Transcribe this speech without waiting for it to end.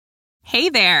Hey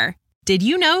there! Did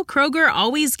you know Kroger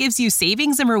always gives you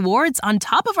savings and rewards on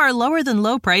top of our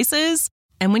lower-than-low prices?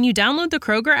 And when you download the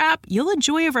Kroger app, you'll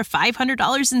enjoy over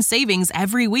 $500 in savings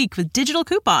every week with digital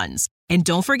coupons. And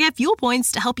don't forget fuel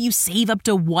points to help you save up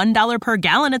to $1 per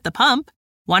gallon at the pump.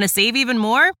 Want to save even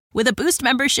more? With a Boost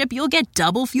membership, you'll get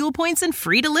double fuel points and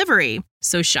free delivery.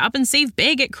 So shop and save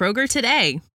big at Kroger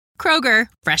today. Kroger,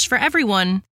 fresh for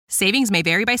everyone. Savings may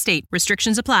vary by state.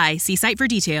 Restrictions apply. See site for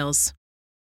details.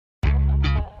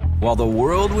 While the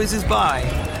world whizzes by,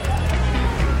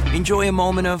 enjoy a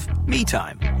moment of me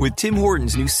time with Tim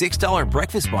Hortons' new $6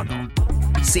 breakfast bundle.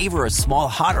 Savor a small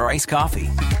hot or iced coffee,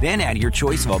 then add your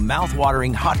choice of a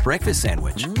mouth-watering hot breakfast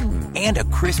sandwich and a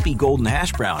crispy golden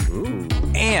hash brown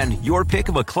and your pick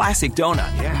of a classic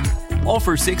donut. Yeah. All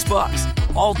for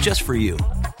 $6, all just for you.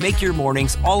 Make your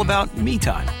mornings all about me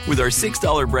time with our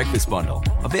 $6 breakfast bundle.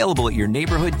 Available at your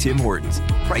neighborhood Tim Hortons.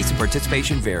 Price and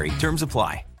participation vary. Terms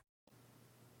apply.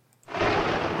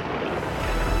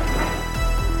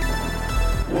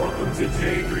 Welcome to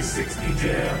J360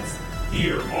 Jams,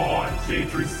 here on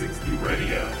J360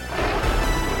 Radio.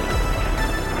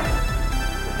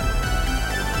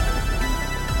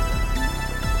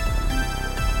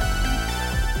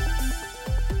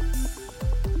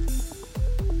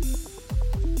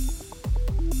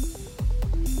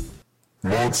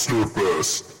 Monster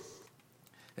Fest.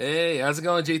 Hey, how's it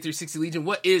going, J360 Legion?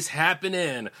 What is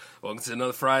happening? Welcome to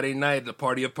another Friday night. The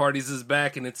Party of Parties is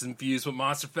back, and it's infused with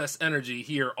Monster Fest energy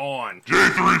here on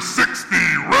J360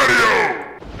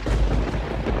 Radio.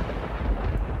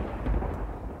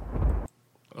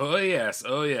 Oh yes,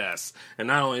 oh yes. And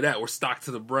not only that, we're stocked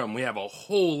to the brim. We have a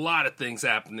whole lot of things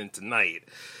happening tonight.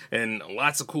 And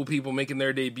lots of cool people making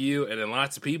their debut, and then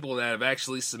lots of people that have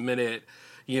actually submitted,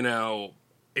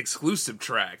 exclusive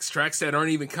tracks that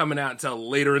aren't even coming out until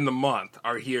later in the month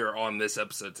are here on this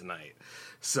episode tonight.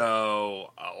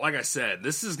 So, like I said,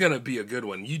 this is going to be a good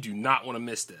one. You do not want to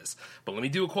miss this. But let me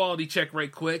do a quality check right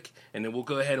quick, and then we'll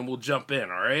go ahead and we'll jump in,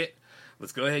 all right?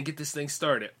 Let's go ahead and get this thing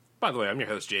started. By the way, I'm your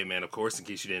host, J-Man, of course, in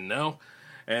case you didn't know.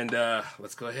 And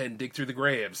let's go ahead and dig through the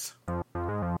graves.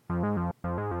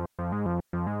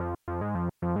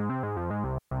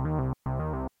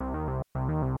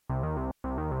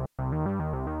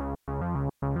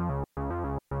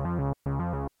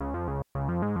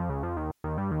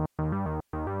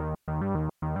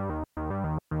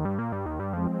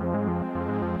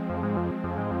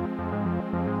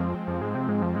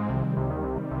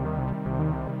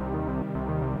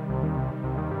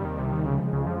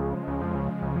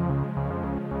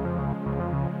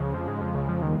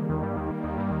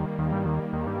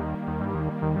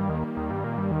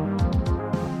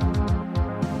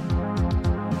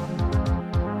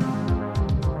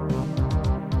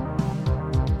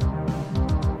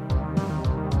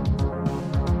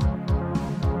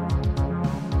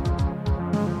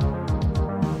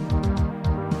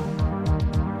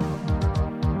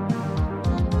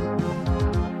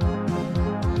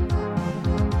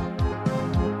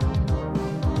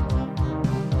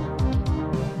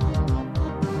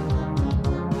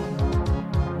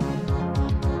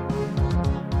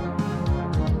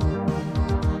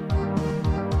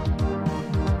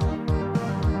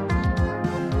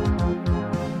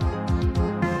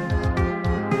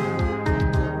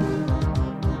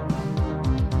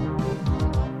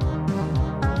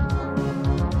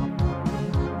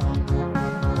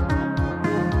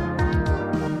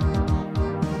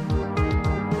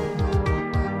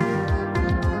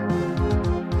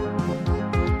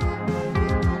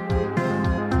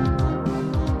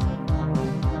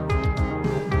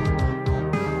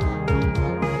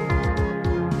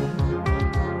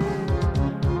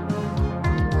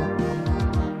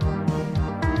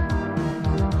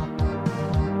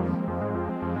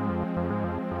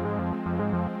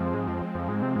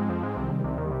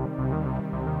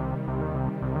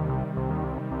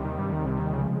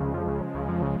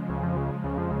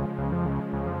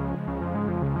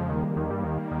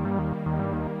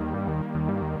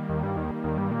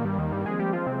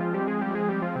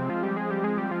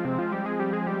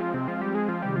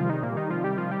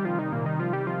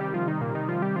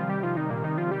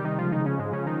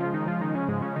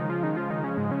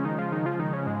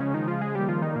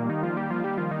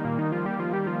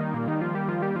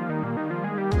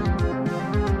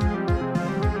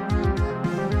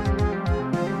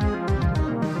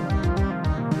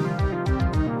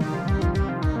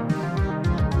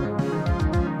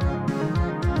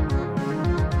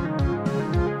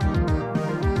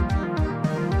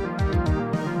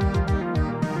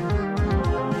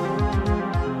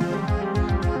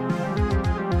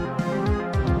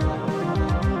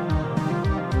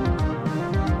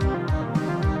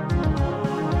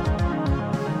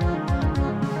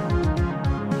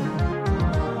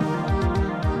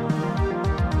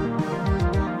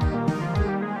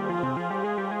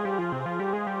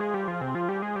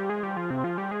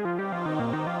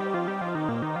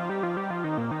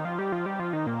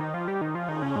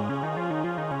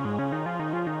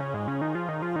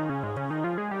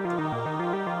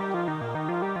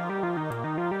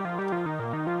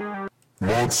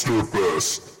 Monster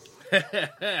Fest.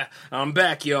 I'm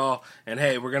back, y'all. And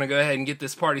hey, we're going to go ahead and get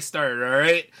this party started, all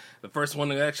right? The first one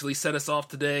to actually set us off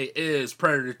today is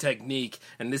Predator Technique,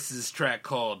 and this is his track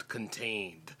called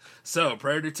Contained. So,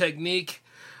 Predator Technique,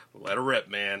 let her rip,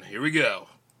 man. Here we go.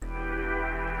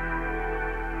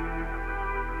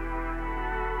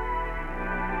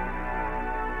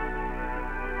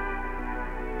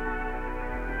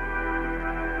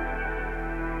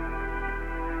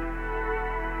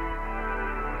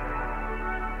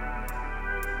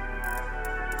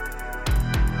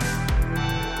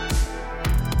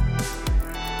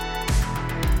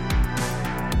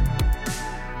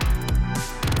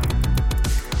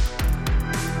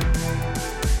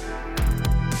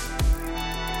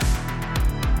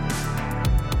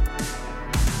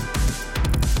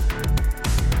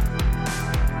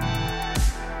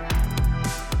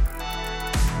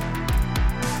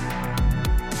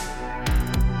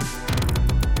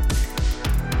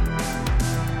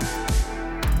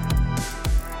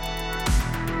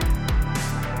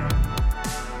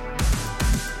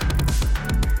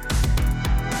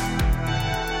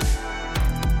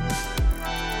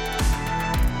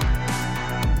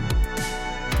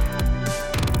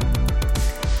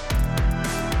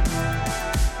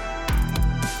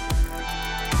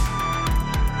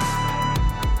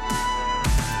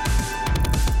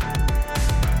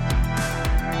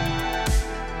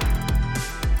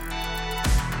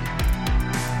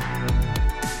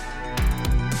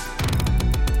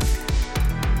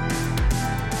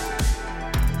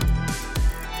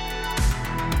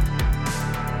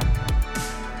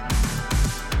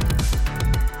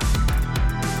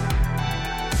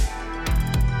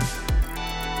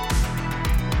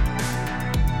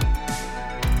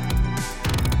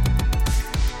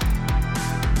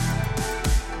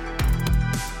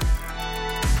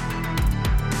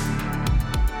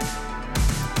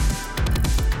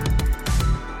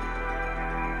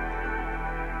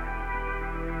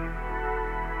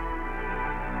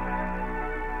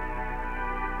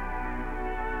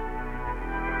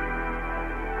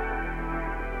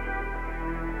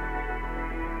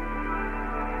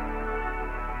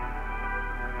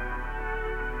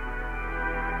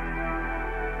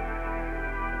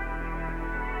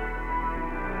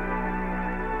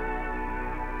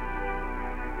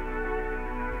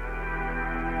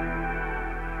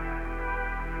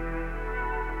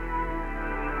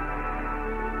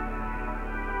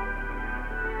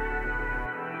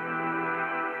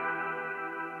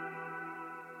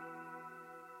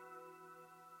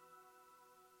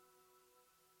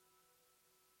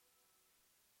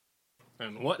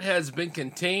 And what has been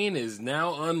contained is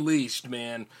now unleashed,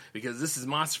 man, because this is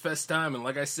Monster Fest time, and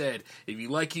like I said, if you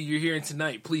like who you're hearing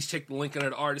tonight, please check the link under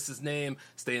the artist's name,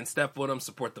 stay in step with them,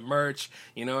 support the merch,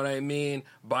 you know what I mean,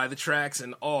 buy the tracks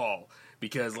and all,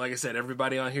 because like I said,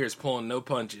 everybody on here is pulling no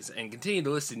punches, and continue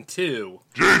to listen to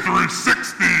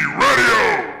J360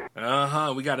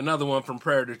 Radio! We got another one from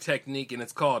Predator Technique, and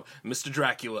it's called Mr.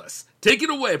 Draculus. Take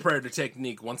it away, Predator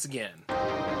Technique, once again.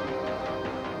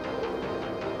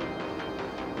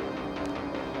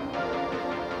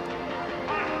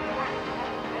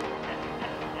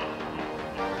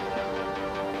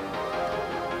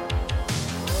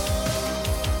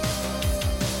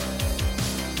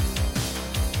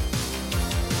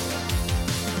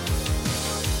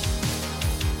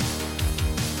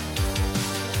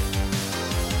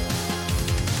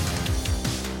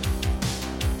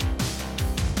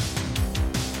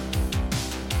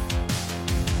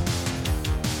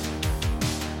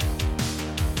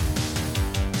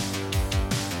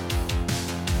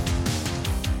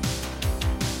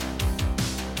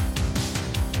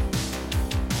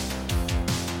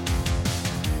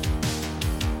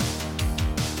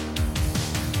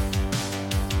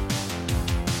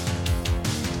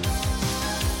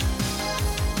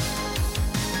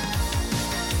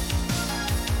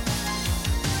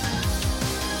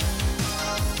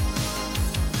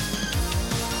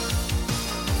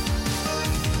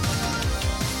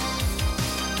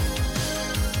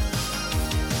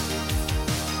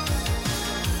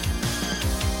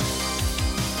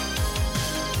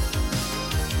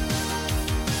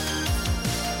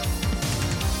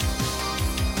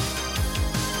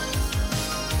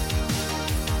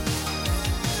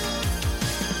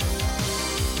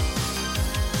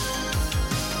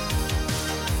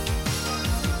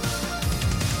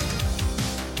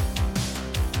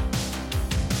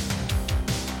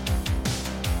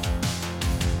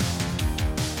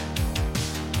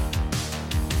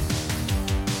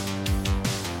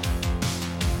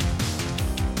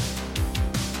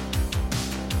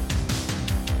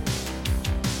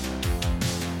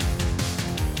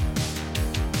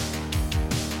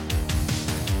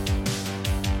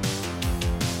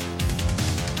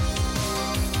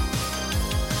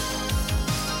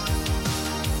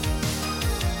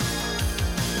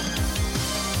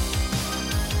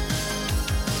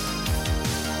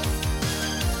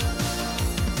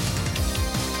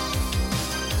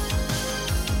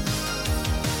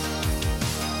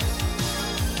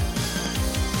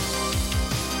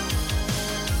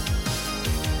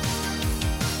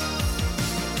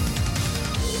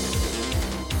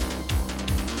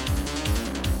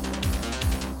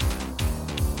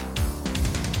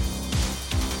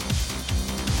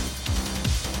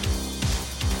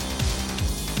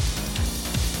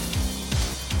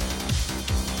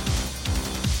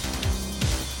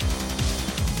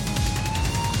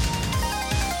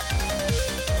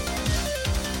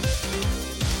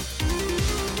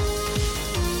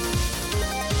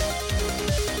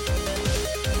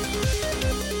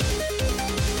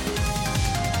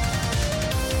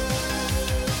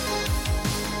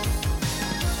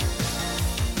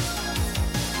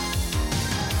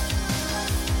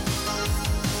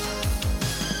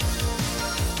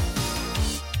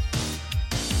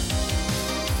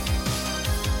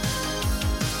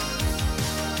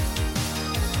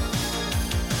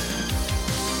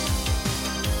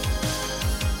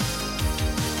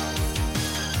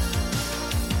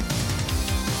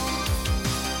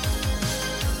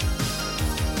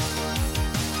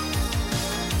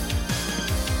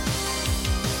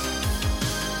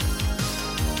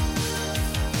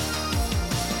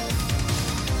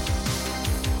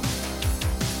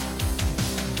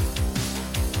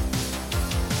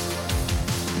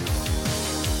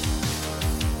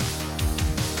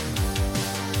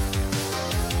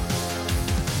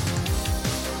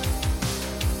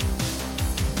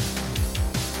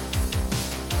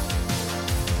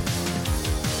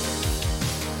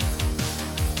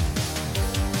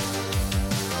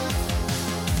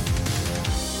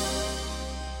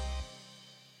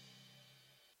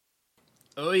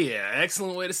 Oh yeah,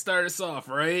 excellent way to start us off,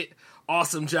 right?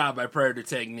 Awesome job by Predator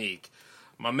Technique.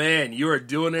 My man, you are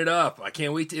doing it up. I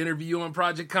can't wait to interview you on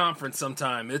Project Conference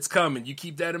sometime. It's coming. You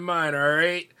keep that in mind, all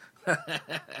right?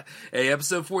 Hey,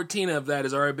 episode 14 of that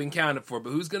has already been counted for,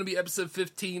 but who's going to be episode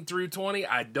 15 through 20?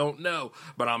 I don't know,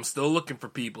 but I'm still looking for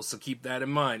people, so keep that in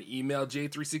mind. Email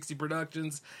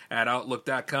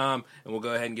j360productions@outlook.com, and we'll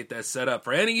go ahead and get that set up.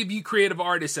 For any of you creative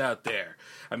artists out there,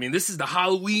 I mean, this is the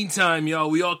Halloween time,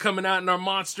 y'all. We all coming out in our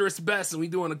monstrous best, and we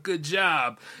doing a good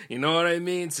job. You know what I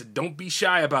mean? So don't be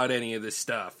shy about any of this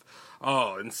stuff.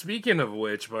 Oh, and speaking of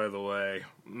which, by the way,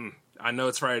 I know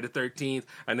it's Friday the 13th.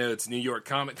 I know it's New York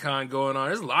Comic Con going on.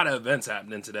 There's a lot of events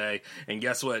happening today. And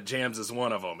guess what? Jams is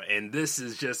one of them. And this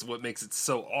is just what makes it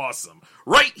so awesome.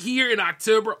 Right here in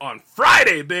October on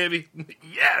Friday, baby.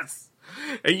 Yes.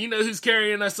 And you know who's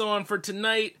carrying us on for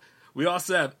tonight? We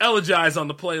also have Elegize on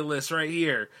the playlist right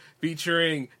here.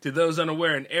 Featuring, to those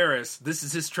unaware, and Eris. This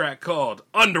is his track called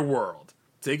Underworld.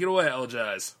 Take it away,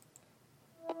 Elegize.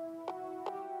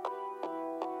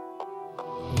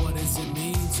 What does it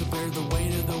mean to bear the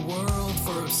weight of the world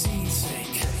for obscene's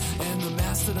sake? And the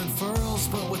mask that unfurls,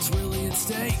 but what's really at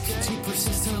stake? To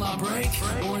persist till I break,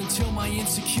 or until my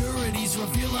insecurities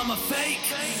reveal I'm a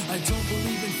fake. I don't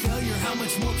believe in failure, how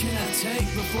much more can I take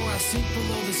before I sink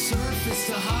below the surface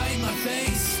to hide my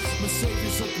face? My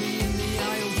saviors look me in the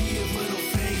eye, oh ye of little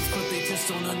faith, but they just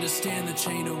don't understand the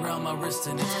chain around my wrist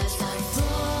and its As I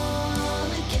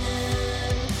fall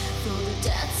again, through the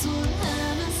depths where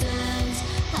heaven sends,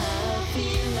 I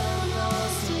feel I'm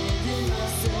lost within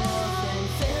myself and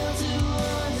fail to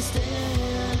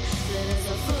understand that as I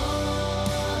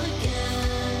fall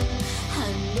again, I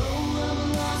know I'm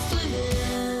lost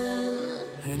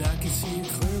within. And I can see it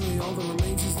clearly, all that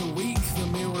remains is the weak. The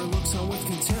mirror looks on with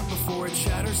contempt before it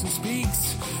shatters and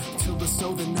speaks. To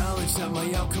bestow the knowledge that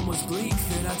my outcome was bleak,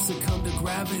 that I'd succumb to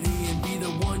gravity and be the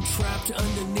one trapped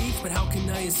underneath. But how can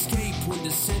I escape when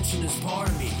dissension is part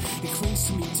of me? It clings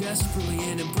to me desperately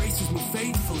and embraces me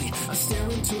faithfully. I stare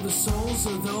into the souls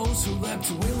of those who leapt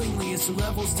willingly as the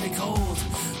levels take hold,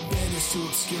 banished to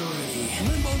obscurity.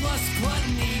 Limbo, lust,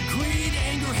 gluttony, greed,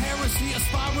 anger, heresy, a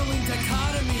spiraling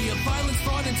dichotomy of violence,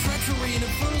 fraud, and treachery, an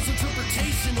infernal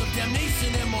interpretation of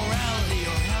damnation and morality.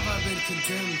 Or have I been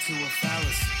condemned to a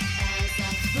fallacy? As I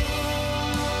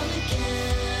fall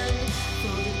again,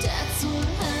 through the depths where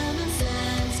heaven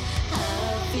sends, I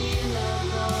feel I'm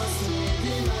lost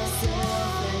within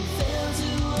myself and fail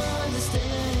to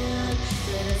understand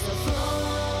that as I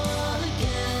fall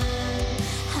again,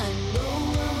 I know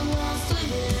I'm lost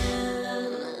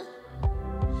within.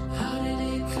 How did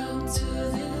it come to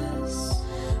this?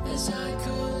 As I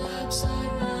collapse, I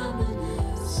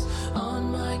reminisce on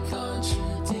my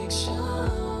contradictions.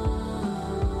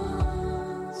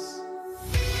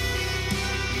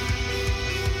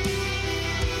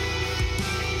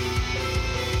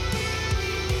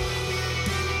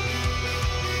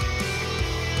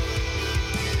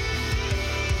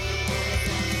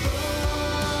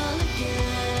 Fall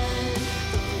again,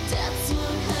 through the depths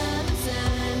where heaven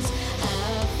sends, I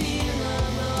feel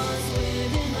I'm lost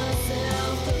within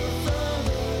myself. The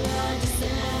further I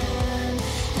descend,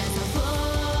 as I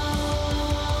fall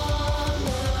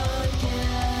again, I'm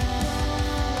lost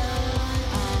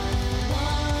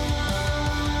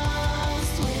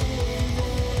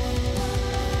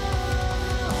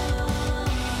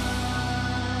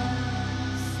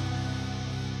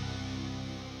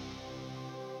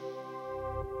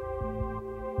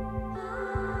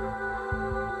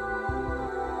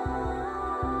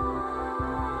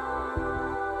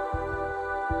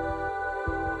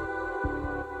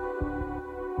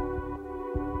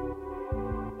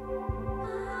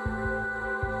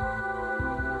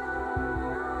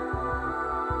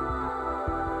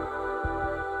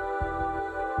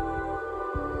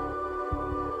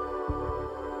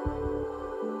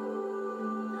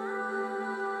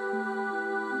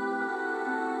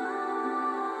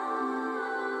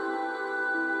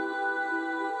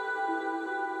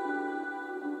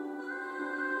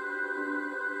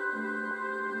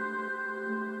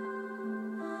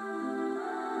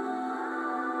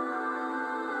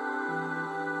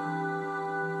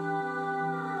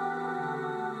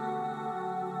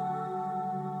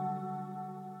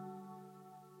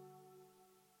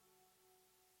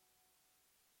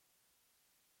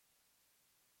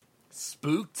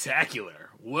Spooktacular.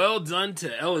 Well done to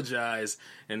Elegize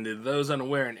and to those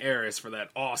unaware and Eris for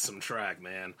that awesome track,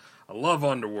 man. I love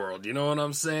Underworld, you know what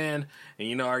I'm saying? And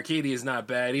you know, Arcadia is not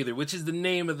bad either, which is the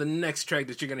name of the next track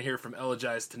that you're going to hear from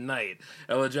Elegize tonight.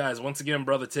 Elegize, once again,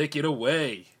 brother, take it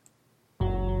away.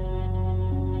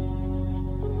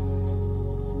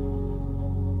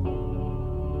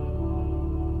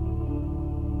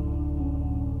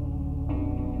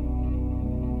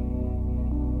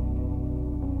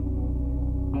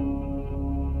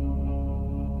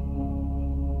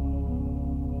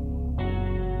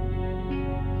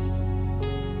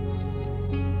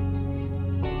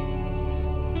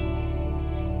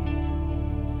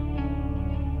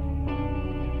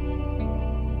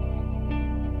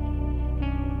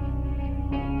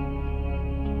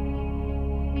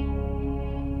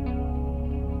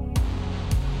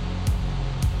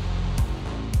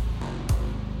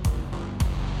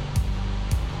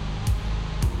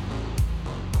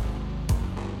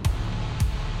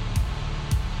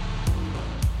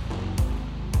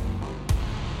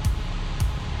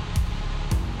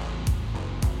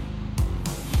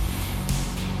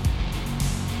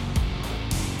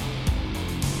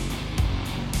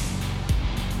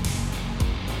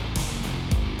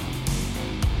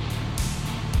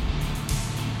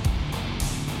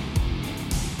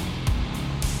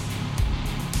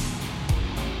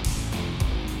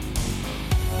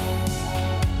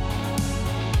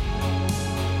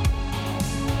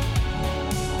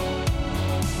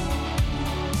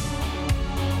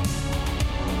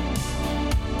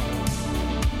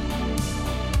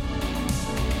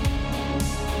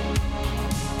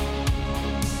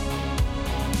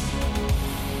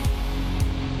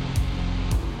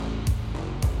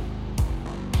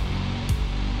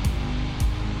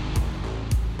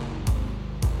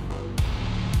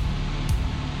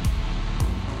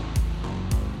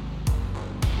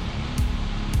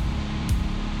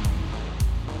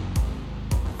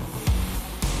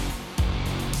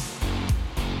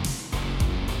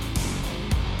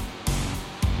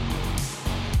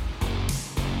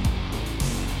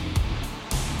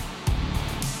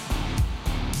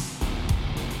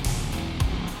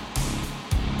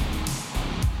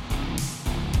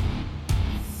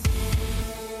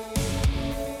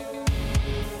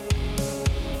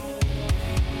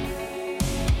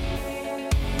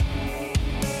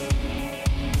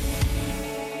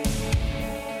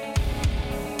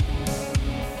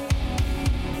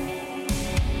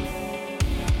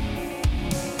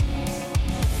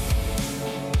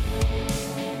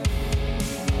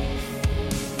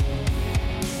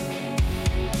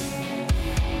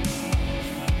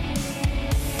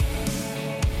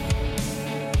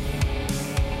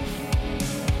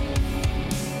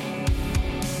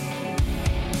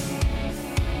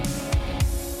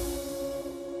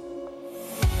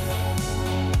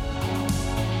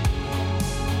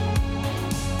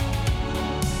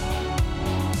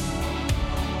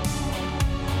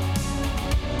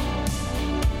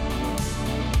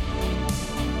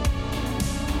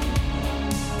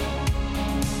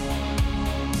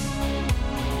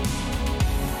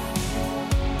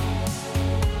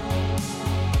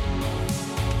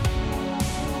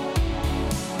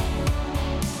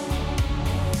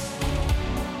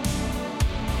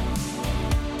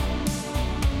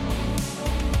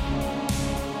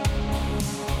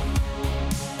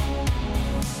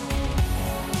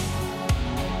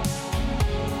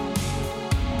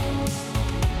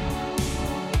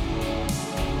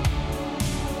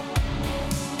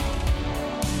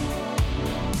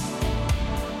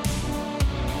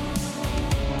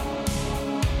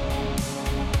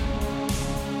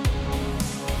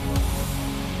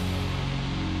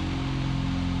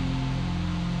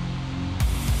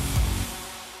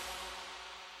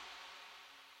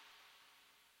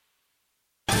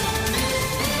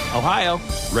 Ohio,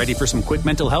 ready for some quick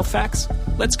mental health facts?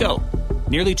 Let's go.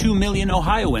 Nearly 2 million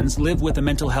Ohioans live with a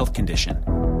mental health condition.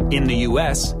 In the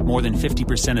U.S., more than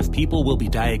 50% of people will be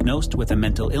diagnosed with a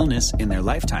mental illness in their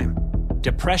lifetime.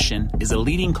 Depression is a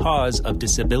leading cause of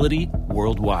disability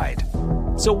worldwide.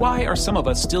 So why are some of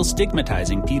us still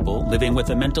stigmatizing people living with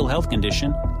a mental health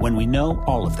condition when we know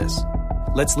all of this?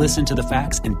 Let's listen to the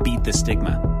facts and beat the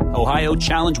stigma. Ohio,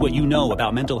 challenge what you know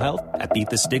about mental health at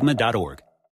beatthestigma.org.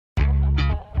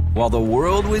 While the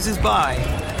world whizzes by,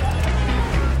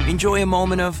 enjoy a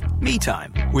moment of me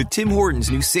time with Tim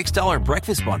Hortons new $6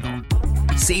 breakfast bundle.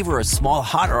 Savor a small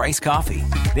hot or iced coffee,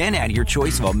 then add your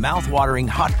choice of a mouth-watering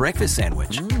hot breakfast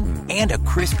sandwich and a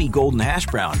crispy golden hash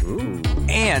brown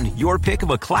and your pick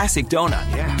of a classic donut.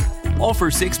 Yeah. All for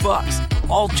 $6,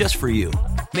 all just for you.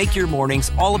 Make your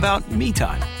mornings all about me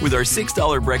time with our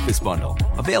 $6 breakfast bundle.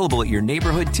 Available at your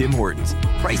neighborhood Tim Hortons.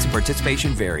 Price and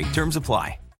participation vary. Terms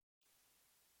apply.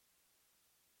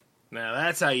 Now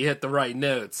that's how you hit the right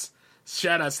notes.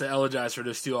 Shout outs to Elegize for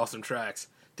those two awesome tracks.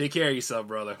 Take care of yourself,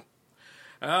 brother.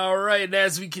 Alright, and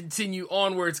as we continue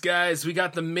onwards, guys, we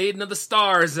got the Maiden of the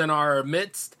Stars in our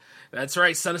midst. That's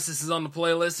right, Sunesis is on the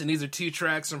playlist, and these are two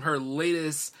tracks from her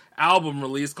latest album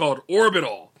release called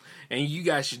Orbital. And you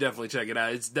guys should definitely check it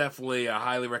out. It's definitely a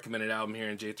highly recommended album here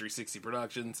in J360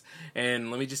 Productions. And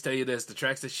let me just tell you this, the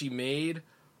tracks that she made,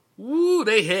 woo,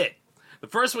 they hit. The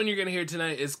first one you're going to hear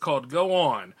tonight is called Go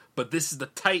On, but this is the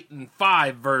Titan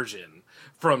 5 version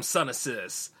from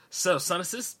Sunesis. So,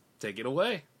 Sunesis, take it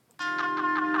away.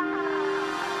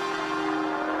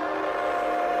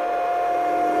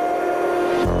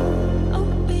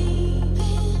 Oh baby,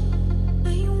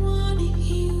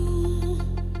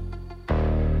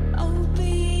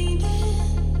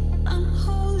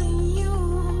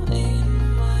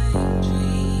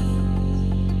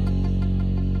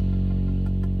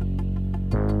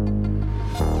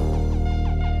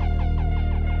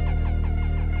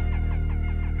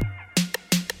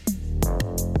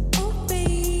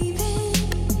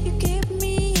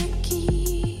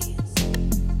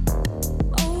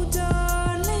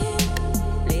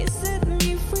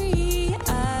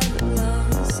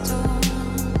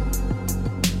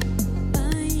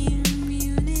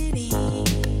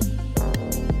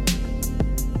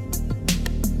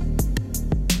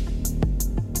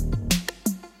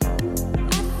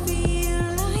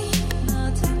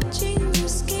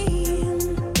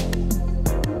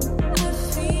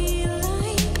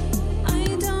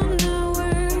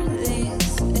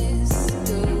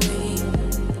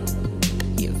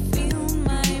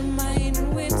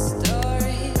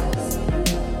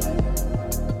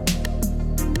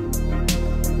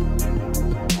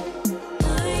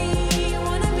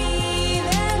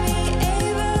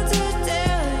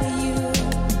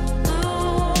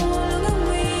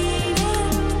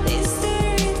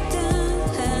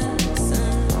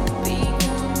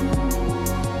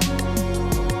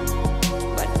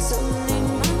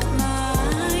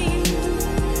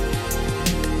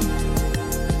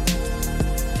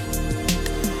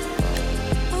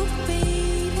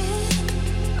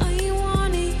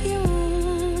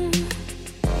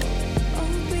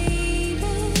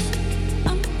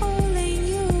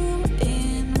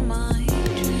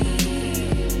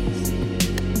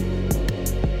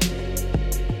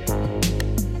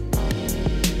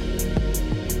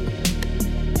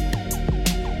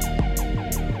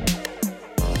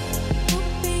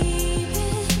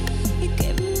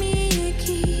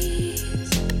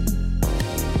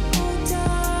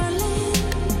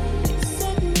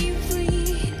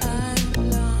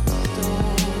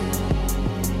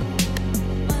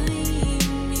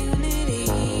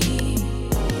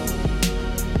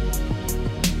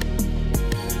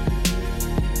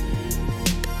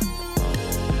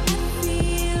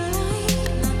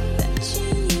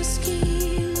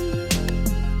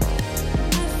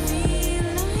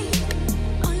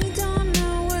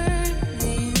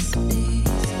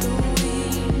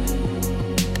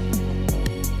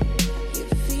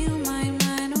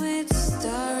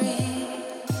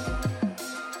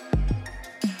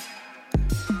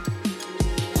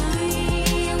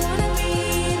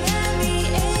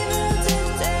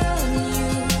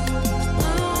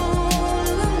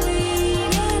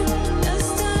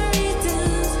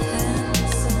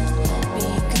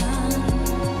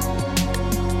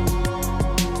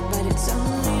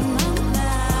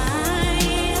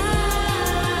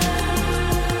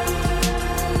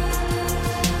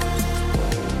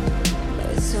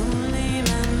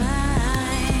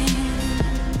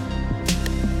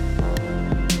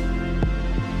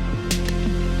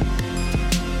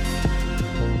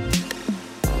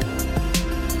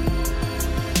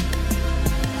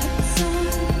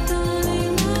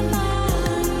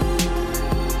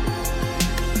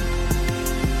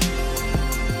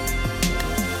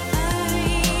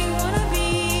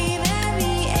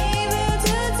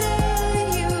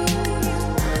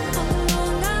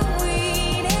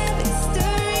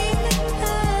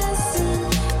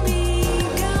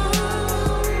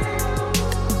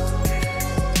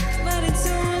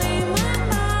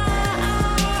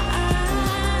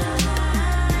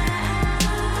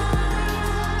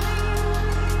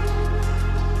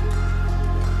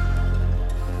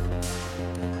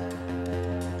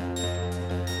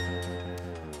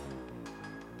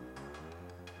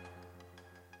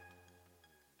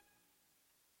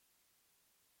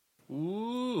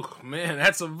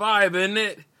 That's a vibe, isn't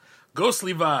it?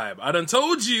 Ghostly vibe. I done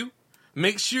told you.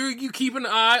 Make sure you keep an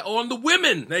eye on the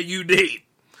women that you date.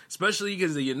 Especially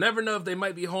because you never know if they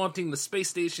might be haunting the space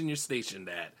station you're stationed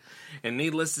at. And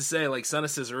needless to say, like,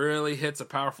 Sunesis really hits a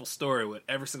powerful story with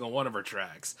every single one of her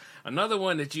tracks. Another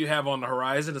one that you have on the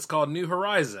horizon is called New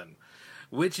Horizon,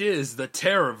 which is the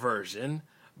Terror version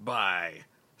by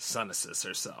Sunesis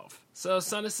herself. So,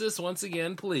 Sunesis, once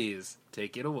again, please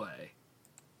take it away.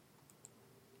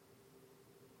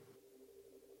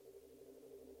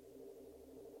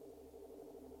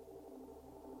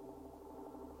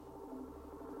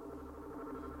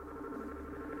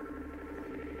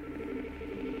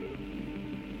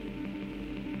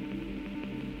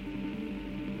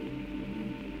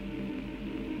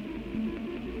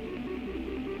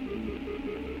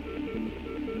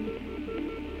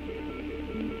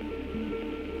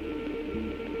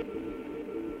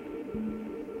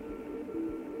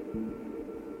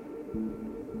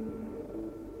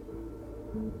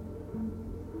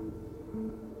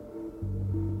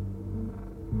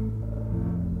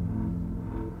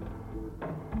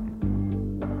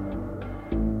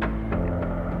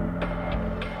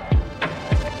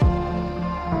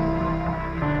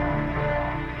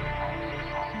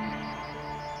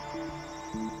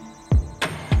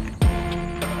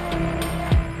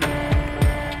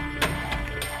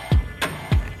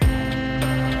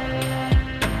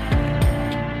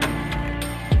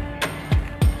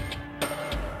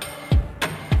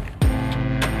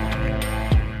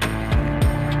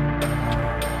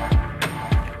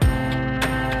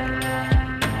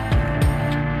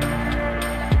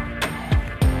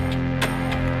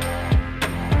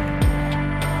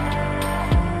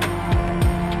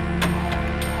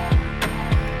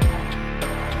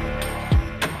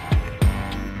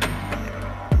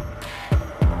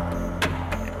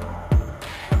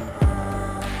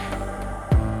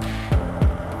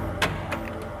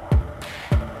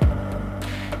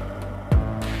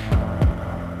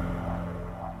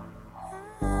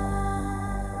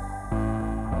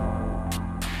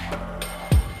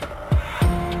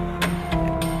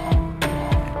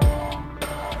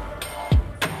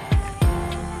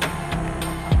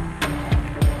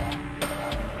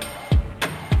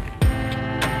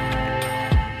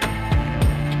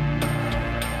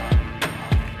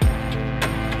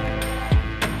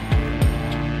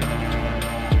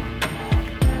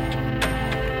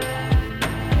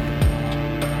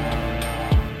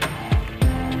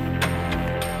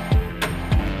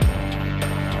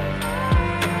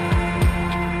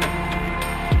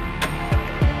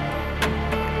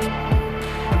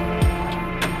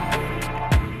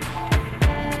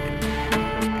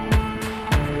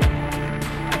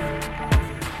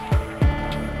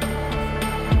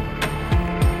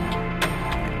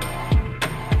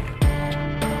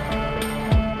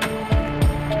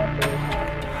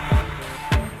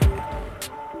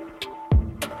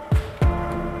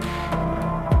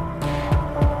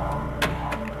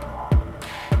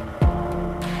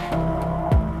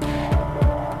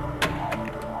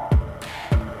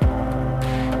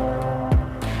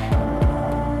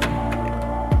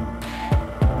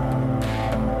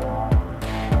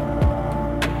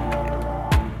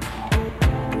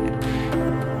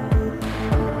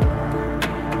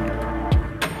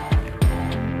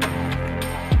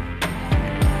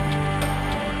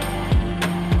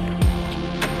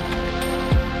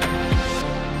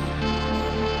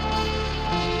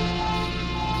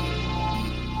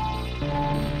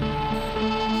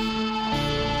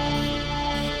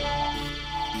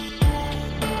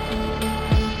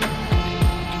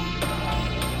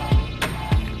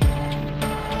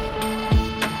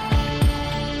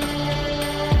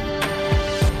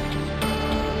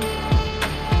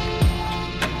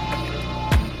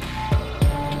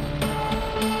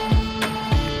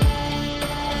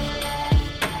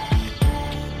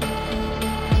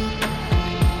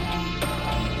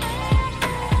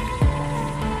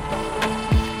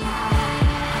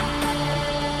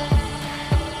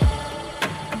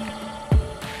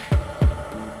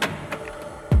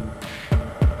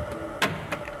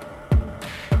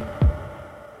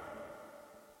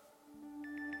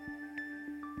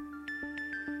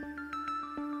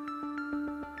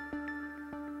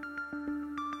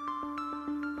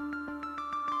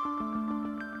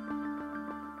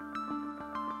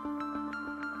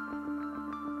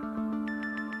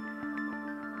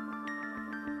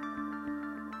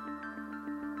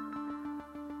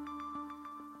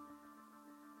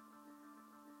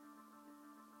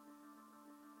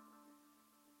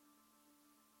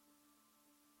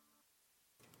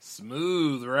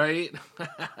 Smooth, right?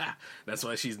 That's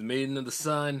why she's the maiden of the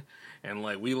sun, and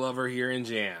like we love her here in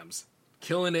Jams.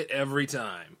 killing it every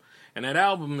time. And that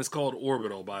album is called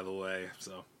Orbital, by the way.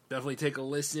 So definitely take a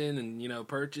listen and,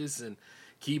 purchase and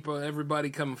keep everybody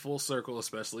coming full circle,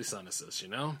 especially Sunesis,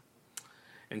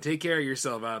 And take care of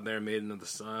yourself out there, Maiden of the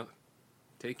Sun.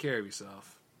 Take care of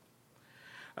yourself.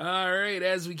 All right,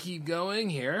 as we keep going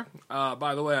here,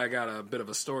 by the way, I got a bit of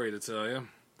a story to tell you.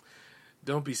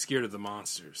 Don't be scared of the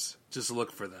monsters. Just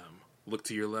look for them. Look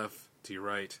to your left, to your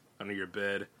right, under your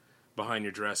bed, behind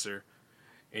your dresser,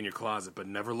 in your closet, but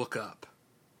never look up.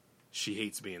 She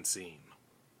hates being seen.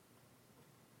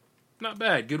 Not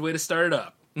bad. Good way to start it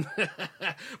up.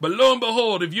 But lo and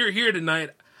behold, if you're here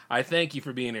tonight, I thank you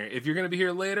for being here. If you're going to be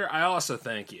here later, I also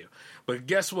thank you. But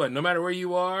guess what? No matter where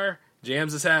you are,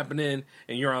 jams is happening,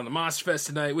 and you're on the Mosh Fest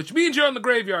tonight, which means you're on the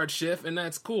graveyard shift, and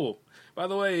that's cool. By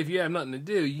the way, if you have nothing to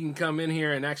do, you can come in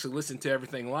here and actually listen to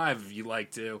everything live if you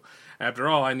like to. After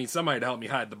all, I need somebody to help me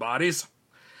hide the bodies.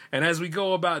 And as we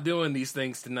go about doing these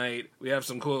things tonight, we have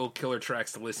some cool killer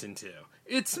tracks to listen to.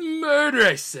 It's murder,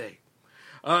 I say.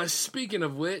 Speaking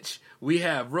of which, we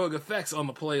have Rogue Effects on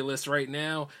the playlist right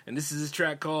now, and this is his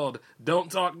track called Don't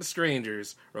Talk to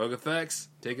Strangers. Rogue Effects,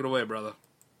 take it away, brother.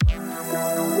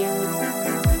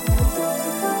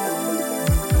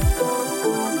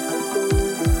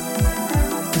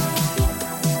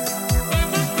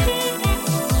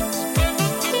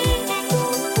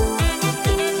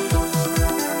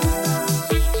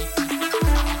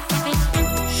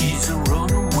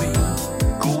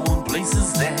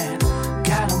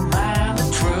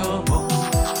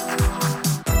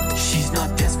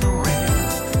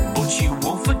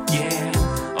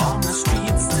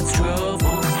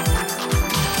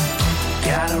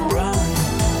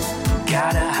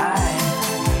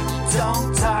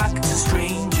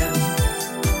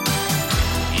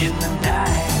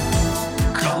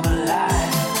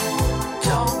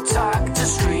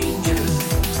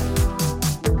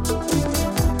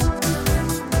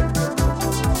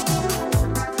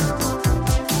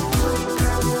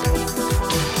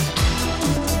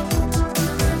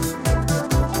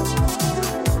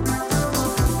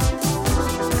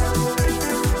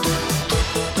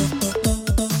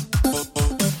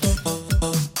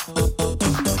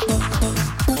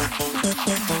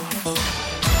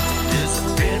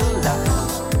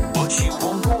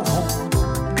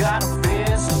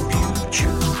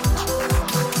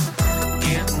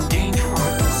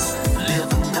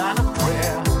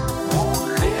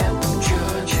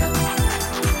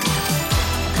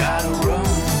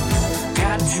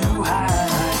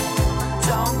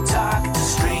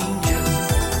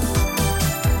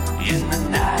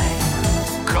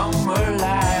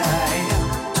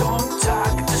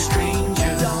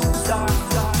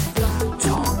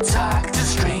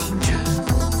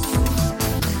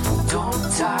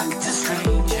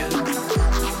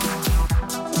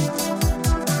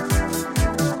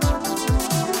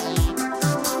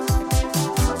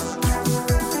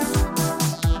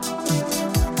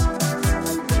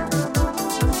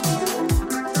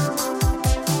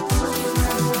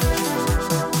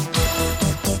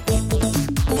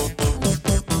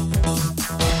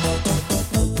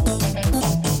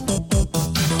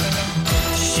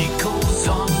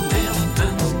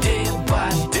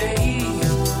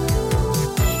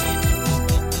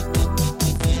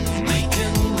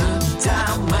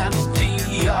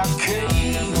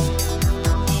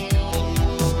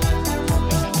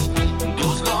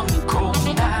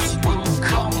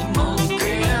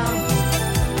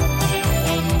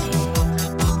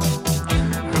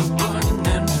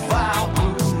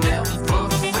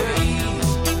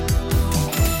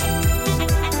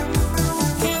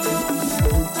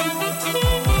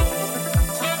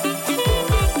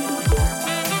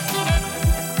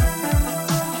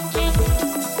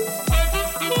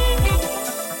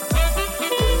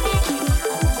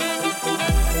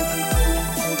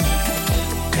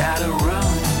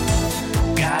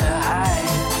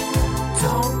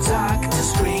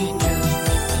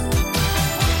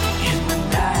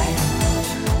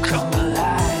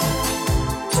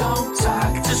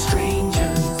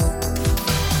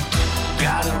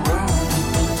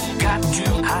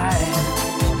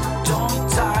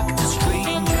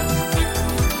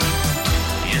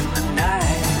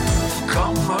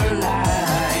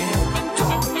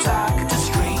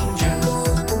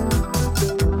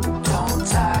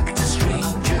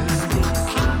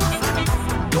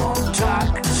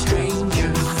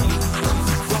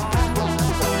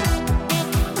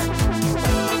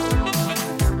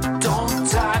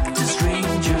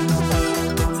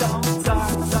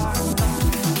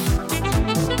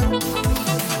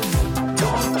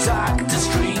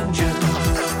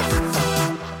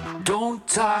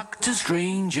 Talk to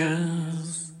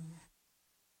strangers.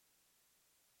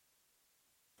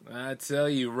 I tell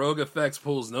you, Rogue Effects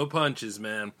pulls no punches,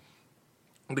 man.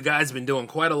 The guy's been doing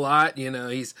quite a lot. You know,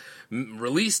 he's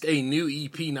released a new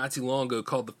EP not too long ago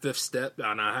called The Fifth Step,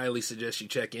 and I highly suggest you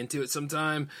check into it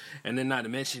sometime. And then not to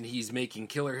mention, he's making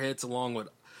killer hits along with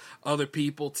other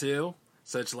people, too,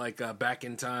 such like Back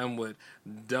in Time with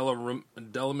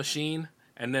Della Machine.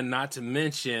 And then not to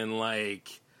mention,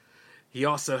 like, he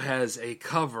also has a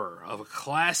cover of a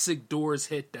classic Doors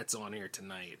hit that's on here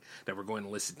tonight that we're going to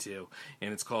listen to,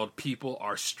 and it's called People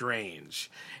Are Strange.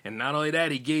 And not only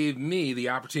that, he gave me the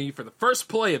opportunity for the first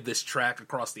play of this track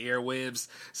across the airwaves.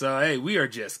 So, hey, we are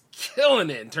just killing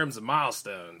it in terms of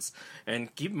milestones.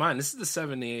 And keep in mind, this is the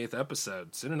 78th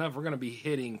episode. Soon enough, we're going to be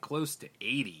hitting close to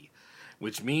 80,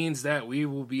 which means that we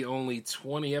will be only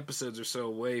 20 episodes or so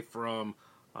away from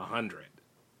 100.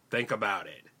 Think about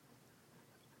it.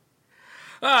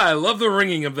 I love the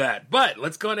ringing of that. But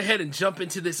let's go ahead and jump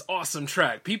into this awesome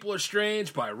track. People Are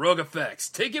Strange by Rogue Effects.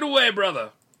 Take it away, brother.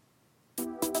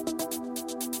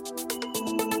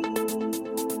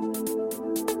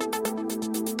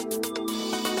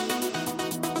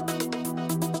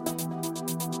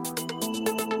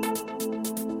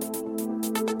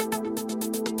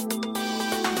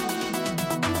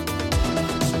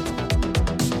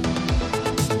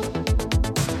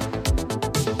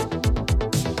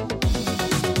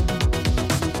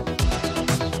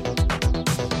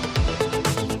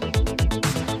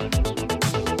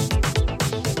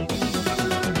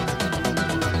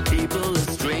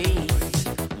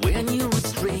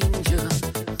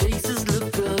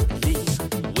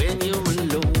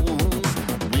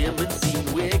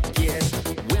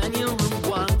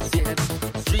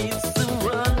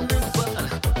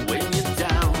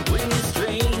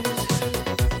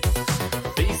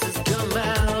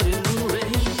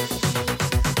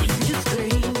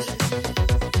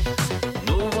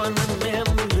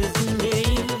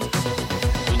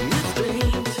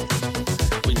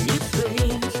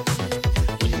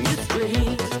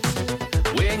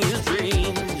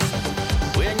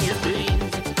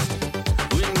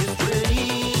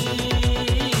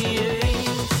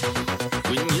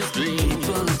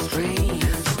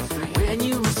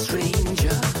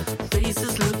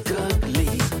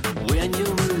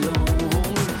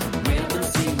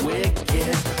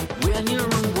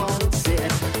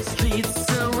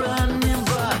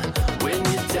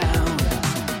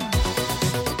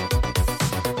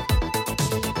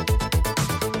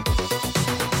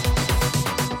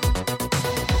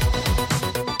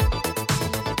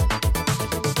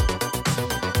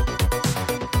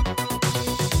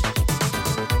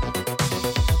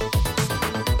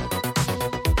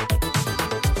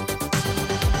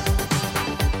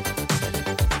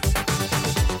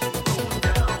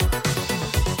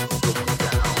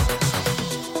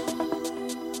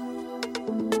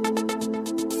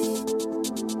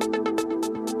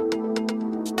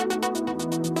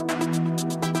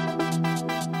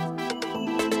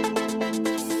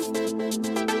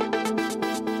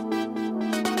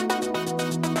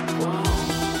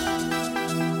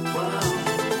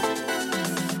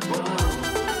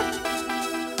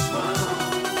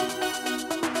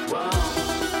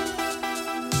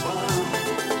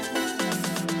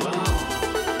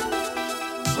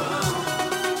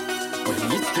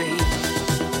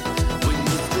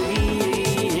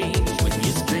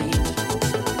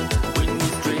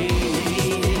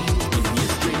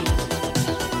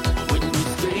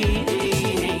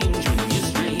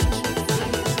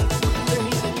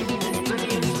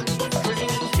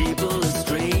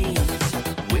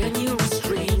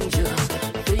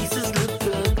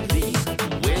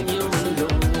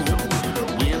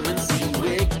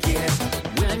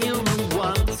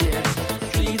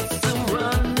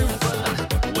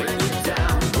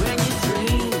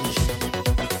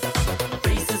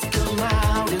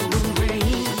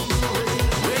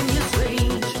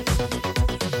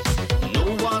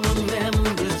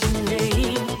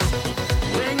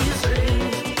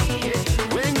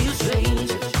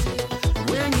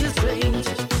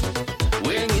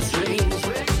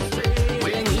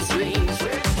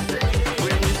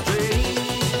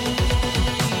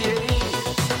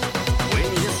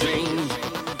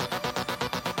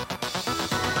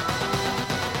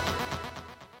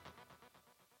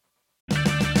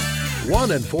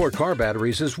 One in four car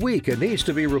batteries is weak and needs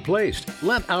to be replaced.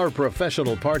 Let our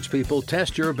professional parts people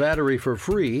test your battery for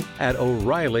free at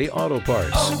O'Reilly Auto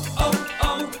Parts.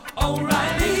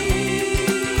 O'Reilly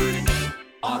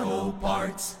Auto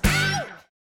Parts.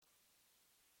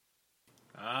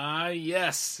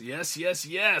 Yes.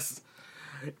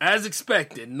 As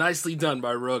expected, nicely done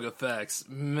by Rogue Effects.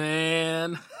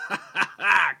 Man,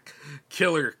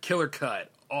 killer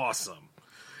cut. Awesome.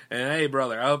 And hey,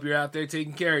 brother, I hope you're out there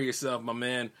taking care of yourself, my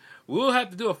man. We'll have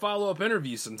to do a follow-up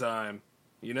interview sometime.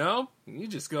 You know? You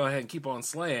just go ahead and keep on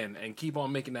slaying and keep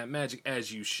on making that magic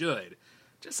as you should.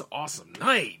 Just an awesome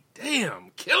night.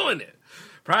 Damn, killing it.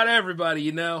 Proud of everybody,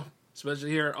 you know,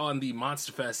 especially here on the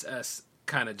Monster Fest S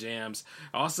kind of jams.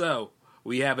 Also,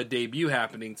 we have a debut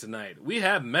happening tonight. We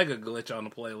have Mega Glitch on the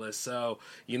playlist, so,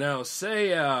 you know,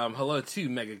 say hello to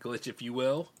Mega Glitch, if you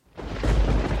will.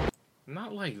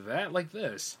 Not like that, like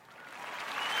this.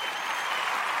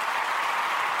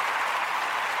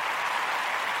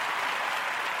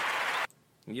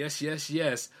 Yes, yes,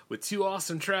 yes. With two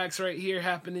awesome tracks right here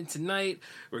happening tonight,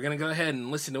 we're going to go ahead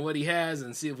and listen to what he has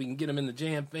and see if we can get him in the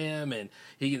Jam Fam, and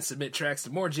he can submit tracks to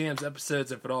more Jams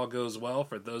episodes if it all goes well.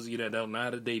 For those of you that don't know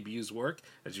how the debuts work,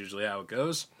 that's usually how it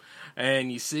goes.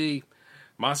 And you see,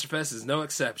 Monster Fest is no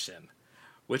exception.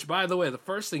 Which, by the way, the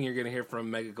first thing you're going to hear from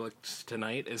Mega Glitch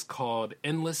tonight is called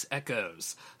Endless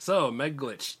Echoes. So, Mega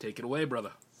Glitch, take it away,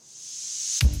 brother.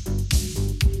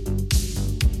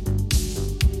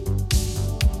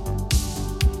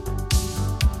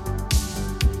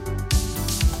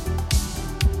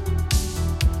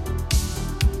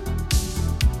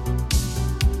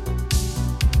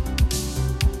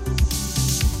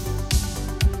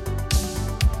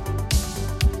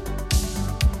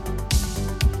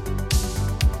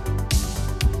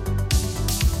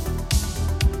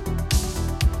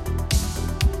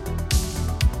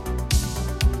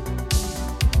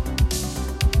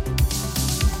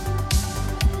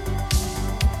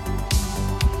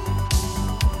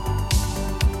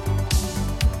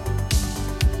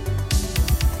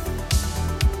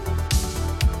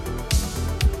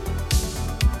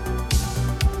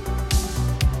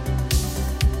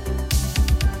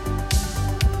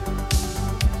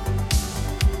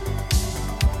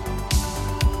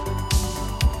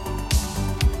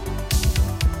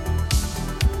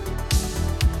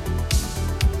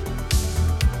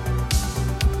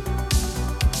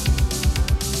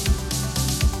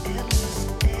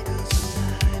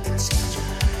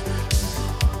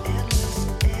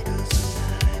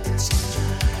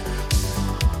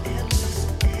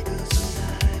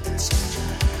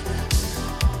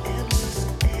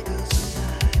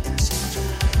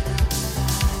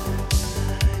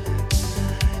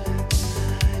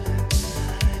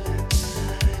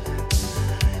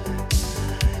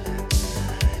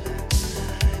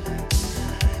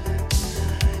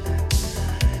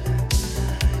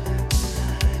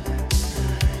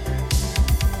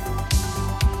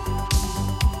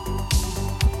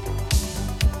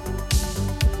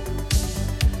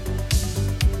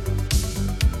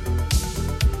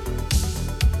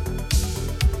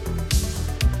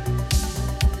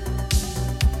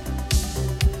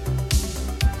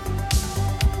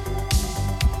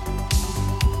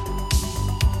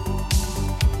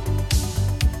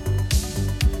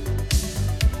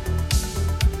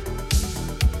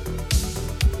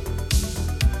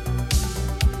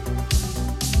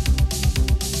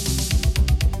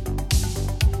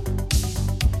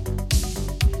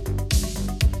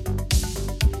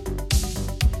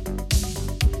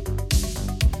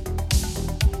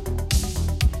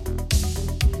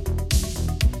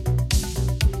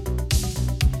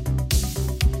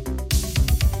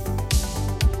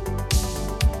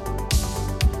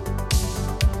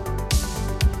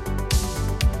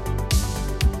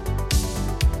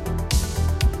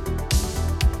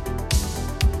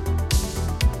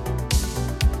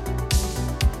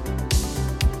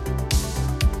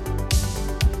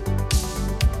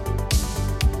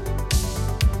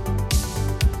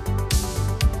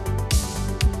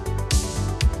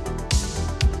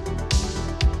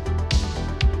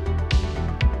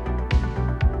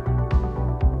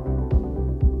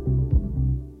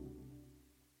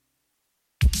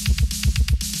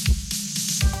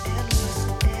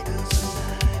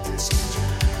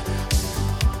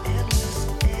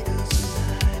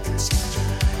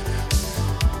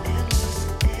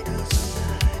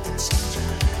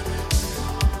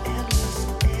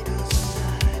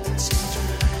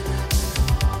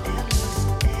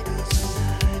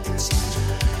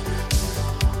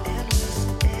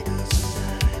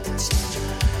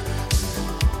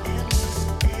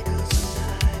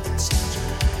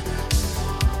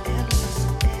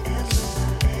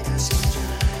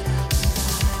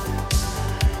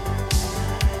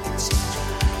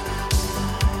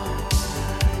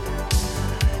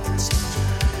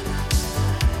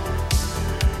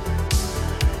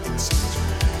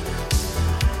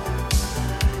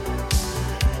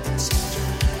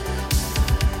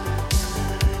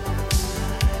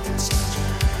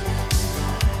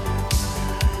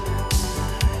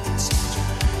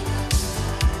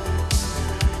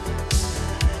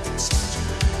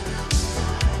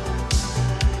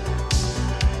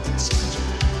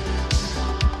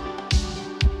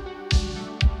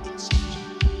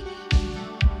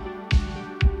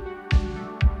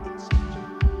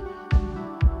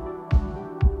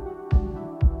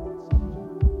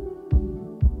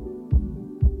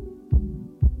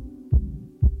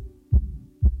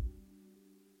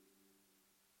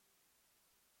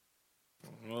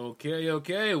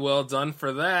 Okay, well done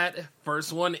for that.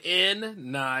 First one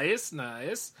in. Nice.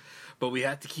 But we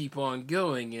have to keep on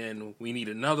going, and we need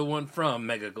another one from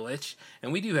Mega Glitch,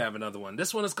 and we do have another one.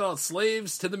 This one is called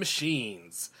Slaves to the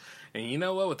Machines. And you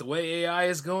know what? With the way AI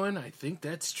is going, I think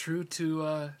that's true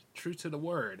to the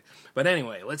word. But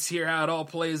anyway, let's hear how it all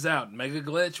plays out. Mega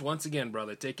Glitch, once again,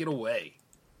 brother, take it away.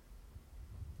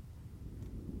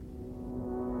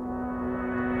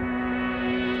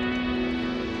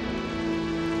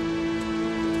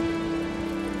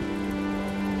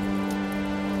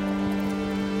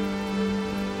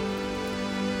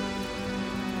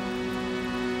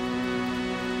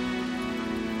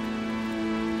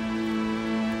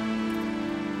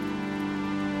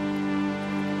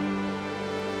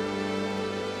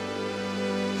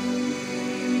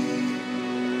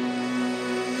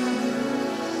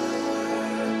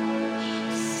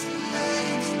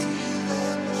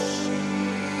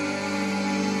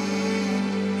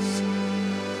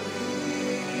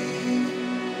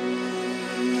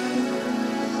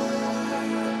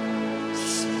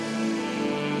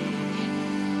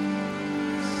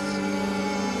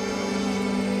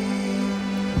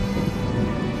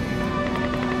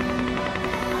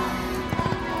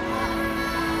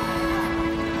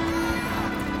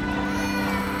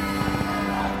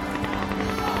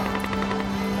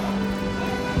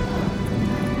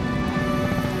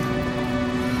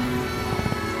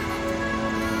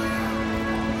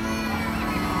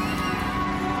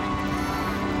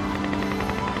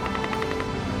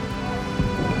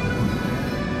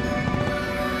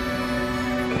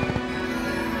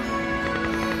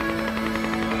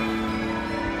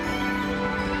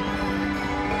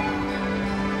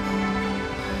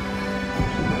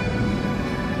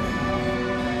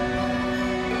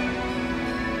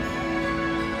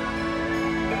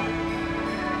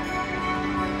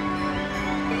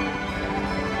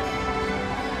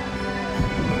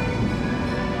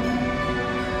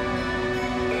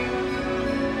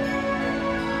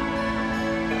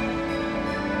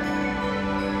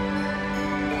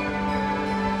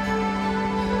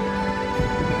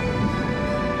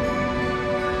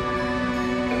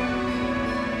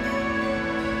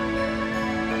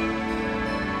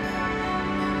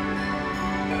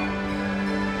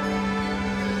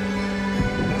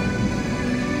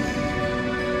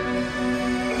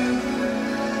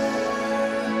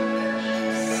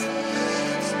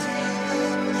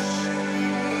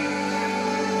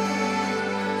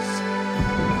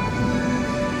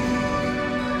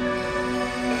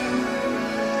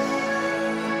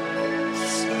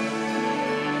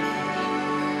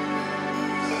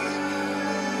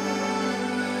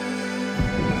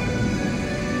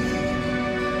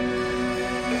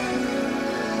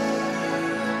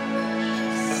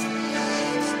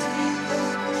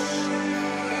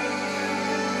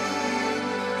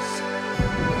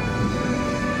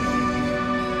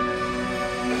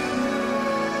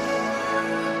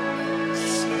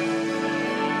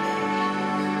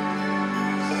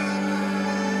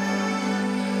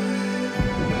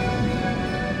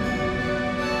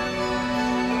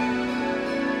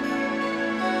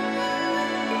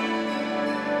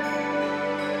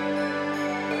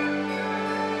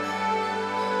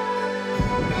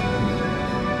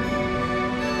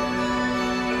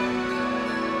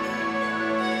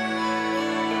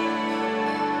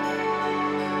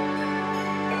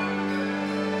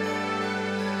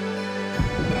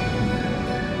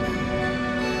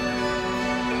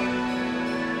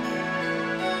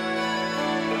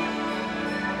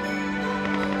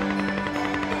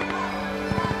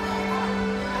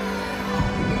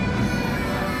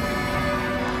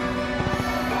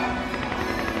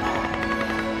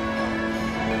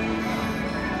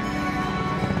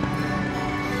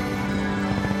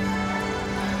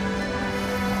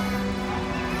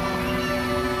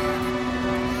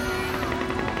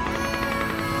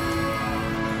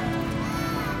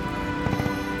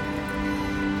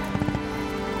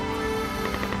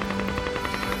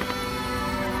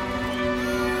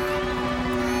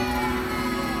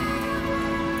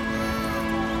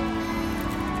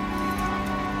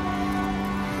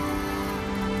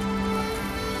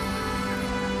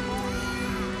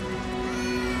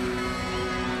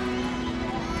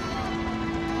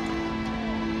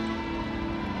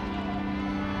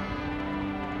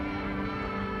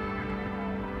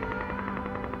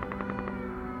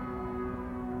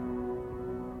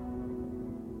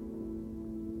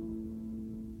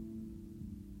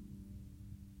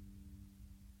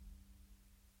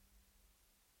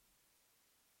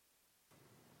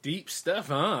 Deep stuff,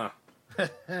 huh?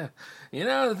 You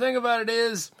know, the thing about it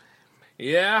is,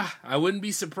 Yeah, I wouldn't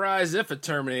be surprised if a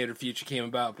Terminator future came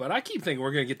about, but I keep thinking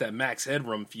we're going to get that Max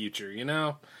Headroom future, you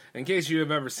know? In case you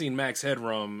have ever seen Max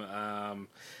Headroom, a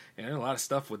lot of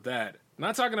stuff with that. I'm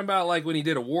not talking about like when he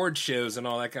did award shows and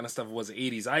all that kind of stuff was an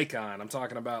 80s icon. I'm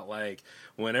talking about like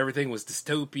when everything was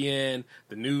dystopian,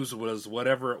 the news was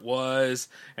whatever it was,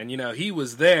 and he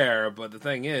was there, but the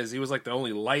thing is, he was like the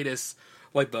lightest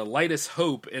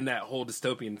hope in that whole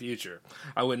dystopian future.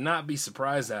 I would not be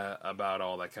surprised about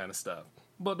all that kind of stuff.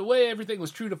 But the way everything was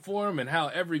true to form and how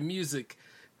every music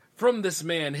from this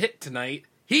man hit tonight,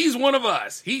 he's one of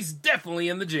us. He's definitely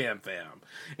in the Jam Fam.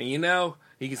 And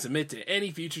he can submit to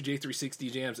any future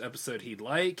J360 Jams episode he'd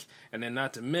like. And then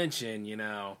not to mention,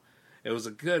 it was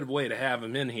a good way to have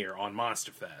him in here on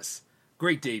Monster Fest.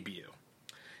 Great debut.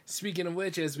 Speaking of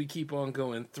which, as we keep on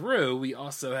going through, we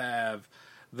also have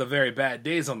the Very Bad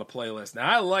Days on the playlist. Now,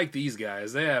 I like these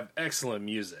guys. They have excellent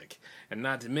music. And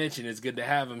not to mention, it's good to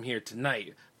have them here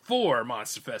tonight for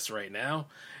Monster Fest right now.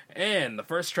 And the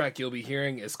first track you'll be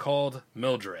hearing is called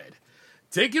Mildred.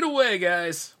 Take it away,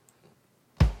 guys.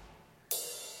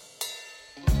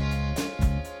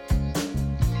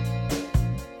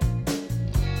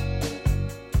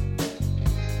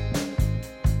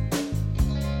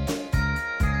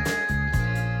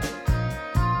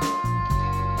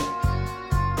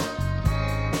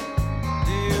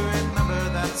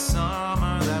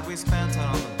 We spent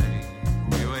on the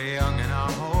lake. We were young and our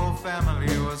whole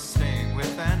family was staying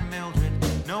with Aunt Mildred.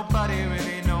 Nobody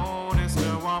really noticed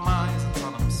her warm eyes and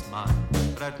solemn smile,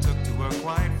 but I took to her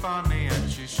quite fondly,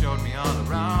 and she showed me all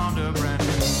around her brand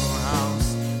new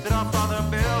house that our father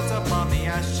built upon the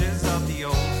ashes of the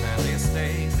old family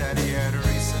estate that he had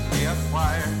recently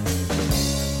acquired.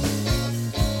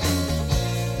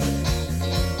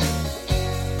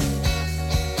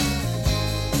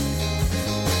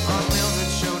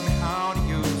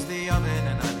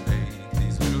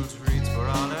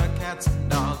 And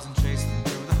dogs and chase them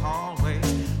through the hallways.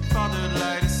 Father'd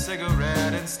light a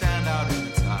cigarette and stand out in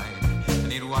the tide,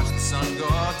 and he'd watch the sun go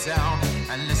down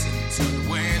and listen to the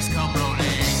waves come rolling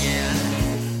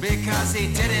in, because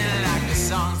he didn't like the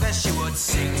songs that she would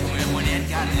sing to him when it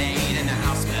got late and the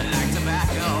house smelled like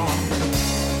tobacco.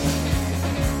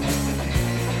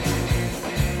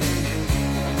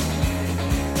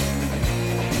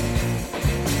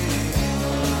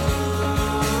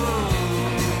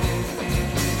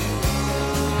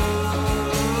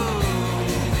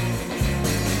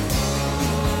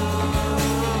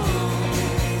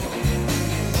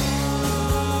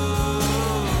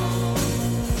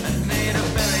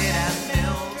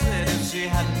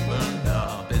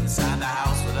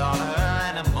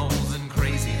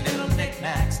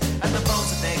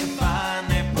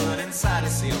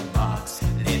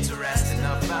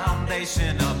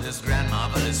 Of this grand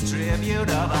marvelous tribute of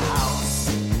a house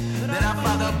that our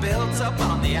father built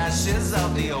upon the ashes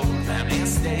of the old family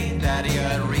estate that he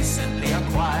had recently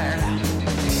acquired.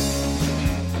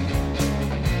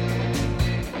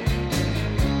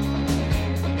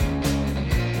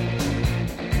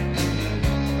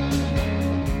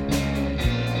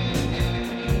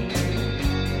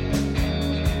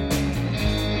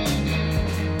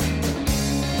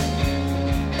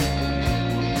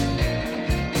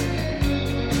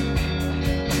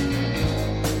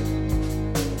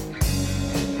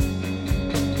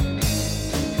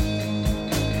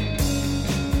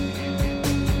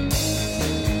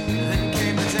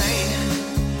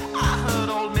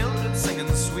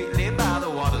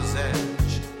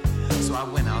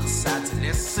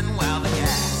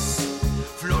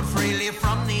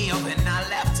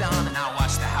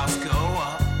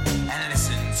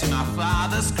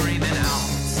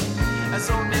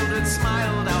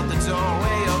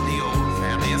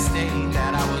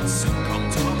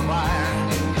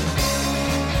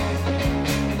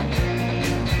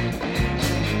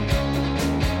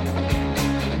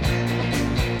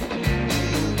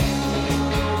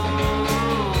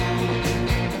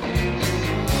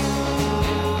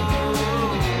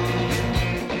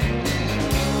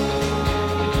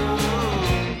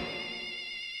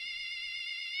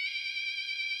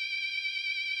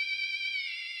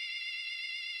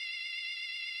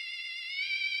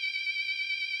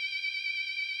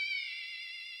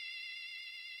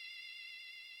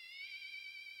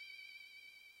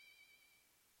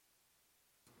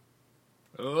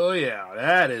 Oh, yeah,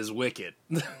 that is wicked.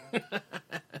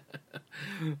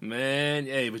 Man,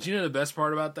 hey, but the best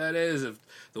part about that is if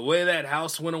the way that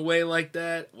house went away like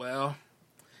that, well,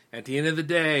 at the end of the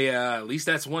day, at least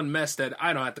that's one mess that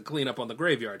I don't have to clean up on the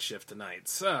graveyard shift tonight.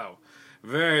 So,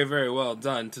 Very, very well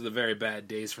done to the Very Bad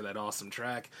Days for that awesome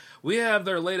track. We have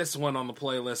their latest one on the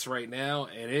playlist right now,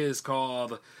 and it is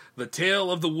called The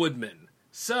Tale of the Woodman.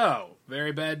 So,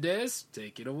 Very Bad Days,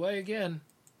 take it away again.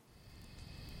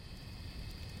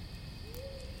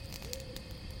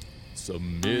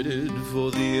 Submitted for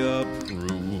the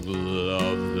approval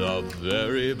of the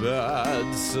very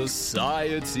bad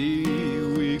society,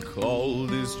 we call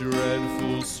this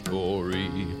dreadful story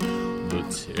The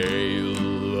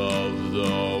Tale of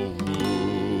the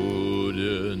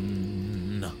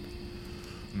Wooden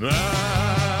Man.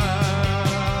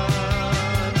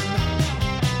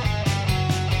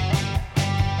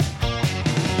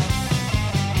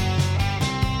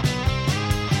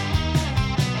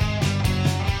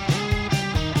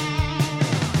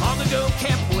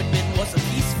 Camp Woodman was a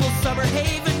peaceful summer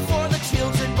haven for the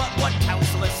children, but one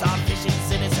counselor saw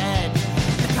visions in his head.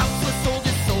 The counselor sold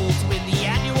his soul to win the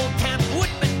annual Camp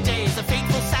Woodman Days. A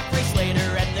fateful sack race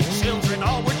later, and the children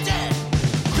all were dead.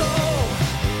 Go,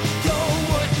 go,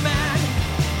 Woodman,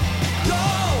 go!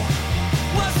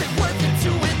 Was it worth it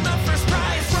to win the first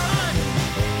prize? Run,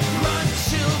 run,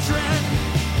 children,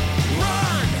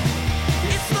 run!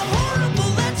 It's the horrible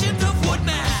legend of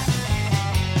Woodman.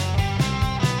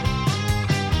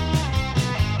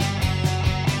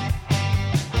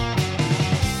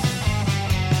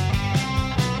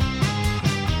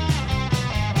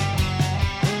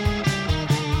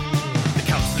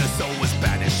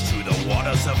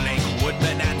 Of Lake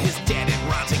Woodman, and his dead and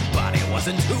rotting body was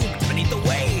entombed beneath the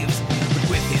waves. But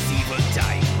with his evil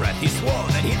dying breath, he swore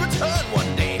that he'd return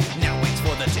one day. Now waits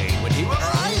for the day when he will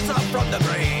rise up from the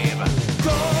grave.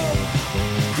 Go,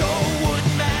 go,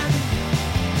 Woodman,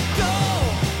 go!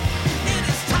 It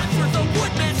is time for the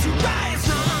Woodman to rise.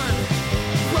 Run,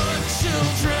 run,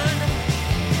 children,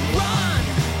 run!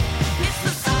 It's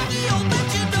the soggy old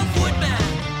legend of Woodman.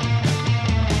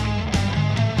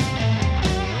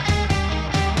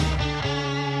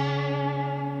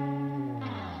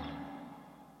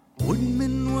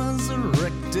 Woodman was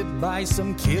erected by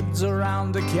some kids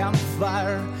around a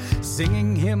campfire,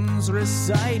 singing hymns,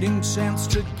 reciting chants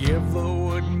to give the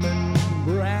woodman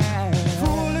breath.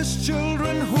 Foolish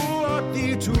children, who art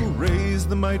thee to raise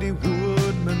the mighty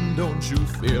woodman? Don't you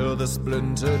fear the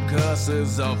splintered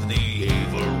curses of the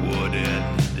evil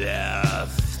wooden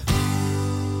death?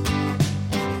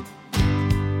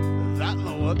 That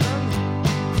the woodman?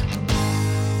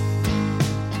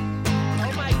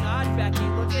 Oh my God, Becky,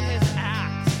 look at his axe.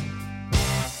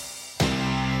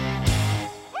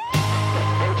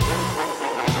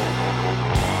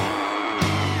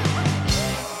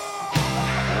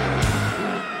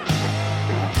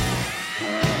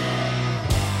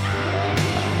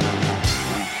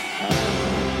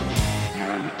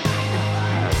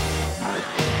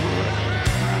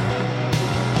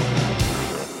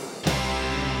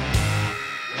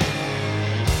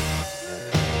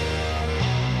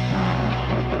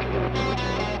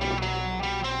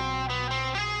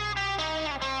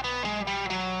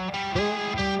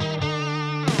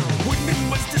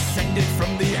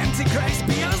 From the Antichrist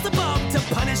Beelzebub to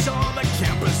punish all the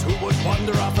campers who would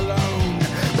wander off alone.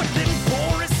 But then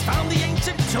Boris found the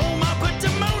ancient tome of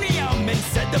pandemonium and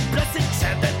said the blessed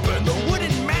chant that burned the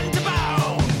wooden man to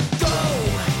bone. Go,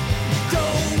 go,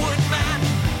 Woodman,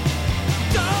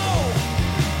 go!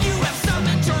 You have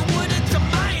summoned your wooden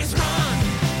demise. Run,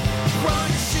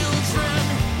 run, children,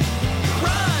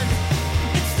 run!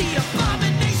 It's the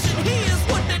abomination. He is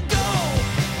Woodman. Go,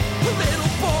 little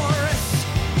Boris.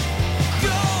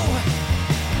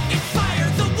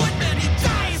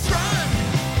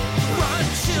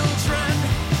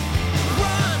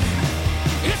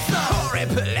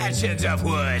 Legend of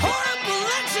Wood. Horrible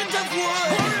legend of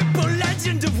Wood. Horrible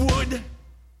legend of Wood.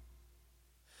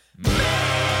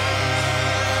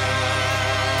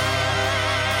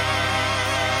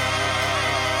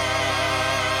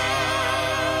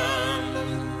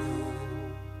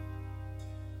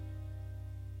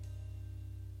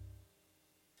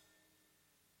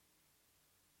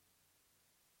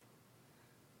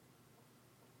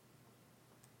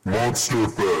 Monster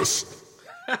Fest.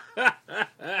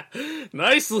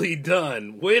 Nicely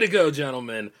done. Way to go,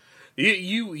 gentlemen.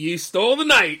 You stole the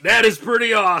night. That is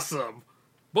pretty awesome.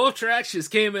 Both tracks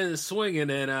just came in swinging,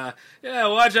 and yeah,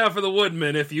 watch out for the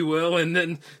woodman, if you will, and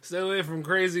then stay away from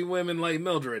crazy women like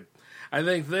Mildred. I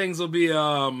think things will be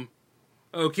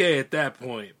okay at that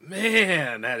point.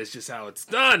 Man, that is just how it's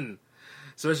done.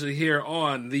 Especially here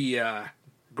on the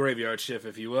graveyard shift,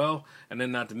 if you will. And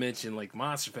then not to mention, like,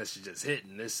 Monster Fest is just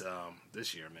hitting this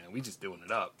year, man. We just doing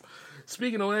it up.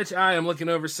 Speaking of which, I am looking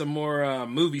over some more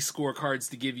movie scorecards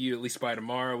to give you at least by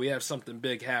tomorrow. We have something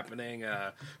big happening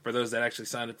for those that actually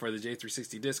signed up for the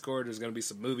J360 Discord. There's going to be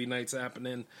some movie nights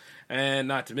happening. And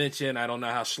not to mention, I don't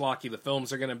know how schlocky the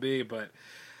films are going to be, but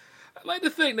I'd like to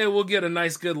think that we'll get a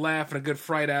nice good laugh and a good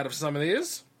fright out of some of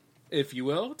these, if you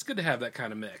will. It's good to have that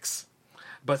kind of mix.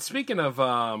 But speaking of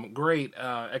great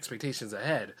expectations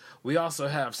ahead, we also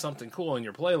have something cool in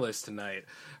your playlist tonight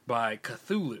by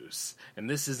Cthulhu's. And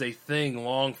this is a thing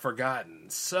long forgotten.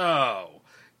 So,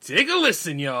 take a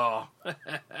listen, y'all.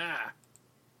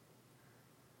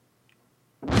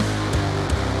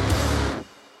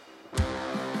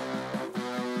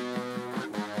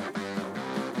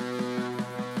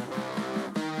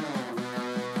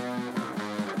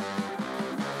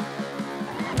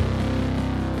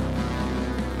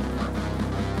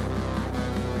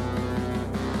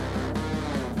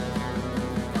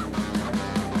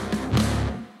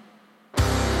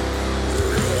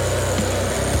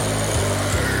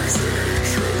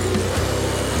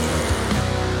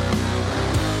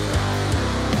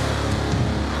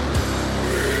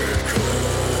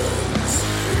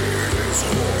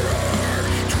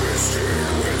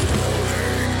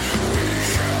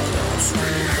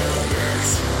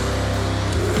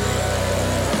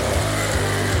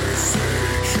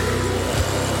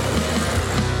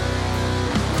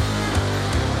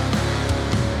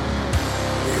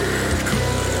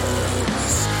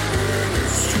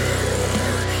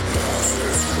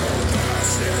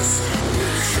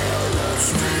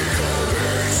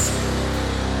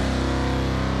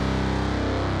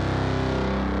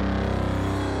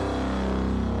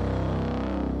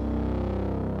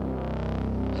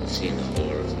 Seen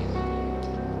horror.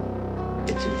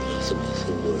 It's impossible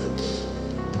for words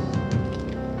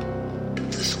to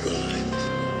describe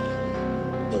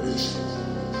what is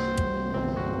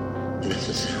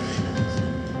necessary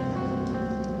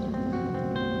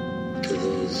to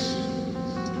those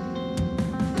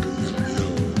who do not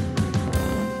know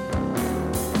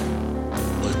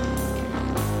what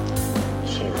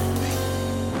horror means.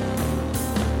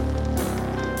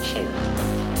 Horror.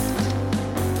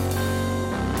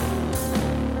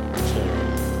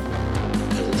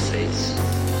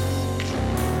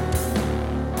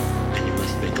 And you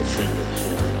must make a friend of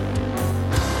horror.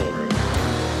 Horror.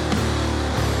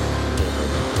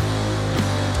 Horror.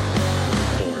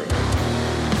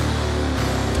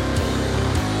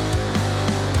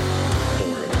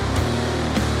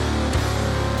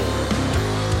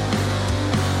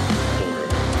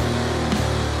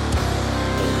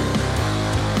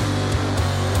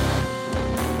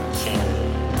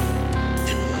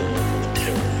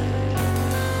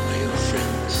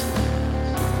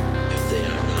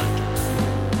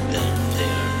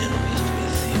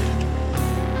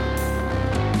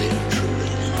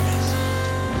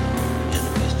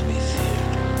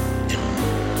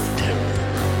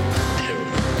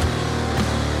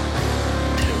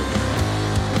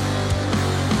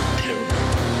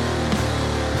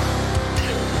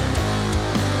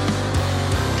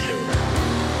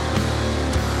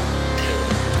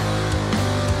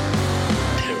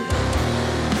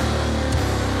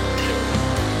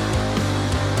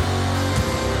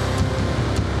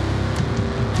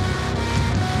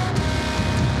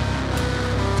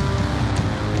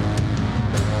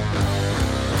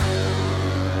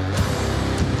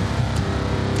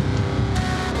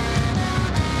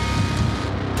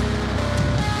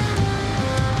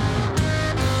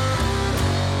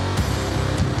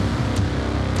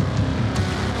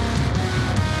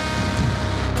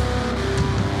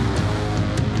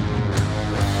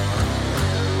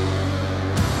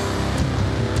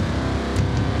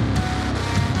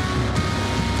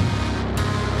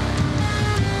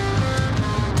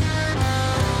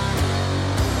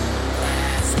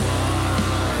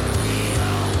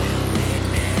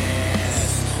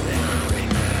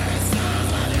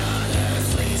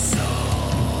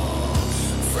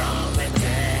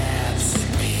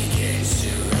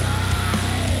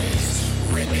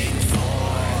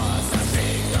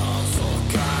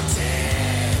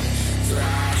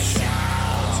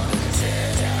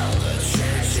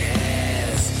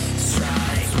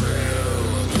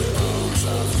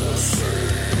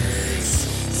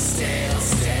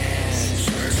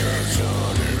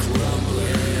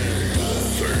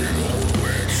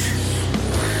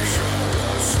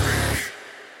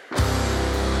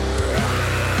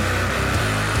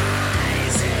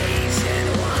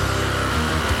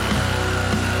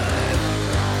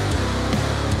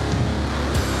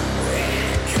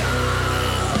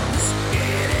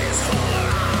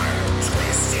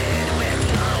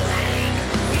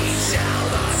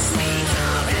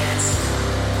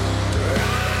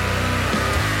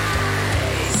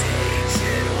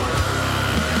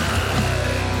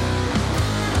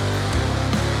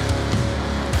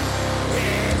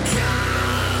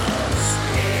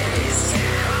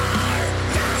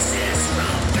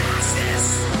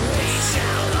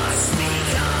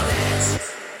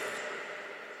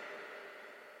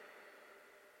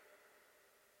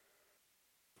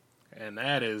 and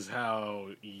that is how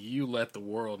you let the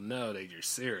world know that you're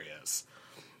serious.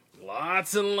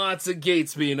 Lots and lots of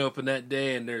gates being opened that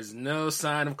day, and there's no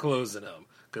sign of closing them.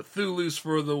 Cthulhu's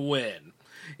for the win.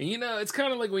 And you know, it's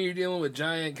kind of like when you're dealing with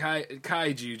giant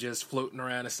kaiju just floating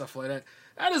around and stuff like that.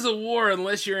 That is a war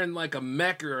unless you're in like a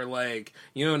mech or like,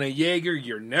 you know, in a Jaeger,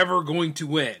 you're never going to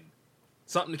win.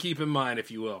 Something to keep in mind,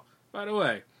 if you will. By the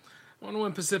way, I wonder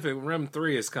when Pacific Rim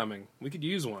 3 is coming. We could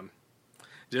use one.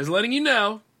 Just letting you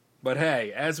know. But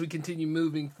hey, as we continue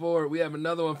moving forward, we have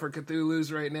another one for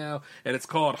Cthulhu's right now, and it's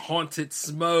called Haunted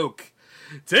Smoke.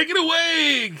 Take it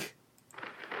away!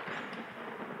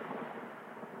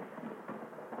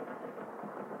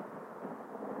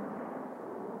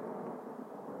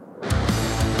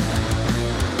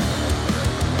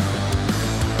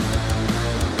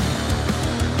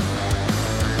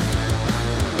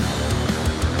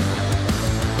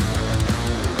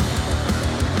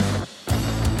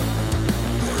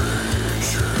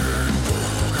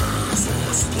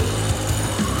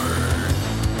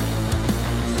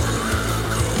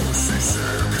 She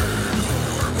said,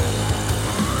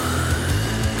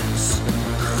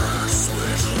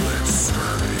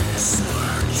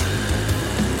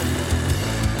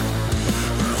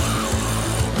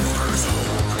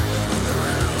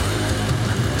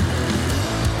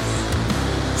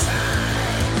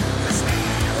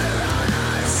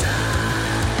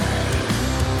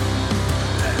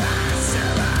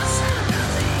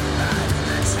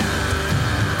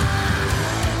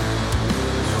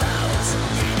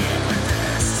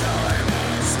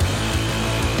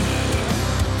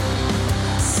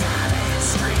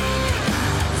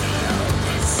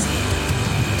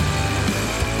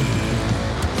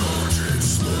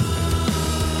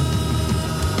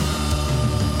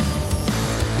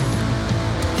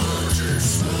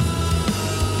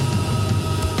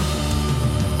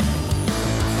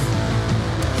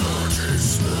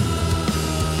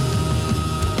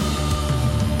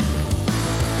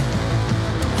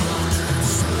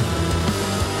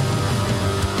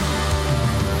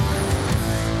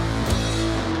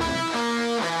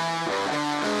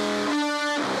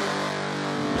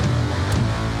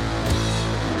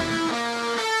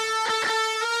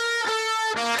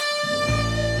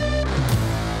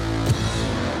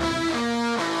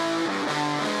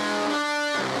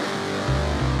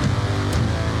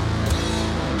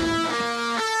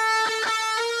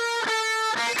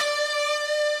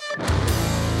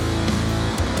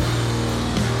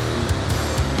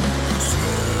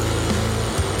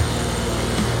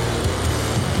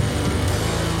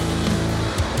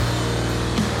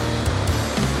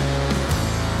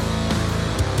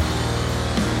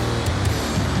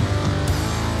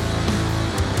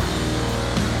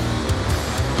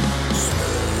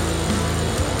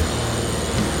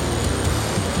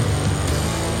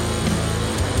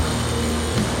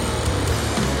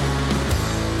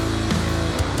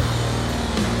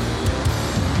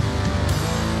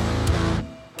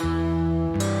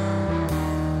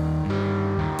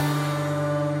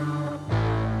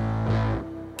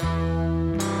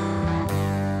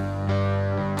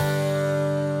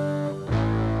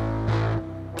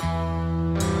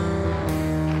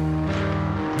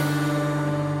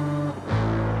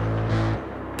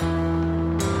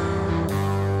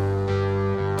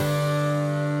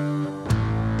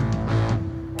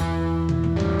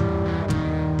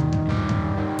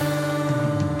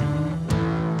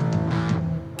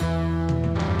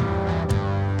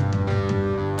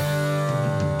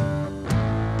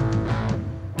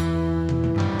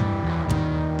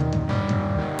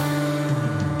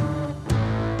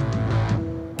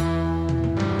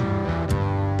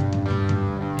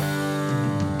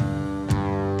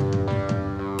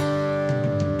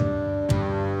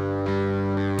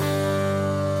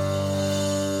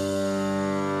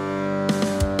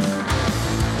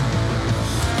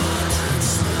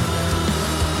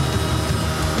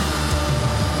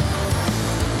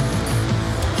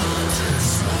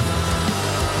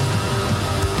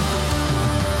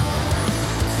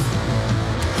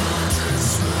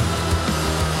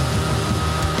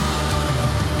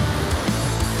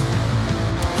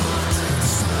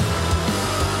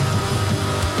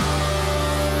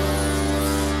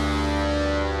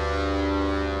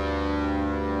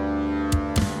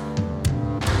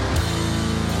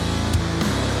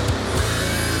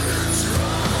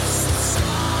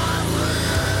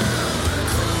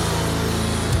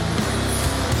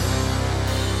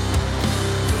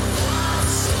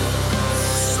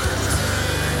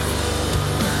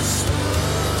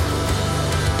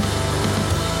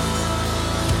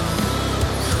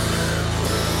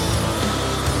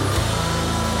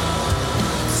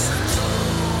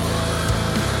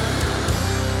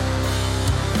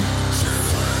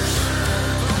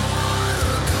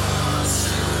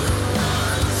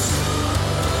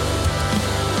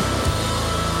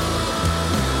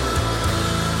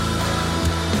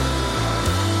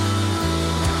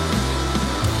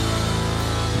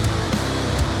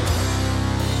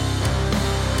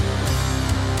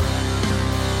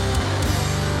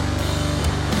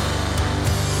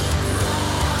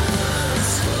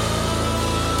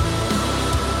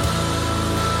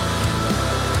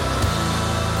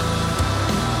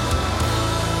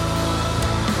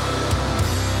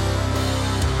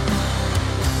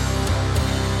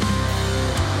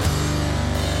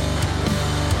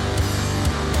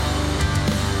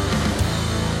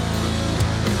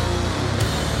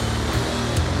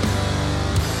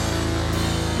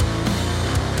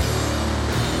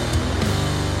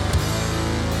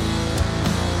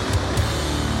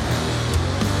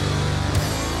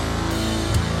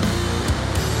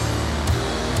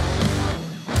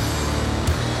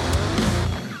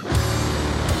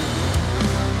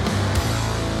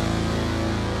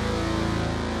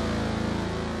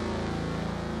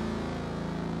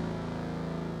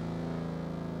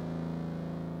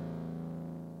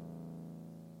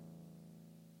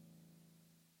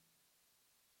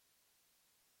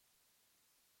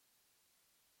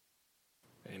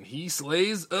 he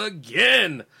slays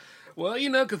again. Well, you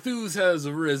know, Cthulhu's has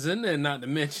arisen, and not to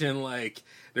mention, like,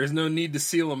 there's no need to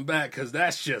seal him back, because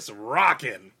that's just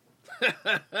rocking.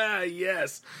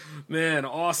 Yes. Man,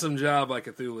 awesome job by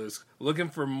Cthulhu's. Looking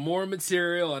for more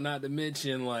material, and not to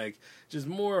mention, like, just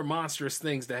more monstrous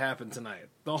things to happen tonight.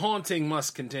 The haunting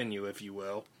must continue, if you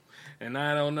will. And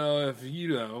I don't know if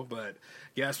you know, but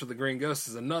Gasp with the Green Ghost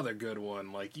is another good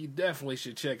one. Like, you definitely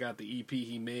should check out the EP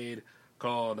he made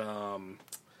called,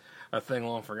 A Thing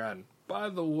Long Forgotten. By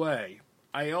the way,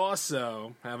 I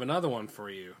also have another one for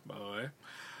you, by the way.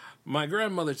 My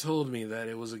grandmother told me that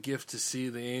it was a gift to see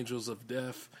the angels of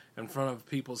death in front of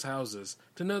people's houses,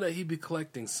 to know that he'd be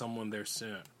collecting someone there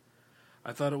soon.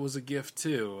 I thought it was a gift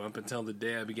too, up until the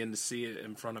day I began to see it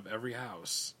in front of every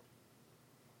house.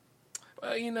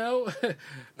 Well, you know,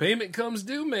 payment comes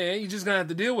due, man. You just gonna have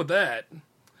to deal with that.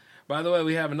 By the way,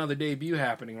 we have another debut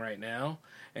happening right now,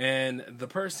 and the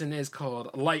person is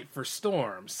called Light for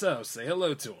Storm, so say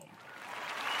hello to him.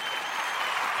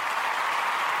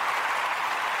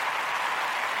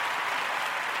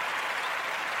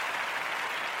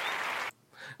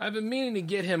 I've been meaning to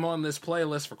get him on this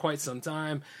playlist for quite some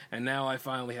time, and now I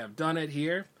finally have done it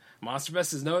here.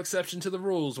 MonsterFest is no exception to the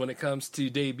rules when it comes to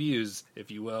debuts,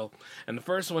 if you will. And the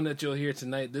first one that you'll hear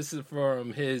tonight, this is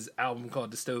from his album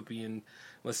called Dystopian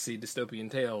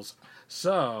Tales.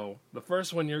 So, the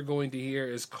first one you're going to hear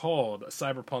is called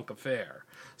Cyberpunk Affair.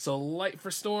 So, Light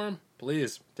for Storm,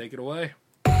 please, take it away.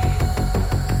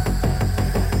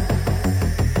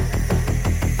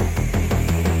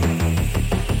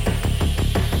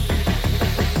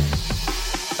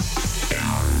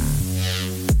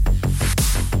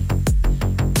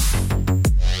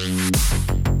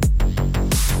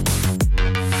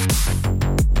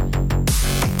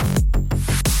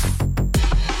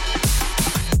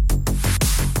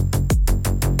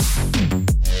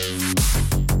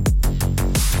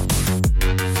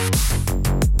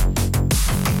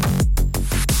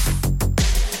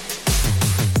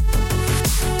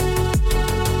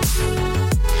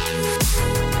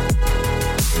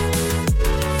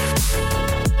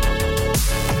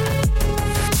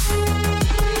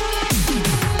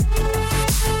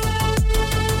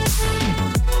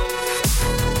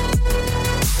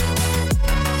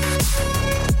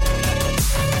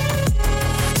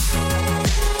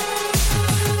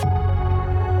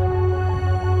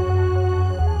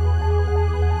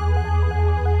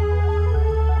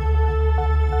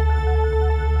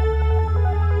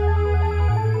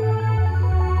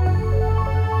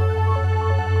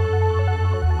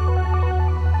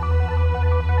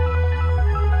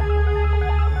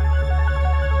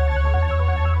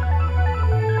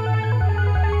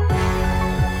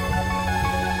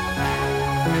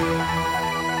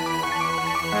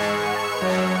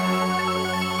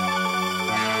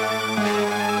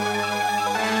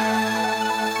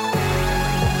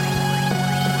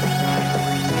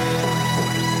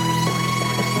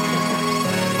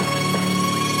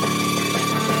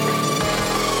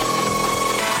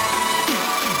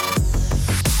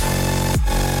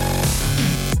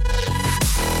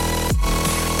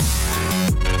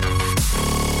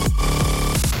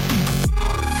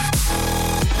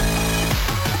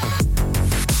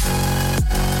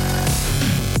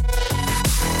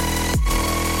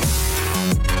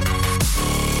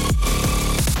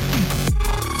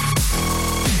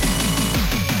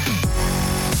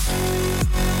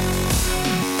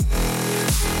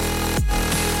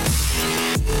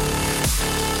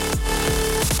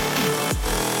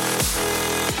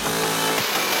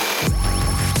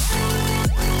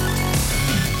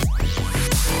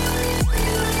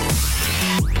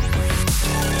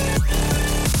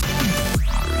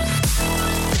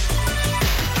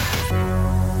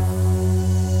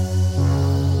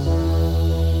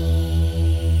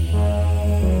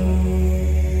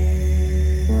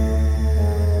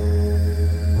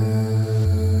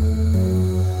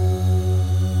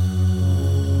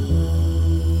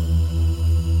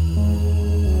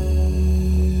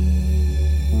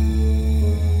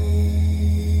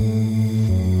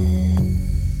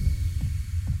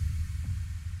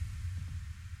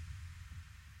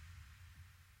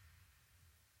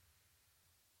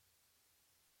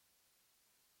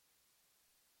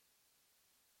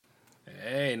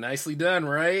 Hey, nicely done,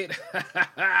 right?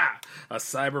 A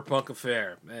cyberpunk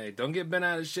affair. Hey, don't get bent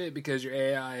out of shit because your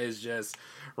AI is just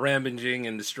rampaging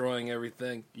and destroying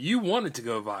everything. You wanted to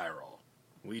go viral.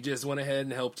 We just went ahead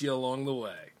and helped you along the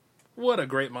way. What a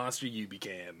great monster you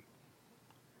became.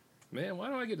 Man, why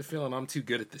do I get the feeling I'm too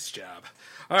good at this job?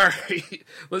 All right,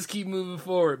 let's keep moving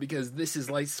forward because this is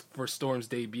Light for Storm's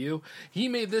debut. He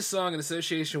made this song in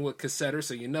association with Cassetter,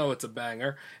 so you know it's a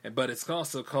banger, but it's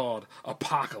also called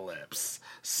Apocalypse.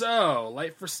 So,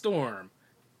 Light for Storm,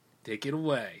 take it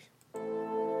away.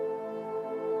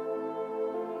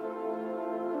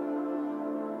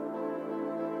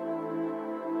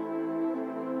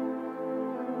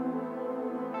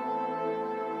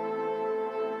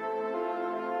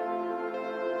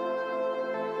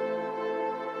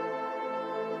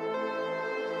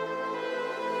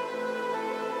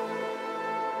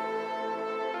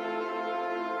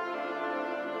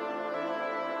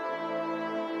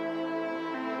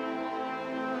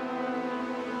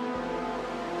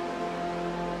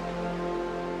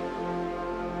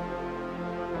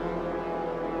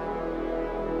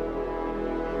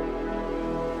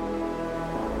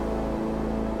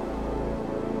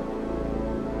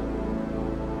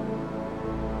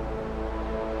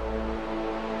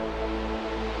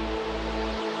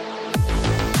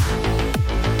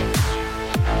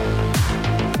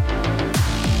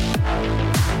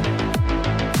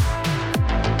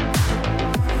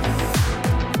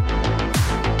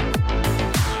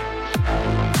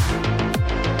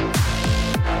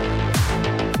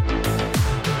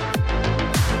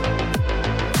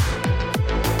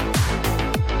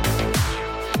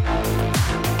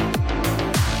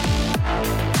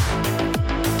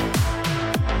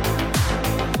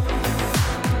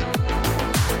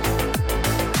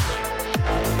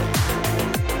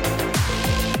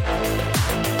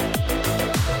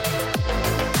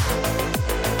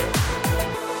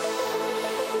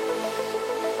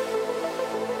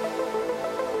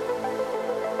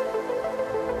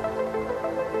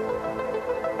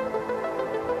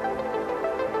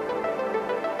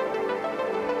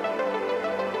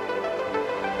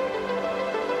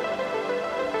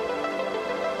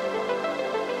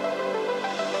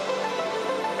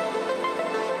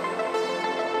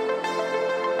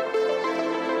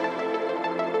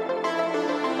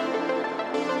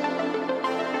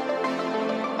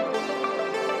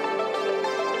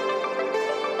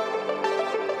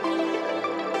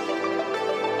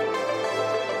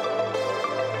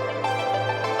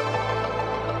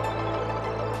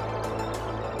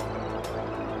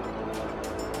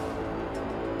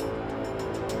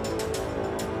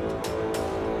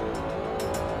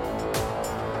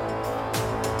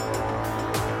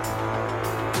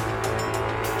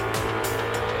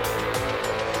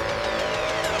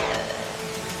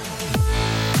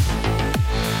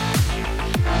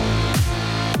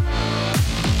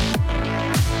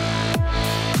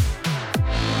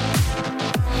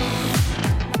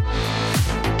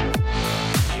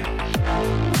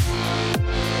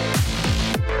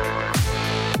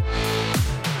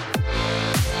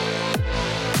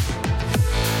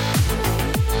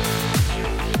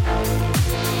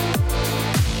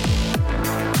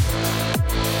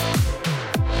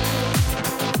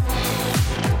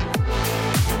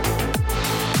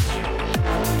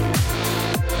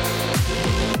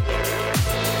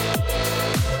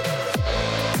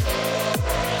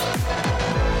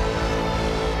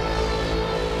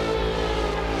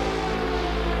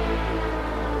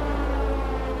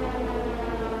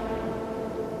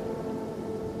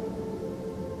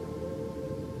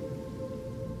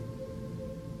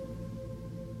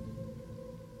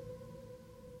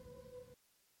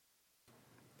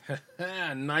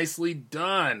 Nicely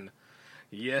done.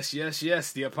 Yes,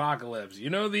 the apocalypse. You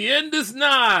know, the end is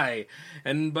nigh.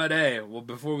 But hey, well,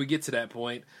 before we get to that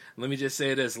point, let me just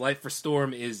say this. Light for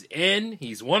Storm is in.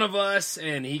 He's one of us,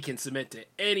 and he can submit to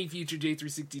any future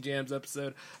J360 Jams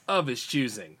episode of his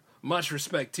choosing. Much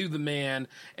respect to the man,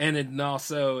 and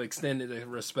also extended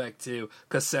respect to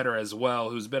Cassetter as well,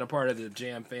 who's been a part of the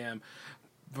Jam fam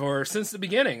since the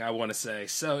beginning, I want to say.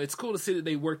 So it's cool to see that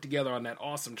they work together on that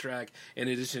awesome track, in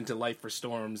addition to Light for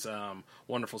Storm's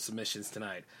wonderful submissions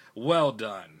tonight. Well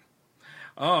done.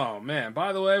 Oh, man.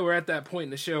 By the way, we're at that point in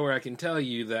the show where I can tell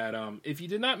you that if you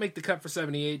did not make the cut for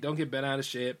 78, don't get bent out of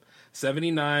shape.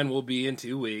 79 will be in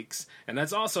 2 weeks, and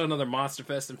that's also another Monster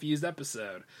Fest infused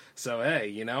episode. So, hey,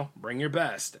 you know, bring your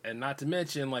best. And not to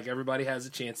mention, like, everybody has a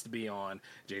chance to be on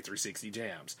J360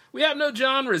 Jams. We have no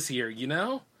genres here, you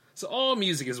know? So all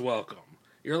music is welcome.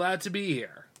 You're allowed to be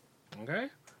here. Okay?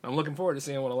 I'm looking forward to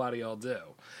seeing what a lot of y'all do.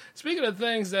 Speaking of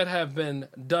things that have been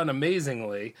done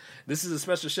amazingly, this is a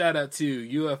special shout out to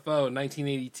UFO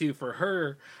 1982 for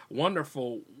her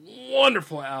wonderful,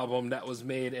 wonderful album that was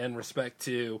made in respect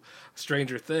to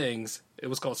Stranger Things. It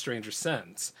was called Stranger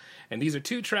Sense. And these are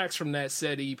 2 tracks from that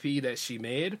said EP that she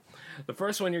made. The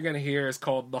first one you're going to hear is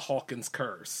called The Hawkins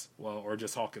Curse. Well, or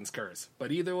just Hawkins Curse.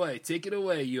 But either way, take it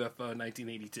away, UFO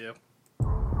 1982.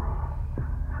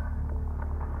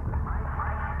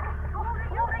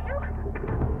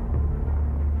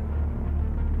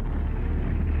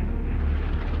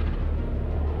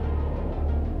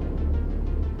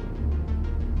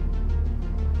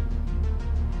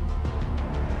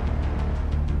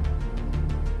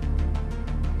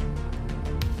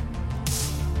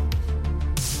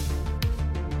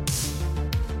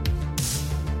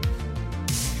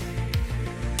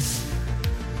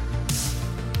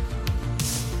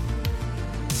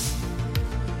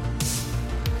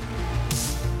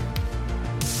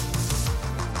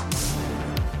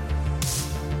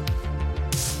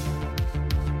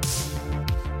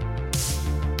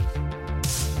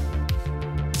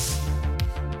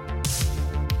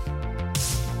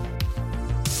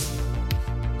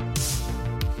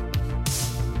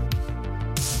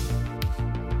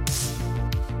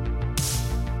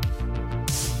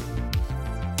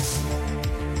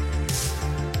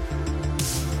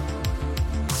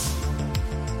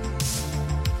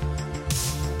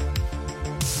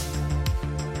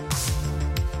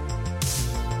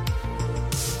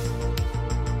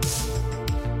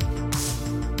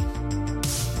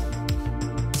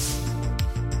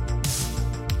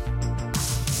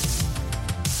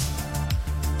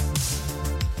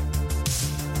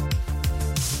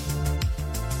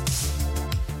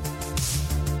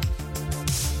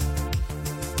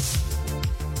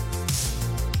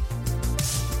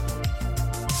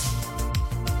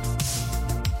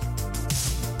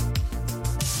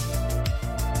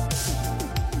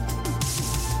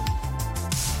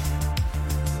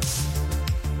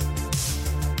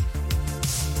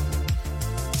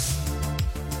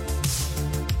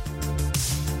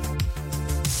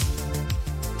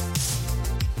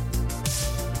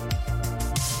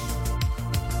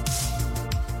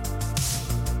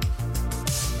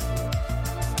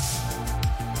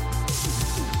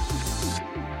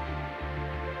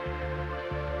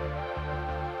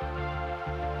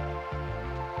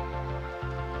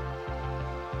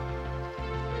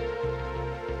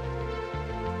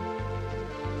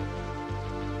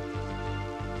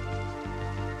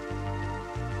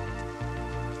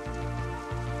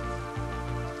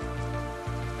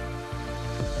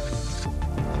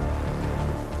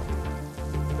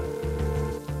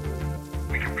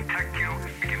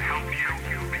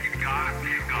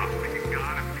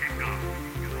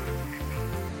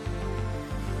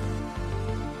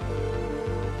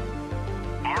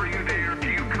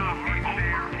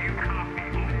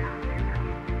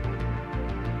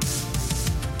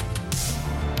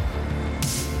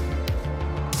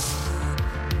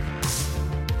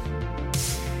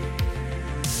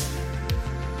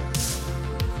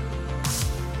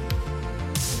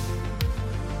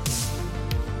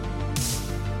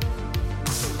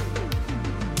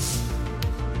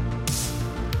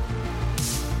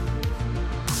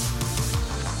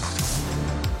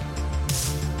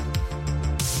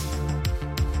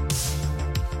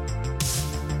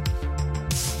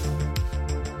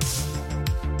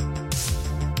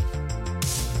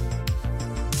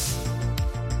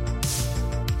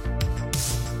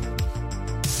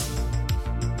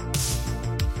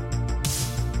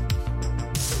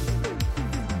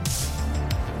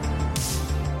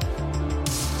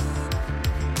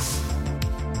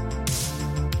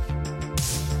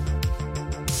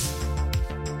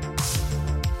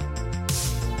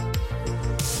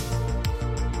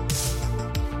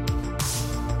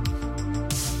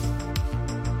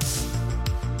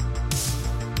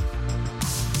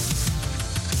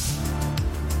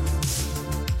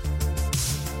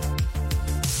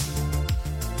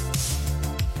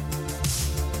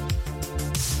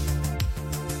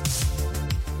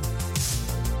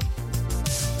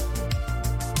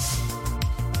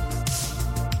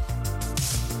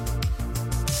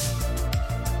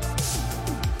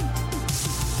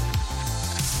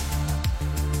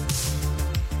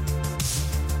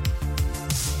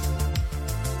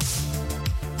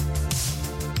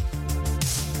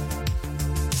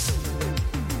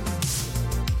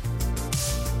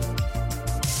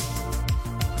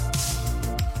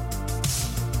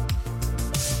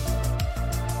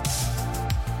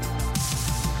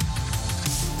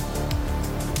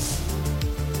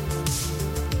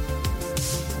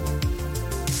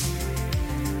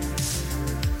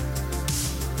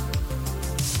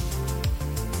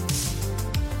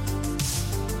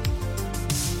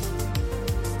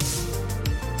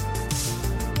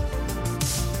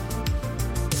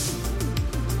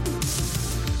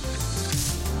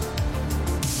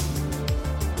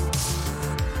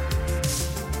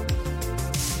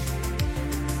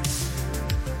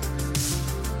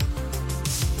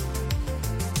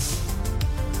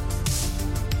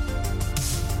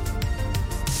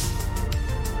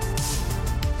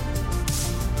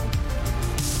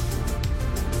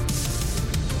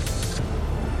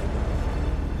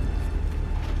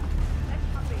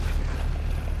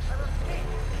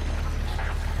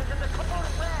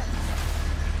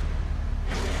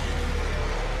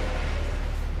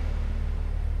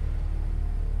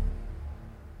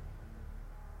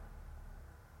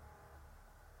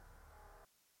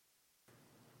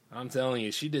 I'm telling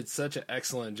you, she did such an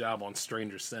excellent job on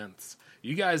Stranger Sense.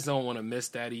 You guys don't want to miss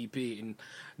that EP. And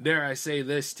dare I say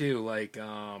this too, like,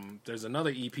 there's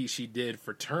another EP she did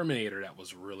for Terminator that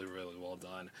was really, really well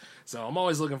done. So I'm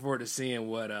always looking forward to seeing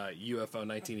what UFO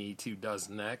 1982 does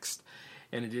next.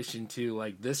 In addition to,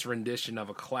 like, this rendition of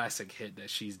a classic hit that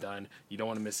she's done. You don't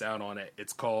want to miss out on it.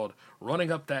 It's called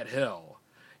Running Up That Hill.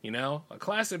 You know, a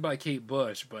classic by Kate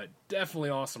Bush, but definitely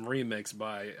awesome remix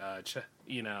by,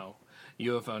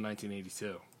 UFO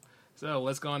 1982. So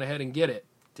let's go on ahead and get it.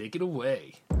 Take it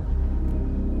away.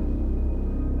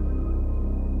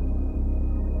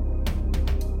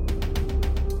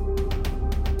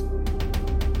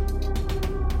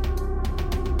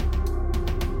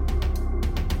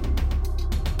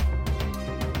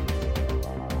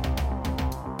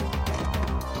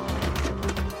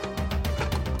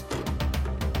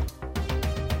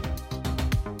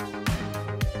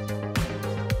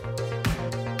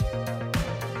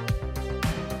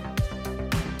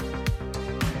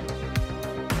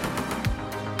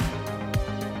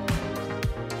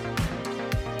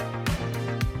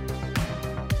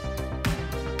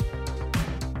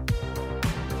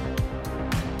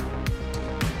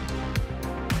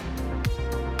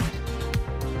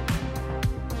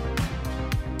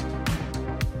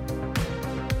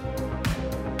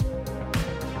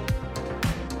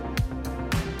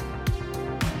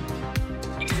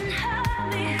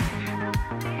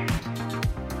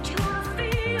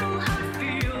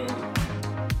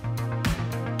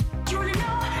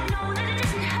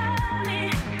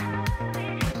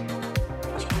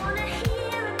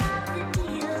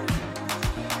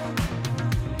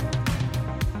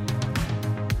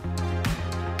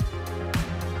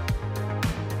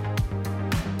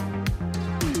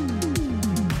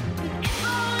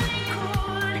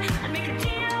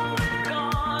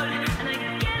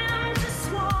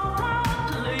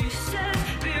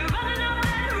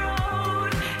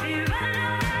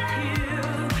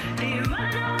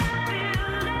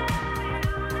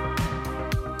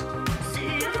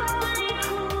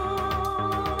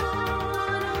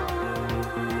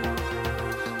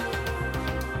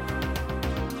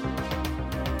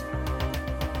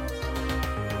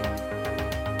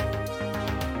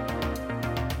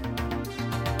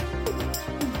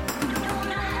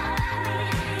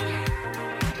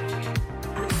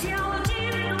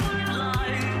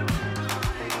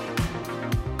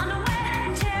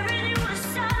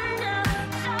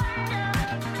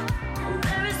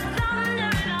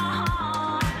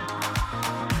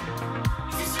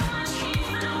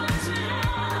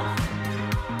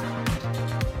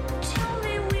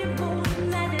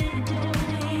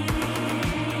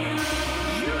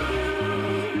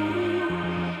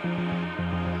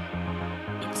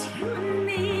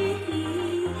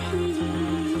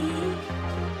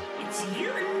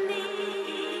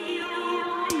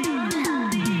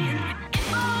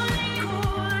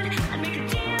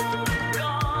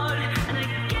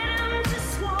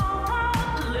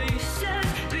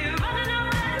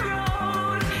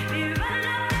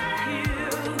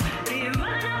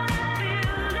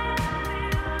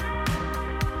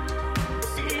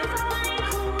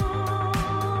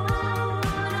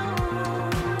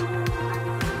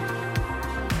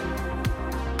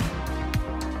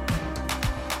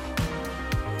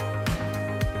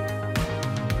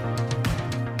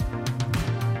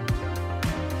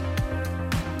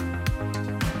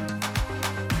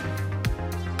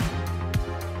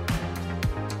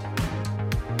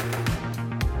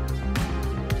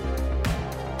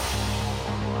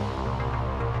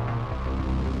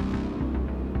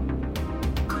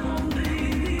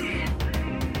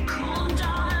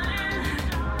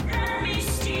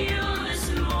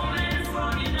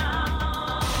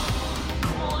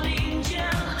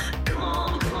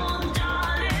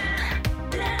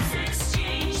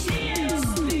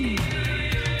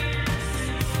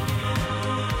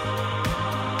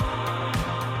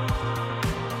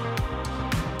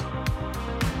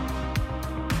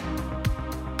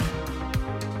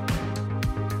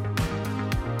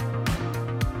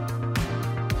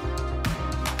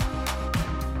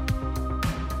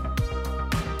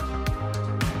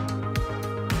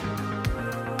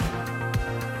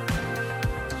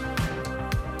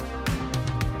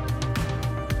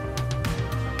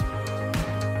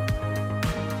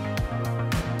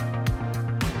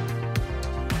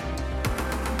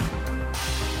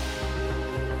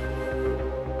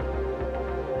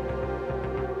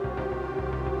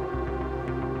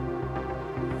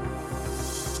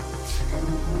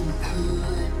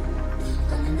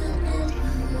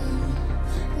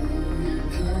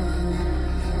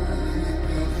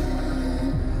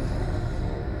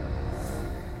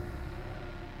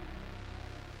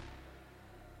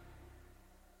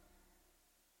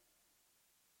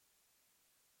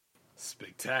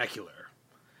 spectacular.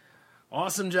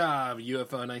 Awesome job,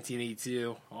 UFO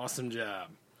 1982. Awesome job.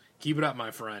 Keep it up,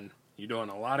 my friend. You're doing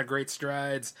a lot of great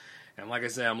strides. And like I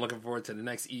said, I'm looking forward to the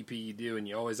next EP you do, and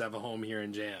you always have a home here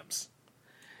in Jams.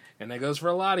 And that goes for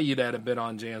a lot of you that have been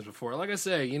on Jams before. Like I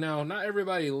say, you know, not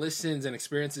everybody listens and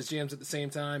experiences Jams at the same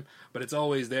time, but it's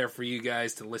always there for you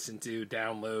guys to listen to,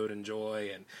 download,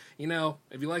 enjoy. And, you know,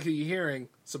 if you like what you're hearing,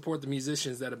 support the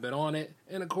musicians that have been on it.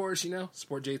 And, of course, you know,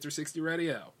 support J360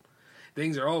 Radio.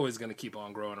 Things are always going to keep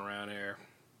on growing around here.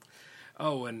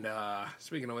 Oh, and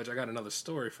speaking of which, I got another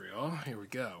story for y'all. Here we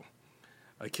go.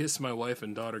 I kiss my wife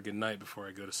and daughter goodnight before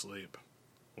I go to sleep.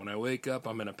 When I wake up,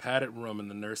 I'm in a padded room and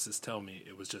the nurses tell me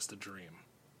it was just a dream.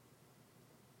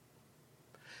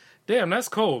 Damn, that's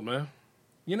cold, man.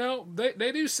 You know,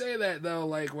 they do say that, though,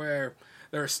 like where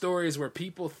there are stories where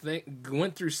people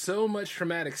went through so much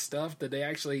traumatic stuff that they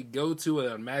actually go to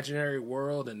an imaginary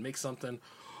world and make something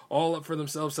all up for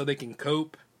themselves so they can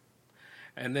cope.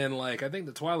 And then, like, I think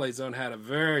the Twilight Zone had a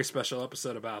very special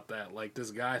episode about that. Like,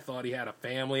 this guy thought he had a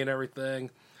family and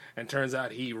everything, and turns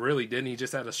out he really didn't. He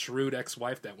just had a shrewd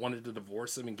ex-wife that wanted to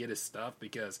divorce him and get his stuff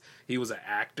because he was an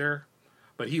actor.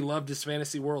 But he loved his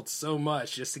fantasy world so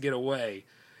much just to get away,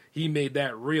 he made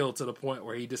that real to the point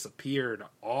where he disappeared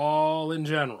all in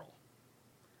general.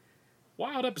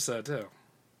 Wild episode, too.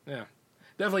 Yeah.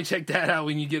 Definitely check that out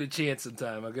when you get a chance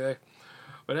sometime, okay?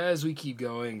 But as we keep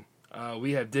going,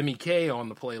 we have Demi K on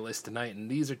the playlist tonight, and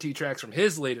these are 2 tracks from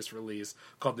his latest release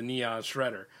called The Neon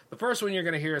Shredder. The first one you're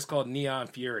going to hear is called Neon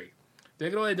Fury.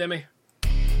 Take it away, Demi.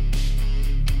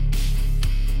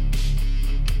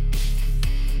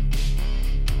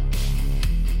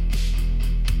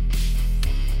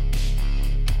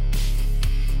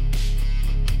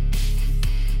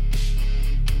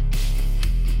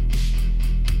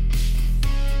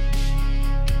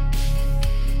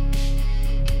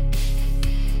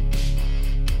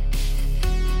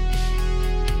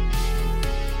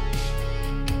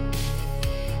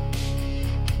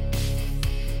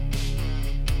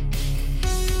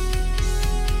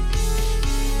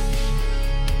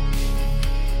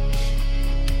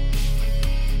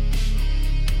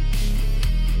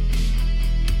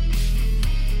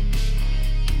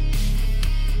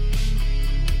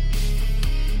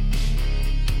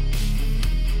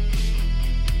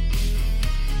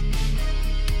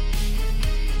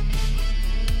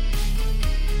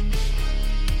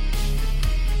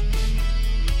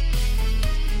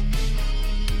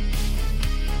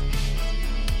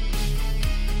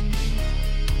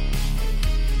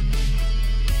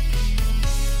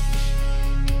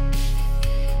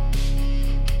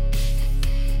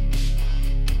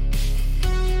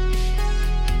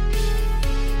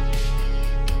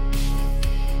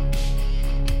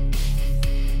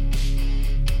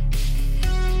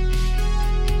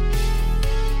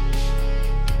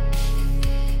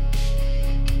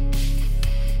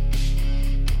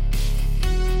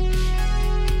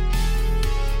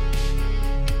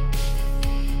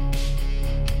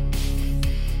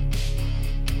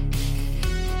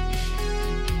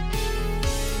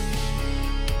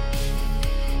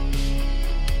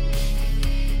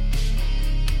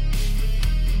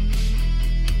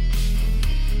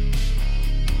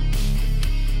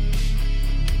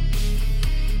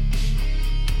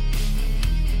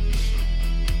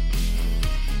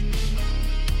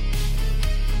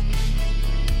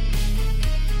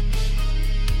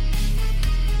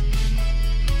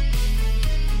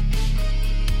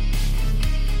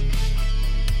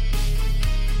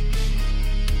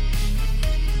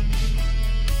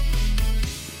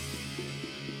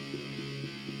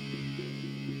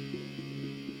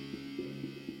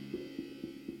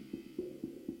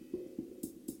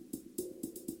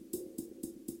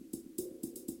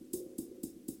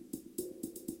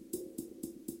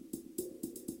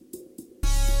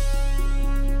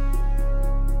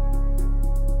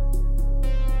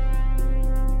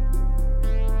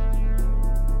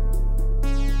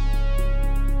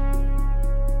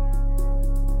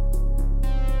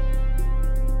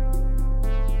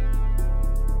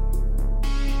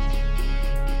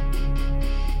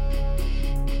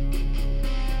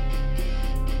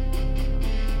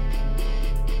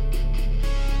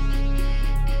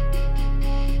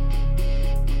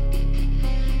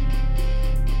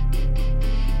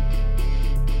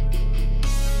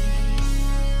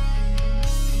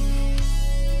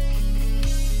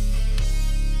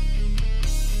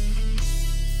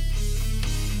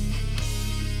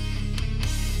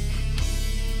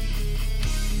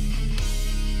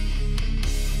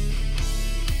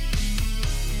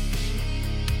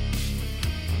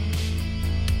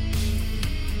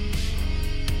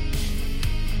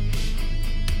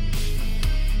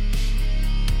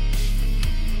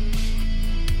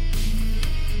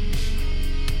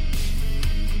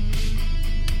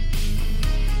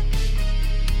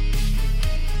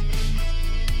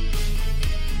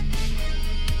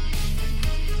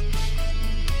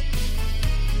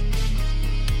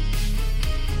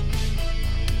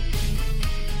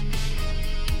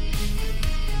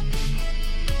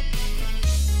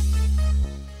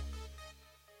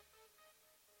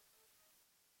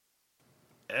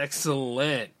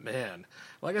 Excellent, man.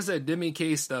 Like I said, Demi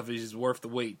K stuff is worth the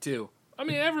wait, too. I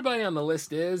mean, everybody on the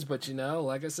list is, but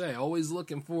like I say, always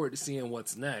looking forward to seeing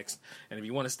what's next. And if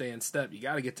you want to stay in step, you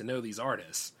got to get to know these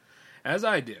artists, as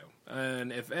I do.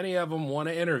 And if any of them want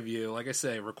to interview, like I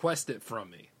say, request it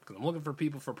from me, because I'm looking for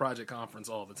people for Project Conference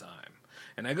all the time.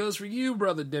 And that goes for you,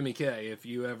 brother Demi K, if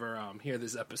you ever hear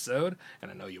this episode, and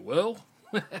I know you will.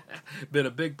 Been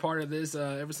a big part of this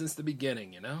ever since the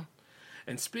beginning,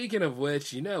 And speaking of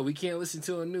which, we can't listen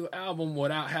to a new album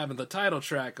without having the title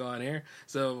track on here.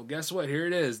 So guess what? Here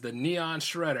it is, the Neon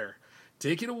Shredder.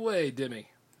 Take it away, Demi.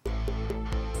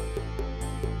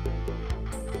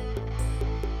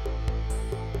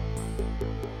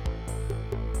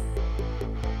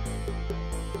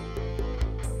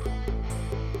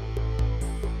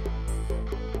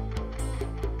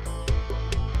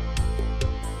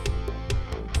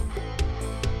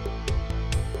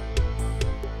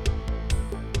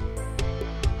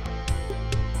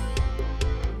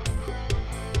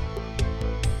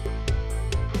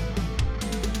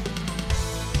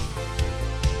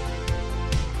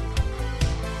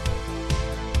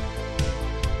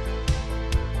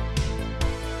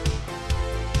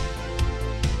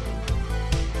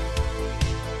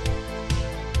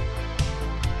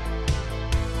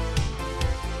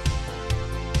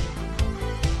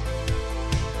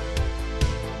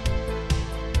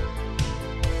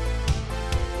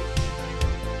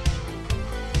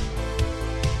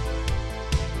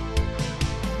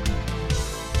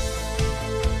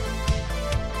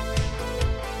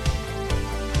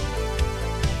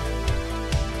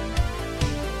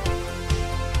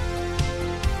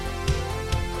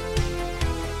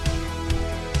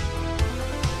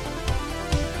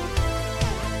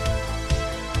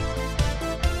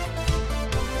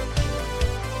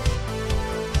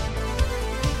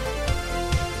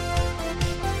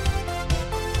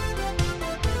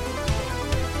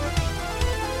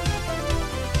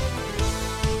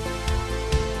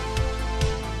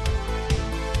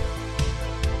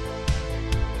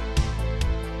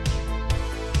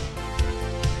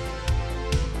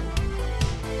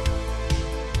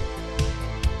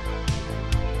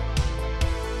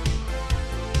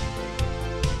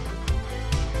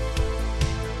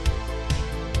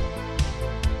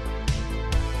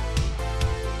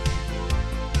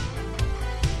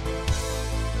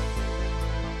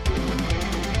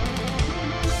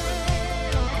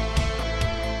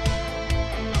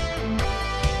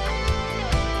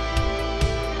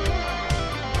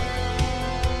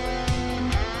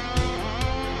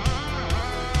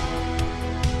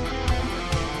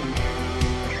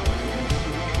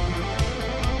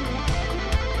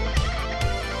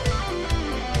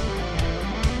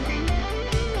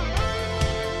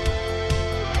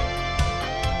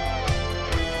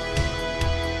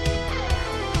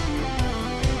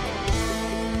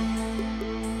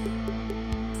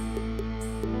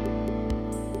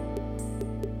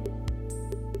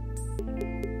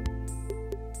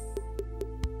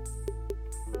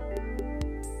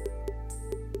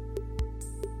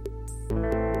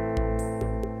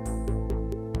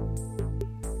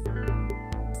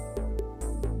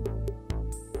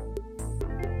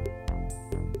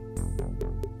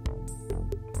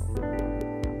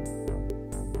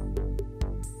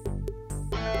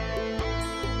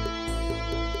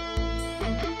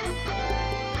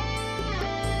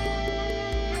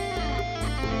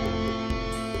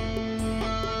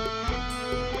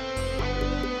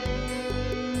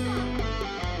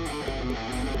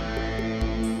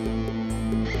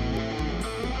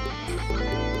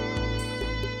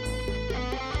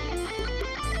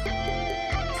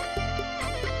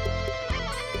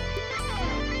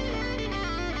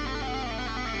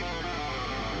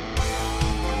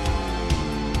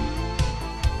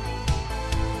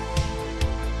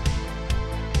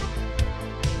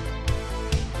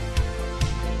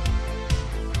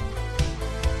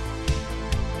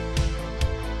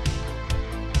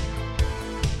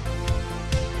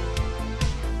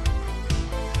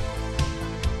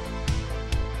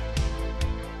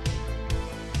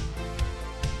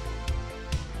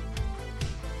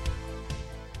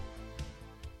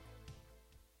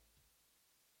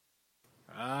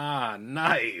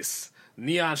 Nice.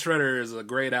 Neon Shredder is a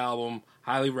great album.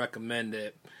 Highly recommend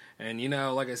it. And,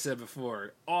 like I said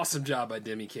before, awesome job by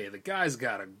Demi K. The guy's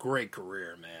got a great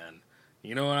career, man.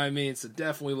 You know what I mean? So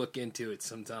definitely look into it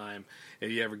sometime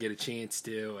if you ever get a chance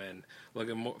to, and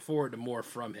looking forward to more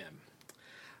from him.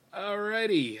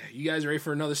 Alrighty. You guys ready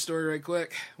for another story right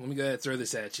quick? Let me go ahead and throw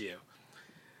this at you.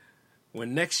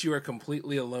 When next you are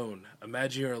completely alone,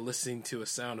 imagine you are listening to a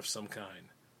sound of some kind.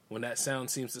 When that sound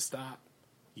seems to stop,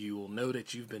 you will know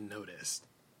that you've been noticed.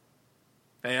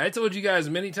 Hey, I told you guys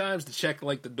many times to check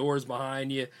like the doors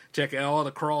behind you, check out all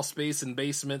the crawl space and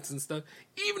basements and stuff,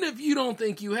 even if you don't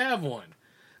think you have one.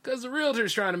 Because the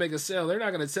realtor's trying to make a sale, they're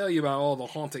not going to tell you about all the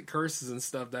haunted curses and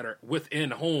stuff that are within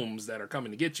homes that are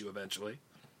coming to get you eventually.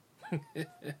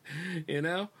 You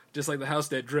know? Just like the house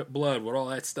that dripped blood with all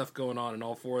that stuff going on in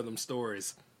all 4 of them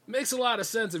stories. Makes a lot of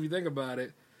sense if you think about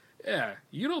it. Yeah,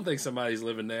 you don't think somebody's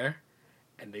living there,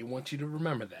 and they want you to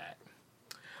remember that.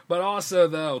 But also,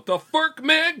 though, the Ferk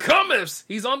Man cometh!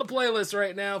 He's on the playlist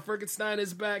right now. Ferkenstein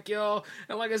is back, y'all.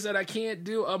 And like I said, I can't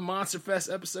do a Monster Fest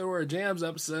episode or a Jams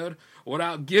episode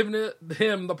without giving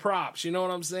him the props. You know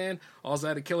what I'm saying? Also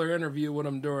had a killer interview with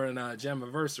him during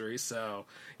Jamiversary. So,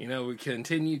 you know, we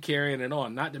continue carrying it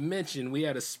on. Not to mention, we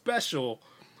had a special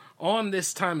on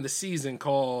this time of the season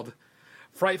called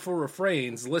Frightful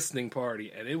Refrains Listening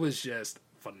Party. And it was just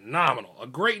phenomenal. A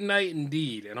great night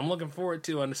indeed. And I'm looking forward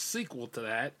to a sequel to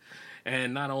that.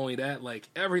 And not only that, like,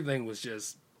 everything was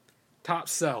just top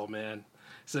sell, man.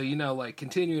 So, you know, like,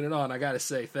 continuing it on, I gotta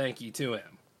say thank you to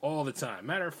him all the time.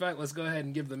 Matter of fact, let's go ahead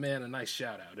and give the man a nice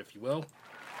shout out, if you will.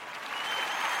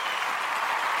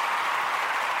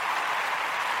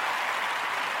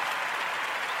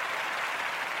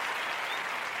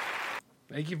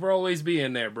 Thank you for always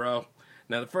being there, bro.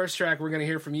 Now, the first track we're going to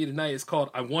hear from you tonight is called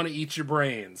I Want to Eat Your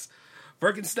Brains.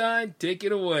 Ferkenstein, take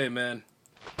it away, man.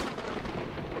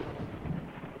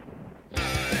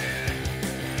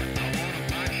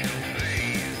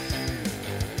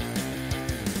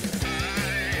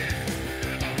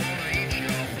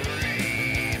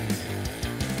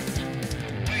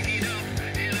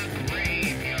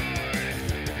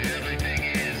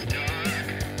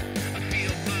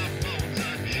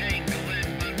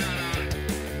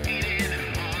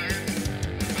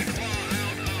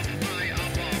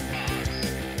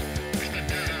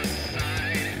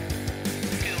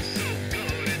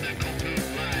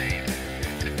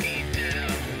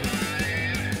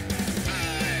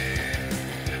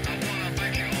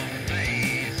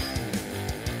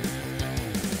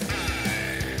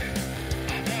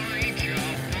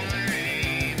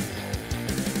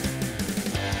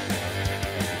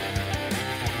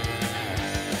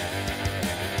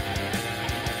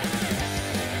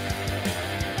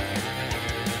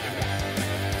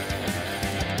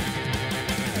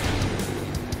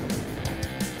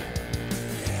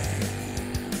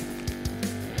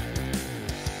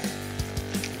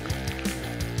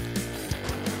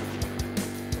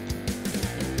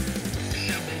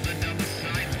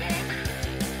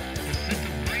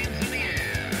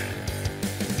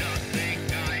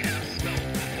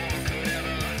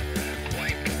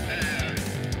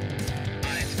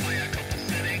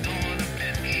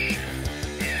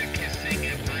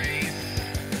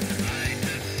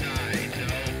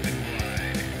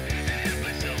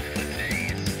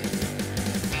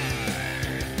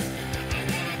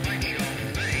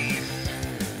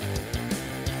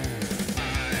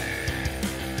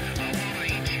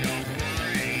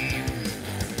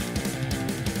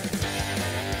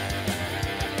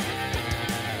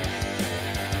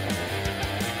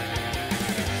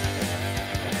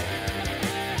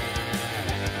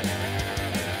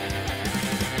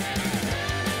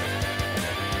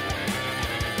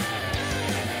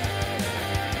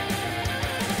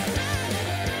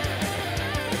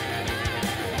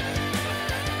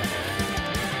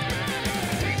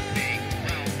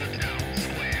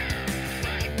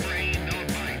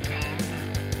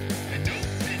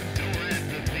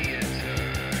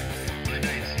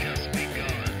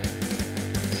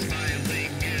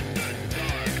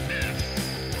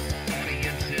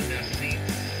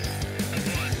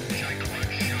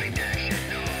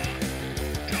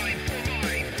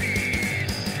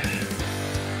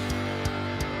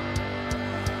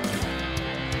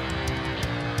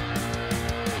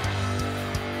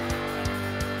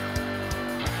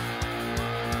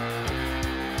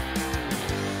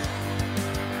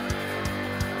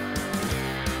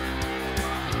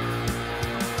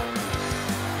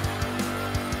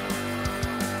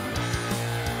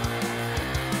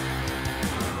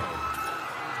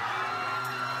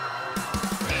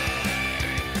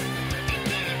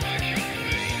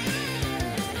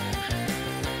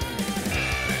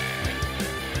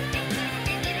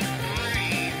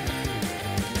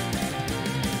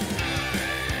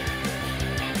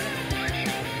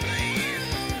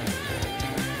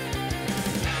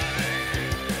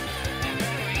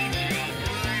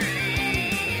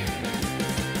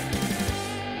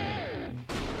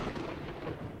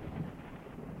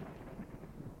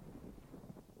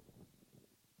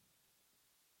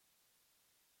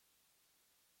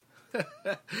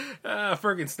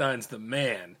 Ferkenstein's the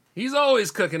man. He's always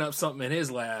cooking up something in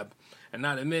his lab. And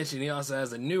not to mention, he also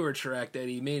has a newer track that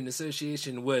he made in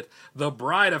association with the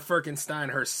Bride of Frankenstein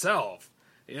herself.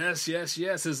 Yes,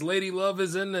 his lady love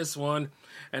is in this one.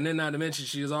 And then not to mention,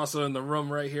 she is also in the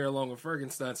room right here along with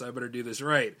Frankenstein, so I better do this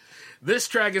right. This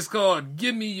track is called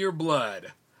Give Me Your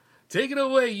Blood. Take it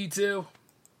away, you two.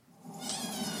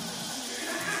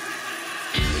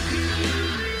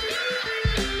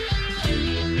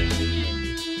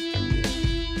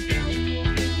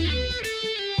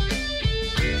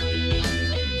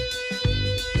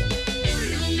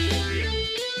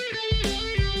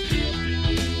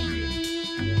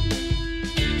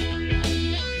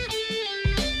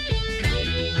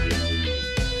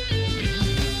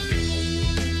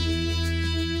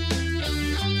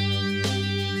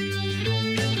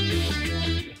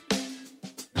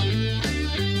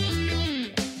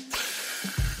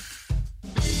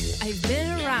 I've been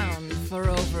around for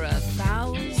over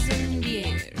 1,000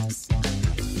 years.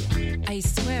 I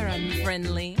swear I'm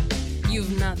friendly,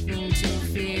 you've nothing to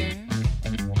fear.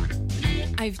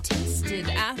 I've tasted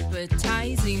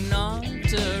appetizing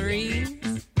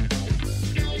arteries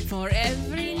for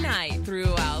every night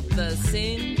throughout the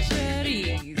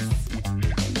centuries.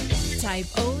 Type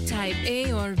O, type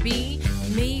A or B,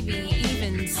 maybe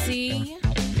even C.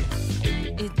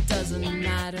 It doesn't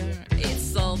matter,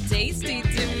 it's all tasty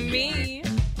to me.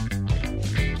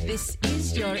 This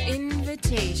is your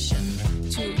invitation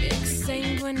to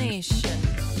exsanguination.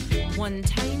 One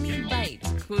tiny bite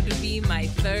could be my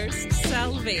thirst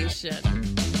salvation.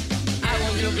 I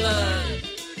want your blood.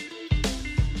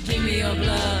 Give me your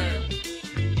blood.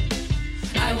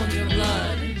 I want your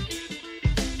blood.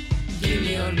 Give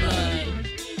me your blood.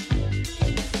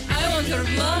 I want your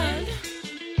blood.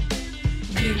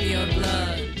 Give me your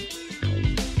blood.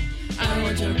 I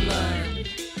want your blood.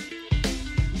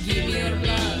 Give me your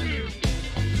blood.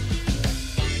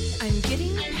 I'm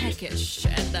getting peckish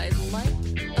and I'd like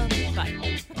a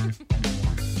bite.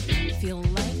 Feel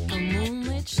like a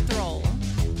moonlit stroll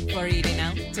for eating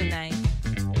out tonight.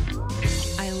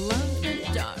 I love the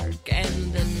dark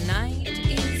and the night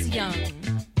is young.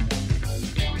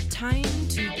 Time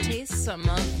to taste some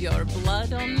of your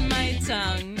blood on my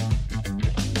tongue.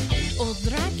 Old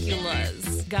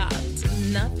Dracula's got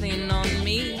nothing on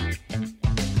me.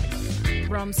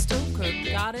 Bram Stoker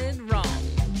got it wrong,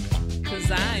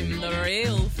 'cause I'm the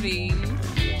real fiend.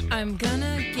 I'm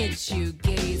gonna get you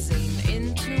gazing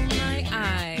into my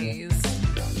eyes,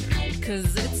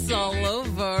 'cause it's all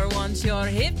over once you're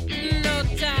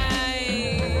hypnotized.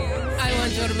 I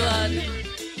want your blood.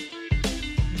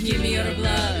 Give me your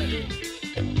blood.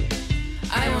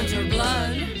 I want your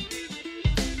blood.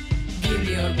 Give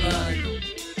me your blood.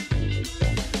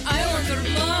 I want your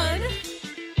blood.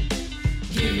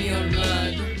 Give me your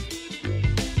blood.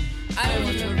 I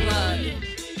want your blood.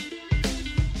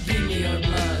 Give me your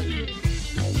blood.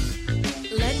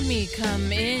 Let me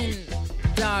come in,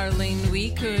 darling,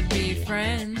 we could be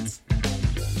friends.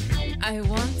 I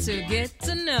want to get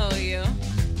to know you.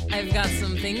 I've got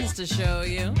some things to show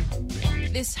you.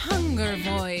 This hunger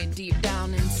void deep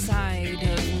down inside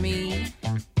of me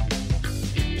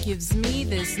gives me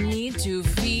this need to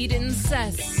feed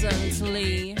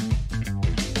incessantly.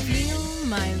 Feel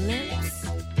my lips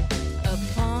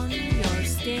upon your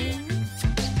skin,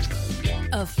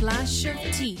 a flash of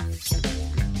teeth,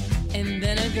 and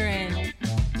then a grin.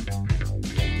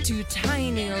 Two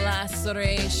tiny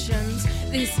lacerations,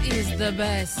 this is the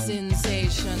best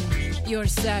sensation. Your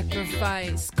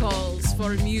sacrifice calls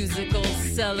for musical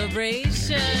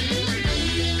celebration.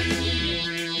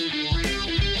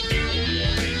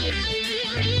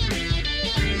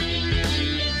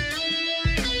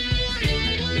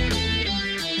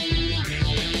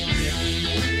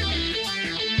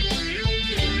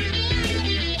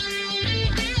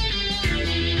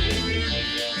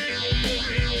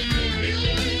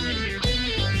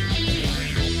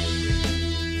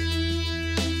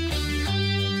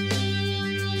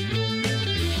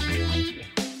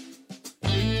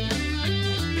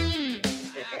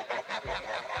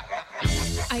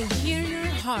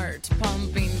 Heart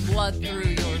pumping blood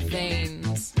through your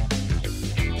veins.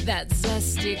 That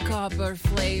zesty copper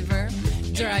flavor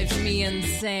drives me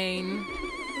insane.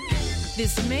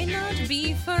 This may not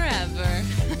be forever.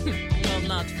 Well,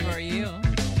 not for you.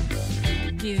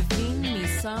 Giving me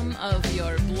some of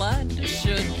your blood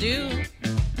should do.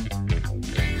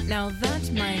 Now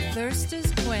that my thirst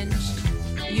is quenched,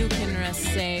 you can rest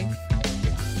safe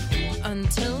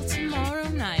until tomorrow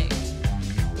night.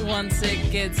 Once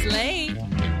it gets late,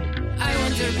 I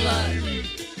want your blood.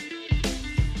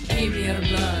 Give me your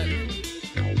blood.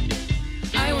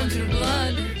 I want your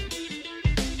blood.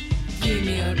 Give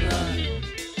me your blood.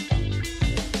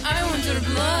 I want your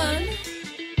blood.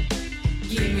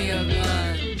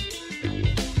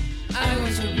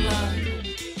 your blood.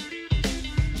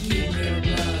 Give me your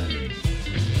blood.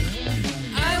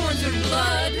 I want your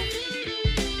blood.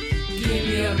 Give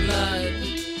me your blood.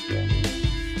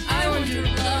 I want your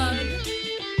blood.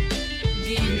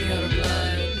 Give me your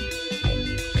blood.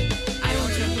 I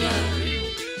want your blood.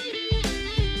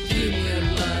 Give me your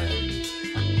blood.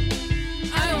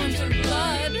 I want your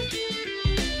blood.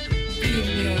 Give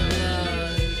me your blood.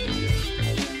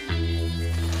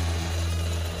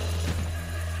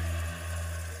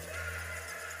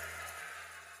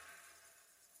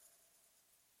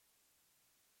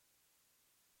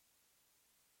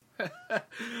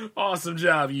 Awesome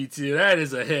job, you two. That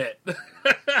is a hit.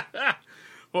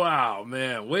 Wow,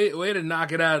 man. Way to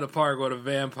knock it out of the park with a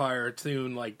vampire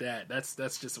tune like that. That's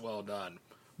just well done.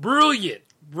 Brilliant.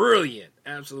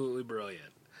 Absolutely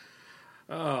brilliant.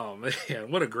 Oh,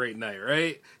 man. What a great night,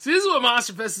 right? See, this is what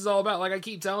Monster Fest is all about. Like I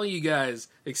keep telling you guys,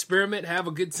 experiment, have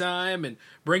a good time, and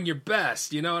bring your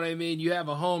best. You know what I mean? You have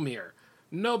a home here.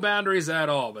 No boundaries at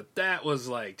all, but that was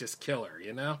like just killer,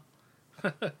 you know?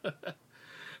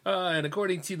 And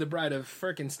according to the Bride of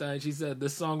Frankenstein, she said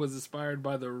this song was inspired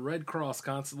by the Red Cross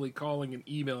constantly calling and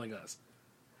emailing us.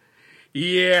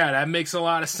 Yeah, that makes a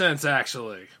lot of sense,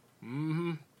 actually.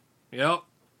 Mm-hmm. Yep,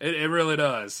 it really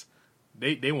does.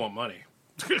 They want money.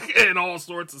 And all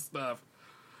sorts of stuff.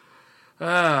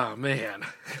 Oh, man.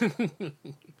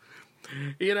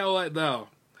 You know what, though?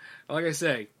 Like I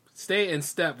say, stay in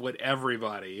step with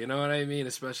everybody. You know what I mean?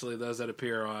 Especially those that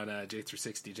appear on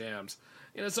J360 Jams.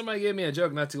 You know, somebody gave me a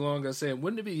joke not too long ago saying,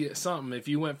 wouldn't it be something if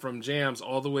you went from jams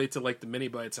all the way to, like, the mini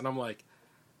bites? And I'm like,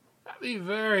 that'd be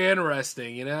very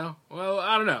interesting, you know? Well,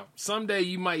 I don't know. Someday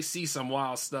you might see some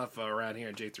wild stuff around here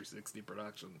in J360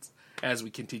 Productions as we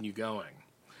continue going.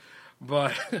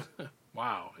 But,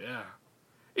 wow, yeah.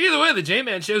 Either way, the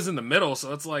J-Man show's in the middle,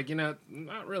 so it's like, you know,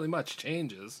 not really much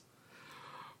changes.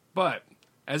 But,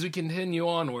 as we continue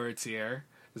onwards here,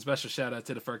 a special shout-out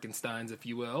to the Frankensteins, if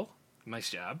you will. Nice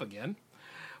job, again.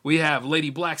 We have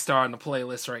Lady Blackstar on the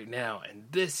playlist right now, and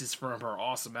this is from her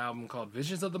awesome album called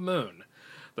Visions of the Moon.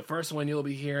 The first one you'll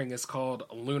be hearing is called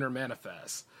Lunar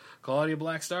Manifest. Claudia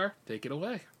Blackstar, take it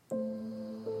away.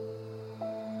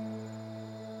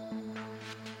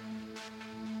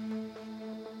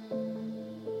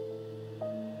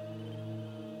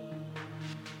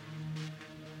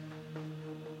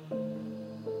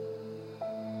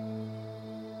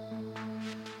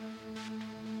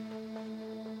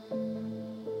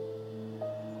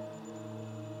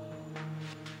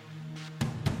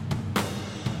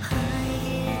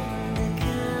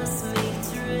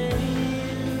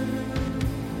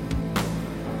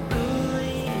 Ooh,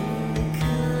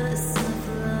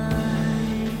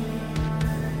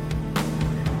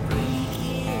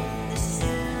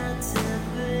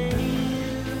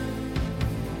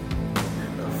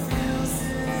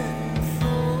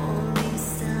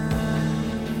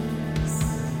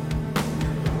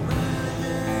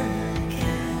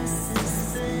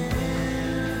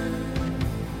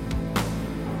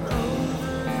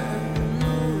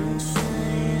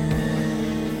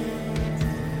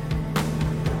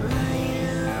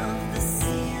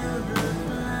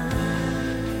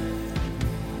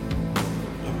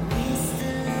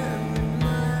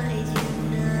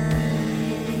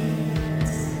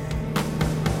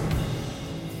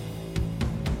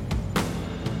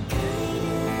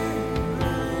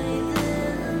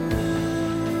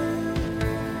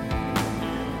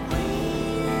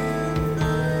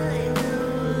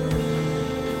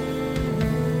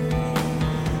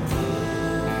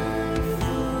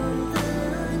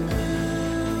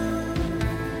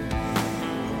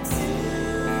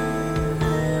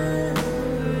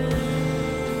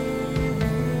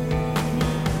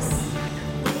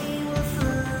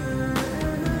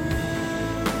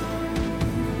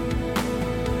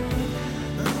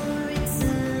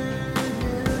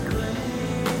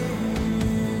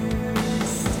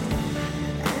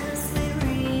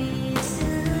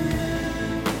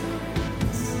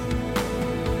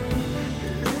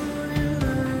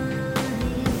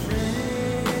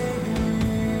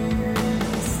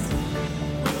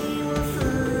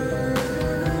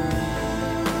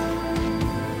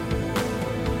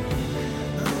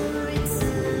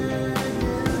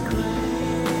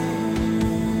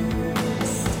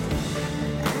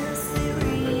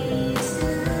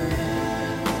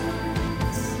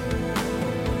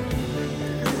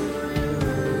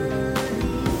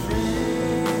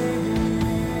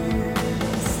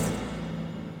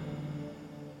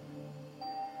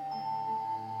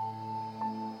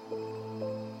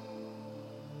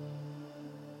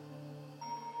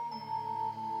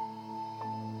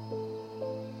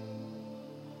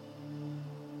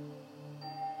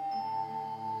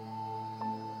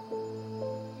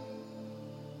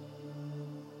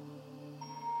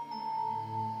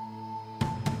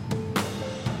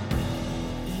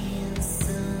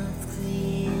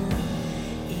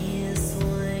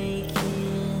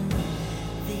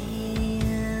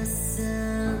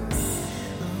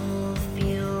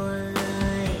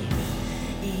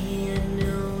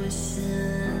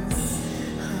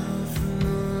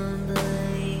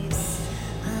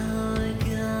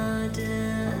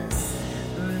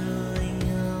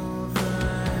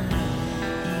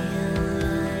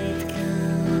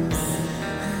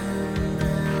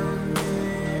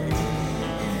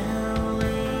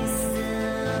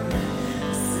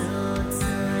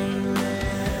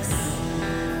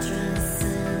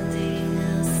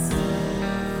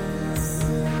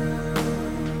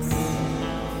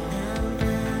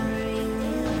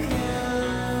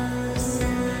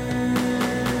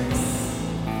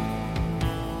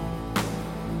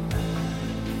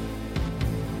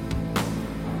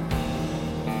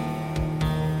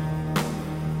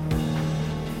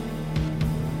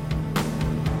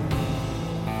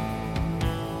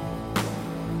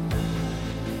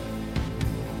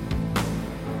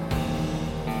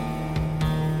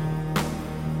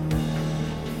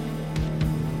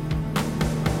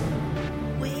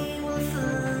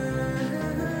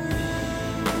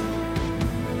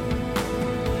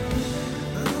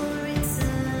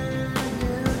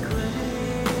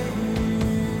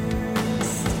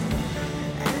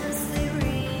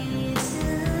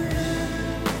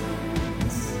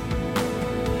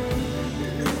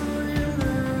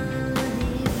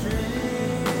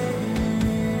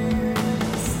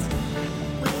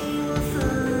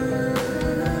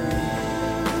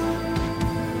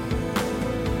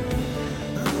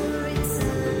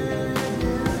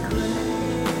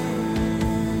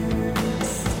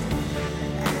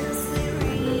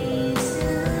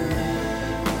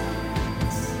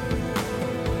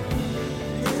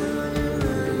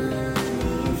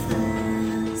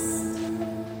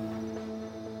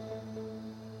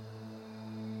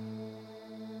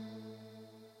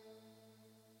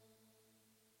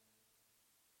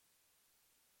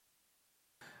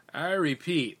 I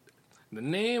repeat, the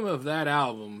name of that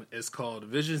album is called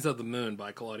Visions of the Moon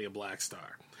by Claudia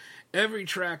Blackstar. Every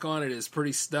track on it is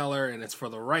pretty stellar, and it's for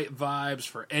the right vibes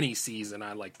for any season,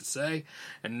 I'd like to say.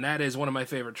 And that is one of my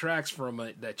favorite tracks from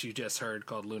it that you just heard,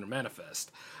 called Lunar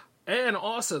Manifest. And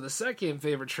also, the second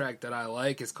favorite track that I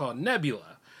like is called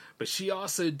Nebula, but she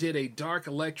also did a dark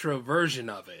electro version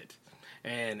of it,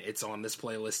 and it's on this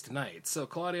playlist tonight. So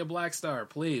Claudia Blackstar,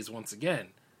 please, once again,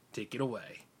 take it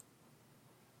away.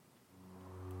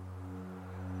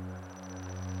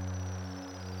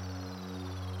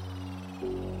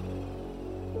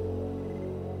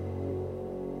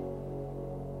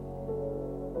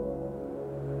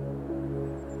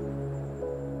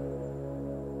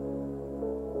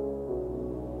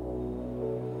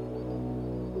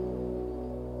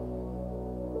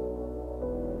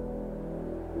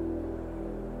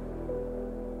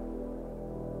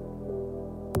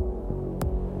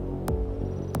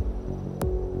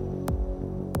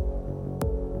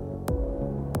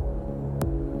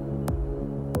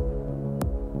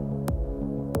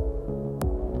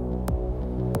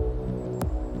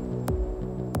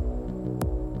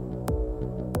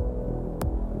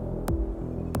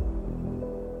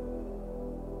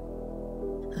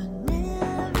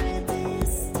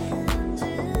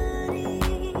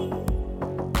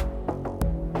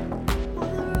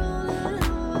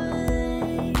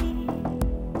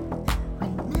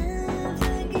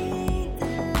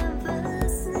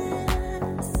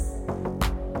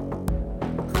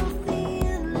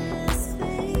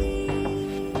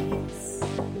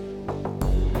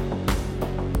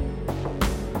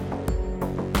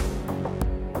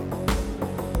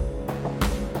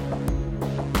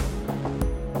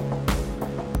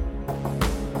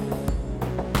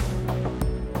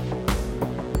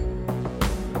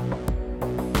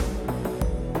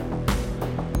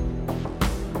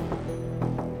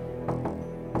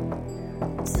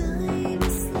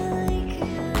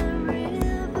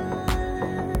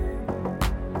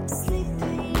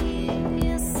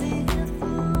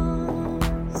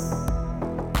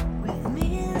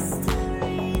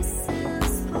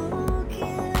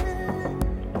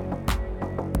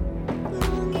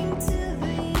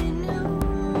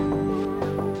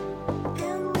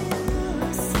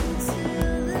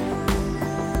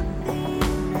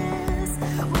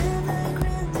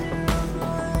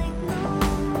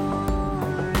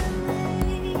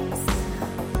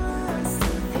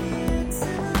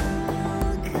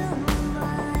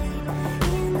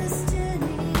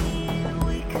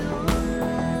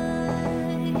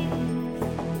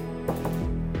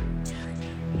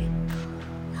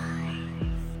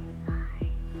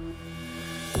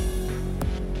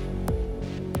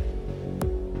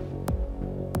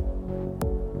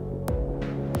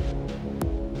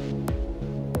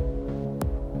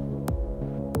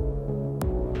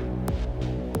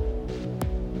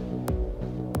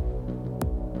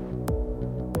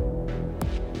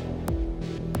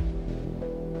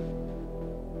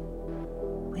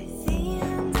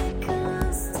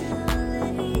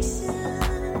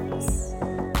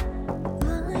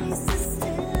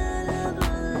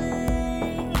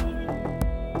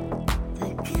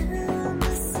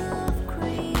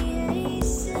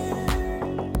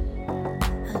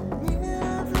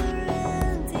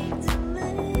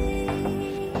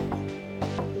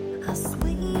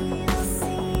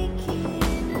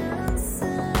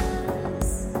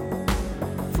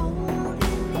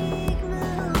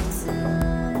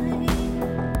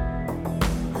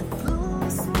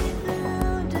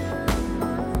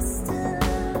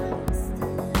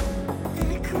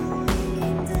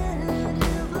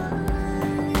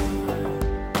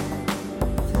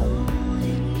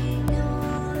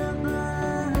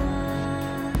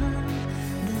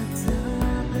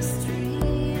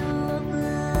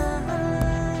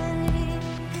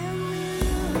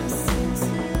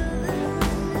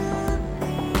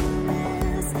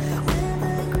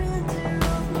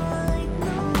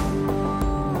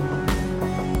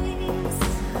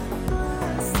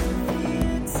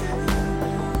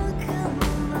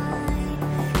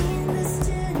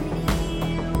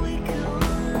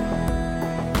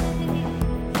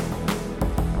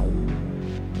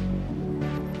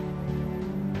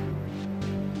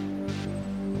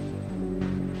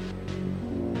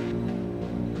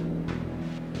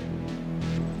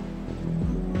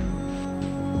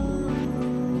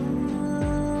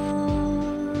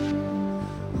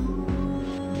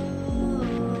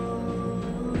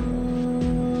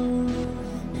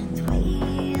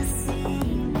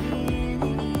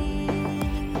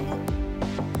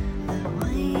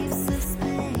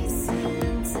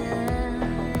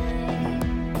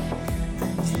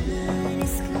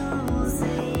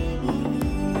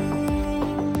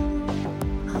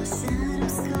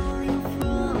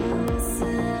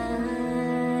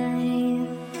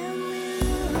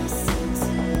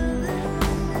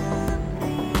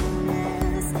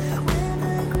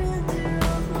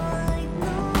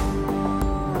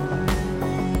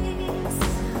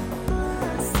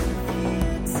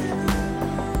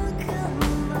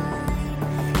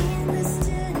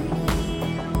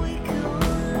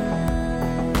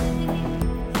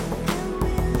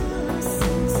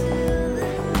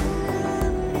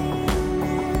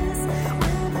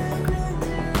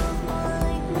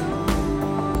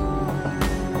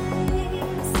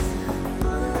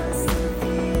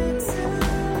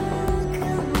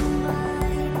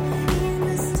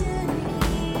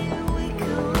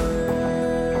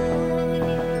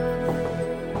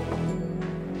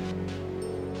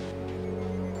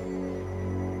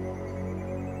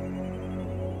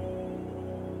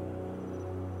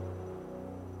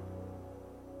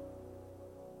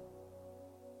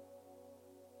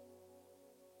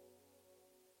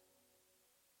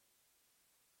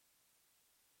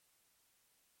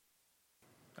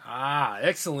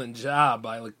 excellent job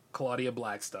by Claudia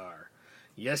Blackstar.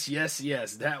 Yes,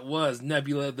 that was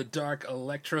Nebula, the dark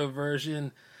electro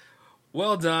version.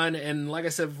 Well done, and like I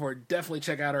said before, definitely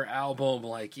check out her album.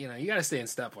 Like, you gotta stay in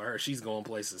step with her. She's going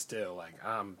places too. Like,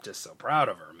 I'm just so proud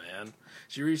of her, man.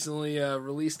 She recently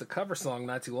released a cover song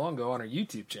not too long ago on her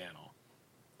YouTube channel.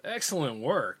 Excellent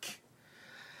work.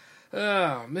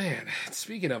 Oh, man.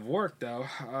 Speaking of work, though,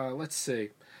 let's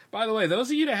see. By the way, those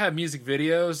of you that have music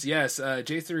videos, yes,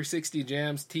 J360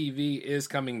 Jams TV is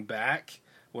coming back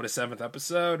with a 7th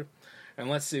episode. And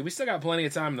let's see, we still got plenty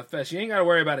of time in the fest. You ain't got to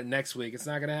worry about it next week. It's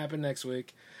not going to happen next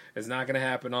week. It's not going to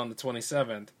happen on the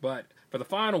 27th. But for the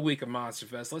final week of Monster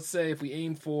Fest, let's say if we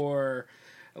aim for,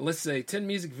 10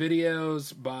 music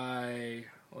videos by,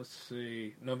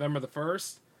 November the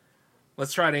 1st.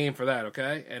 Let's try to aim for that,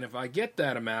 okay? And if I get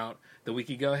that amount, then we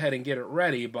can go ahead and get it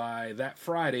ready by that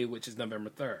Friday, which is November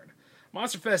 3rd.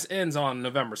 Monster Fest ends on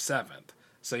November 7th.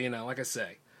 So, like I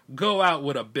say, go out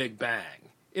with a big bang,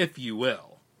 if you will.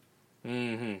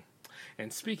 And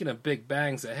speaking of big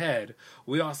bangs ahead,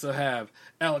 we also have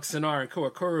Alex Sonar and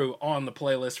Kuakuru on the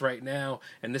playlist right now,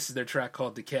 and this is their track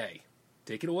called Decay.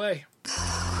 Take it away.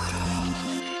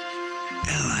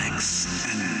 Alex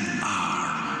and R.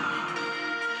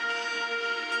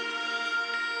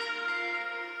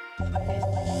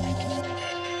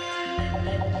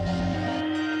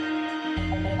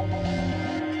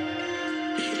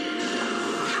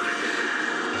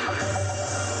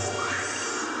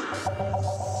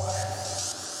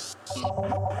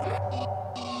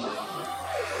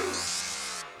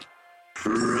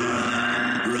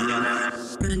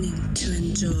 Running to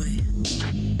enjoy.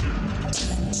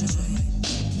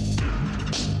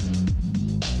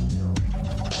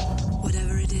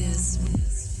 Whatever it is,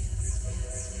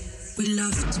 we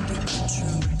love to be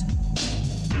controlled.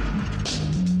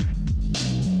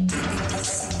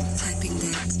 Typing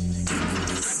that.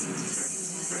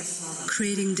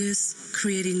 Creating this,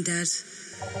 creating that.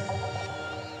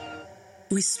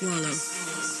 We swallow.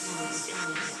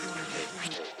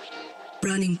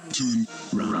 Running to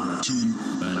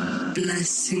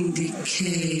blessing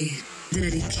decay,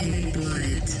 dedicate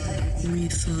blight, we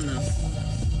follow.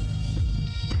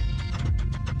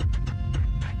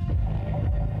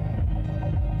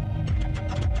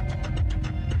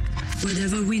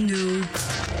 Whatever we know,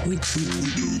 we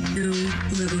don't know.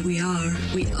 Whoever we are,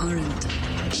 we aren't.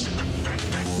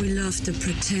 We love the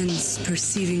pretense,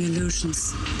 perceiving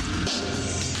illusions.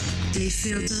 They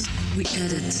filter, we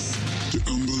edit. To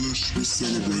embellish, we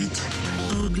celebrate.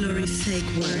 All glory fake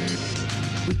word.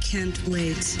 We can't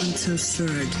wait until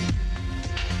third.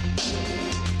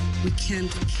 We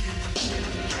can't.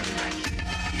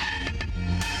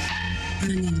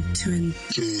 Running to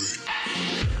enjoy.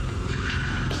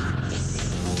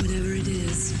 Whatever it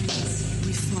is,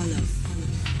 we follow.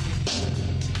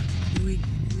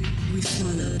 We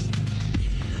follow.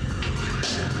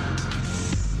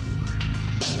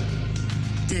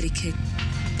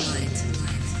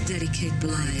 Dedicate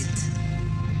blight.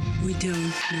 We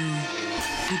don't know.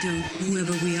 We don't.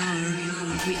 Whoever we are,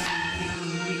 we.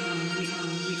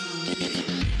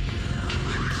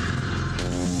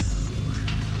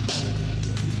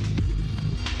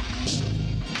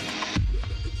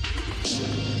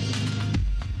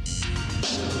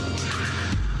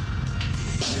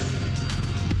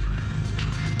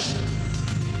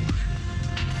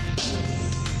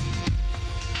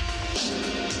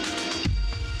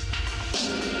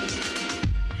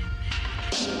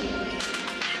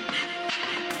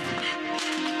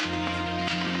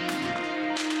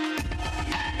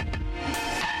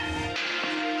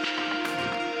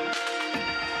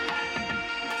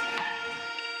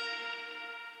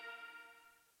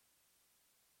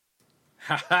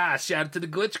 Haha, shout out to the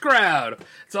Glitch crowd.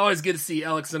 It's always good to see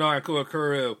Alex and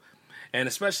Kuakuru, and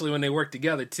especially when they work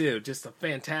together too. Just a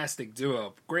fantastic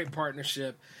duo. Great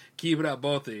partnership. Keep it up,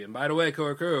 both of you. And by the way,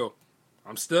 Kuakuru,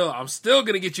 I'm still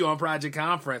gonna get you on Project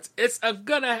Conference. It's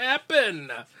gonna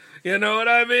happen. You know what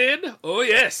I mean? Oh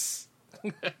yes.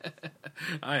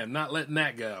 I am not letting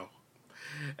that go.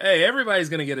 Hey, everybody's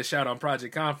gonna get a shout on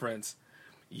Project Conference.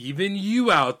 Even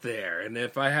you out there. And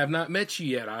if I have not met you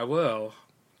yet, I will.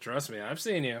 Trust me, I've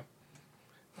seen you.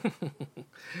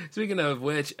 Speaking of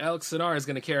which, Alex Sonar is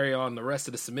going to carry on the rest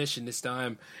of the submission this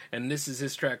time, and this is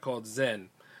his track called Zen.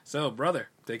 So, brother,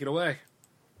 take it away.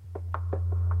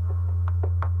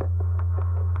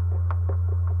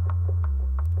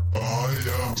 I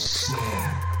am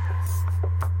Sam.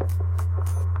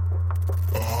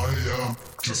 I am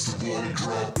just a bloody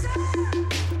drop.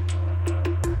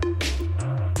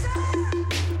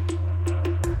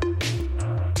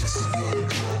 Just a bloody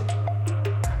drop.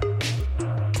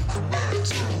 The command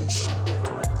tones.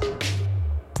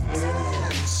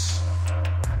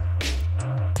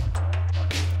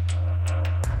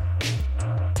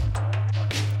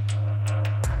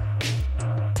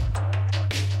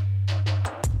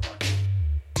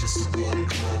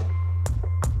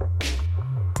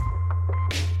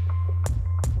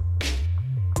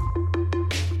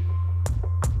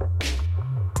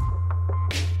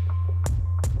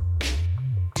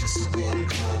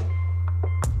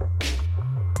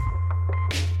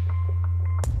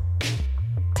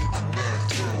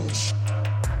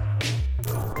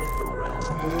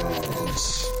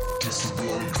 Just a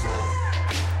bloody drop.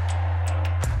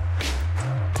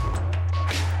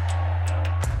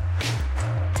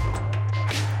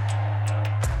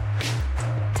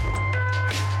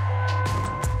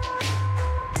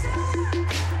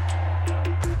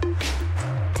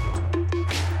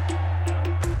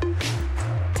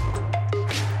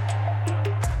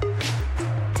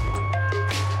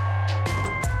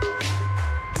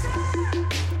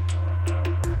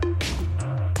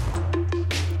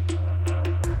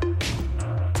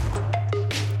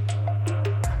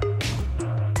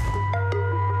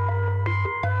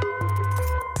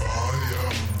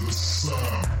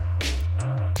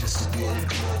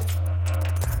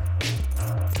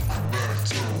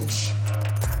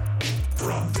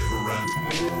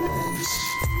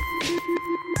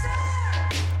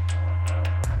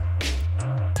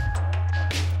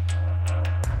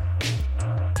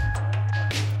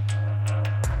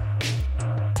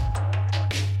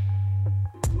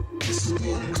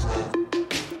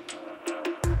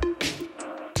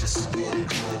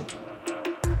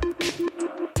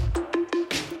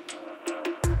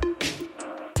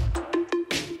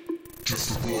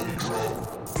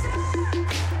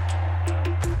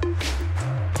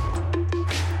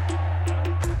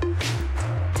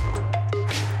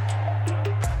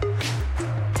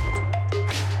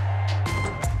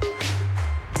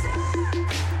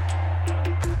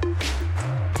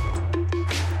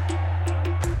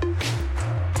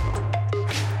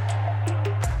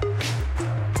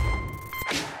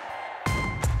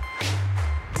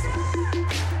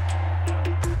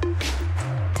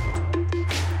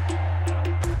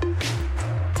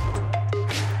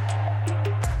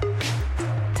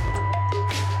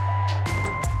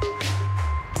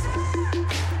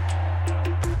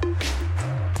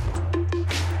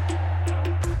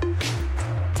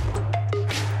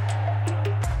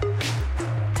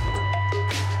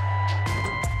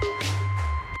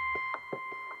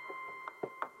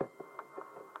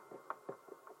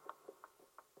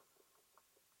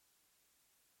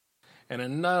 And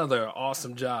another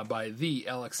awesome job by the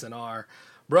LXNR.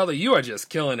 Brother, you are just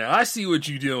killing it. I see what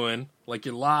you're doing, like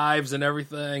your lives and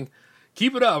everything.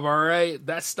 Keep it up, all right?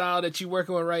 That style that you're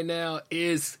working with right now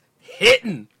is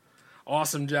hitting.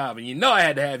 Awesome job. And you know I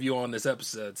had to have you on this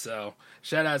episode, so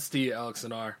shout outs to you,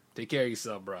 LXNR. Take care of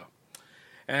yourself, bro.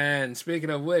 And speaking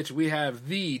of which, we have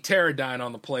the Pterodyne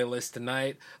on the playlist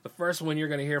tonight. The first one you're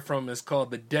going to hear from is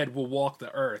called The Dead Will Walk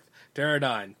the Earth.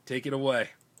 Pterodyne, take it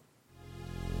away.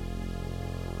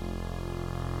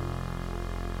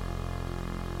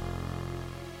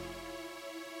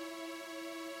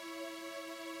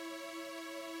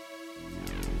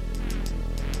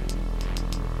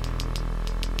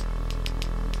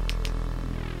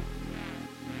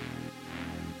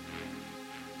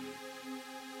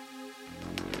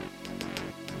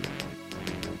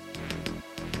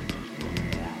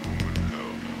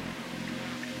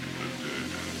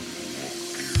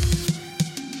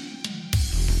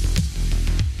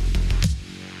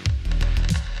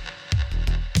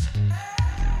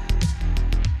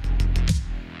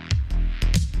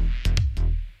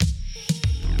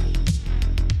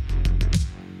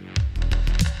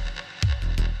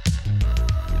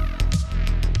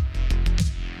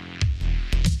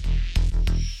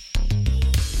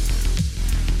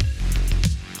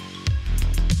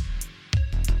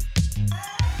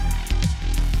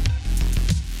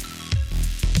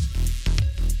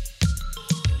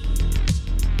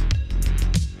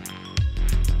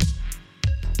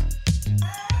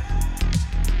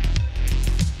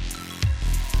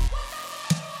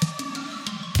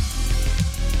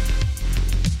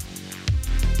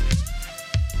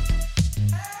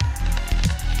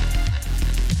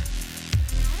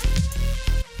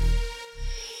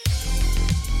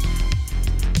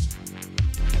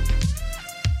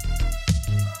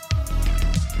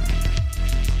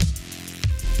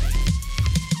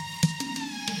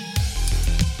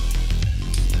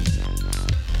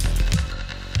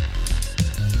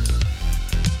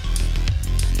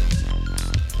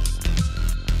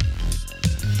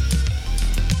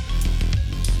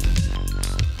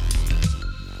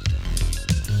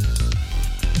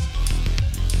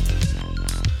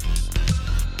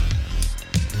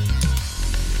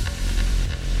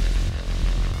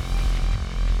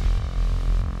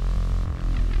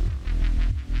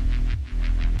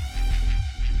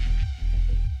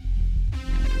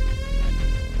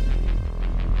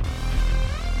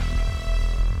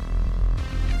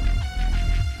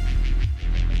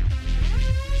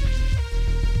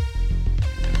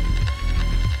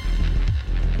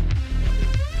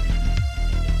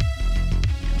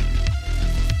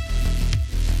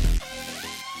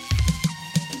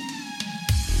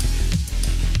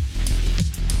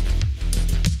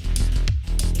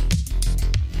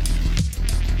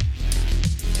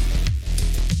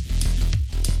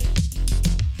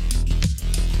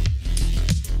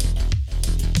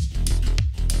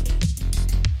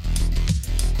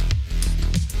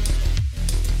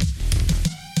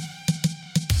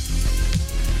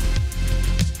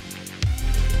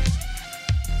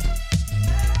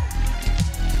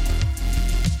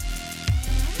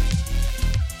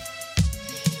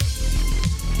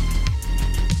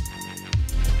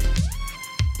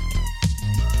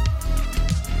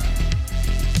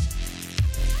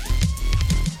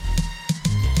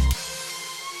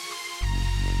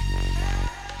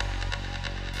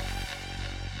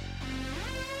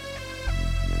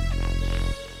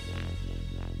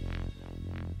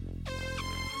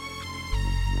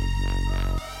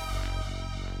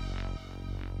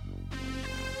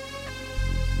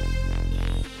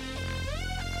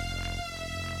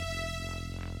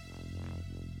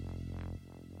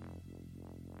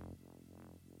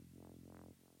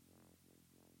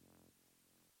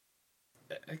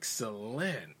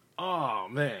 Excellent. Oh,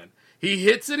 man. He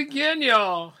hits it again,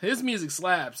 y'all. His music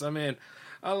slaps. I mean,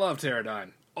 I love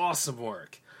Pterodon. Awesome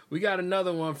work. We got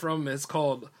another one from him. It's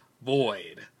called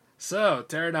Void. So,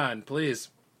 Pterodon, please,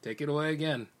 take it away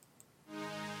again.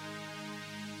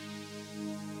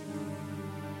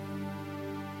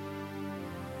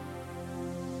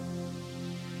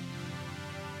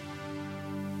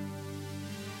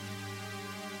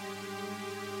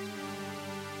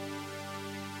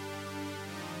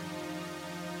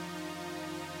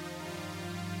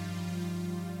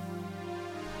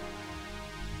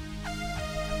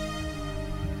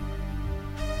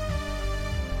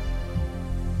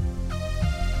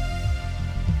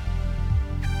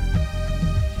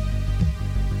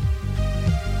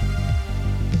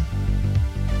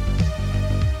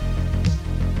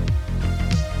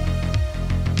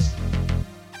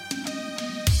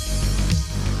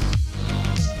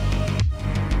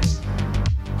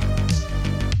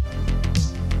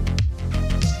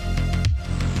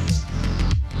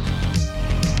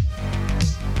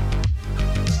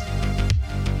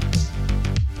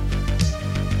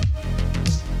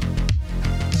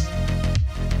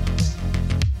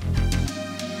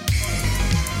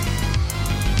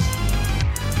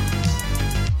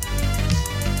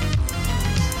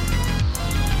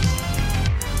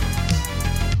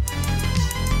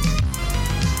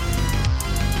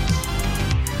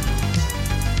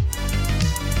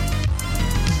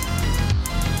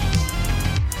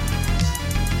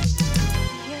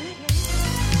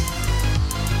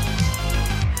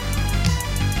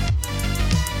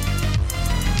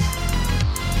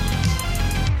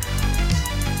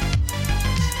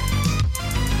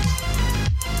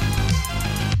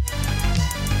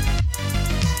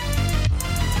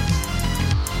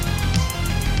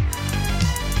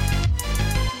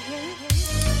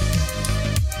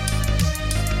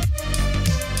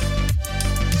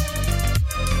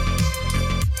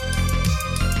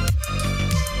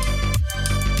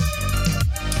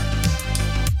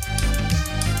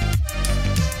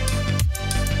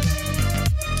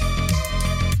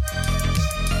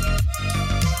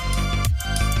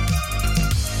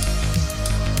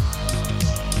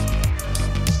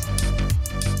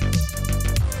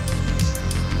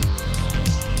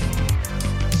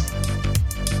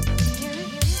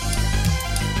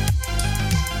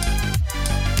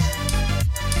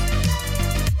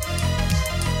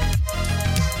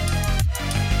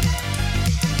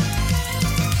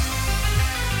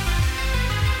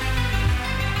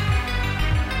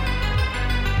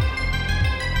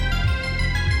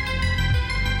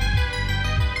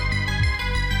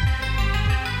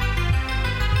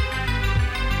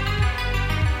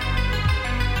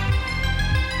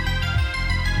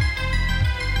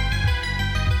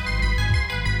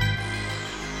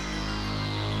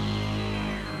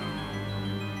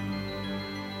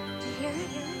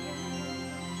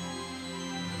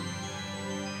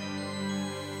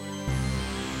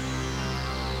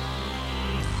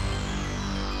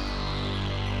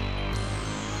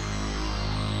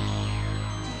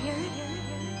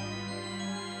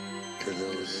 To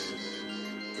those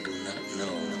who do not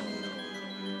know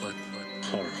what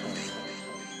horror means.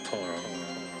 Horror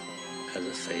has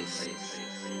a face,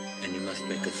 and you must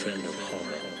make a friend of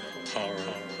horror.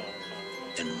 Horror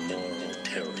and moral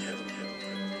terror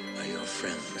are your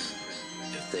friends.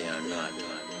 If they are not,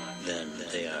 then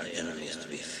they are enemies to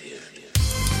be feared.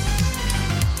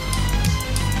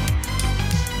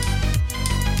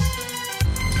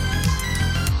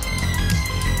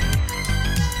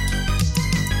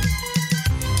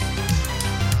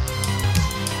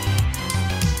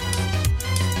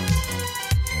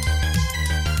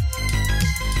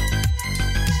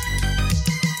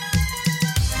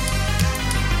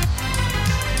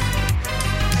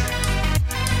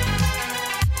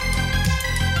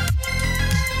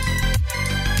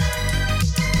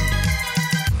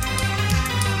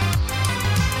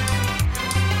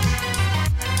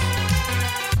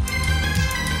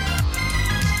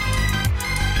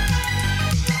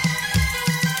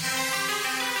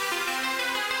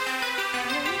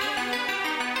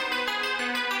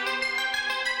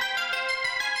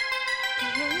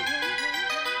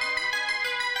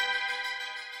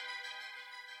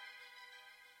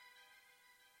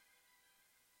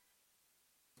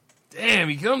 Damn,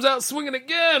 he comes out swinging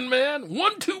again, man.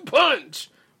 1-2 punch.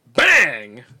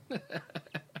 Bang.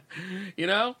 You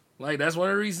know, like that's one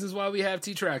of the reasons why we have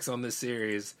T-Tracks on this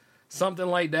series. Something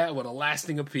like that with a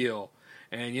lasting appeal.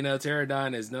 And, you know,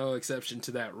 Pterodon is no exception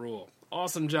to that rule.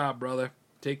 Awesome job, brother.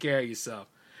 Take care of yourself.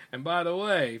 And by the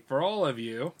way, for all of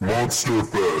you, Monster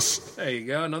Fest. There you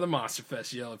go, another Monster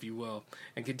Fest yell, if you will.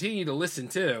 And continue to listen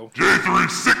to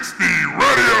J360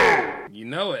 Radio! You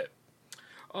know it.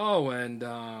 Oh, and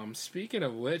speaking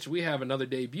of which, we have another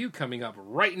debut coming up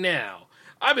right now.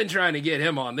 I've been trying to get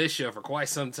him on this show for quite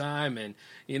some time, and,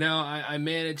 you know, I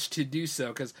managed to do so,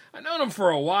 because I've known him for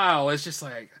a while. It's just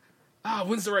like,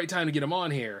 when's the right time to get him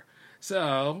on here?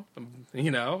 So, you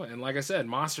know, and like I said,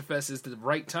 Monster Fest is the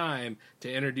right time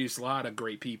to introduce a lot of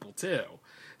great people, too.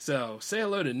 So, say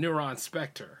hello to Neuron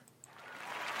Spectre.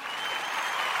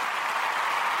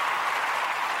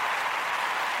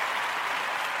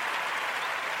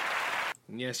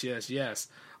 Yes, yes, yes.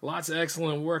 Lots of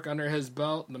excellent work under his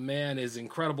belt. The man is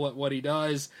incredible at what he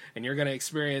does, and you're going to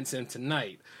experience him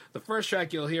tonight. The first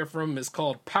track you'll hear from him is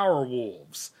called Power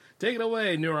Wolves. Take it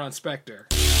away, Neuron Spectre.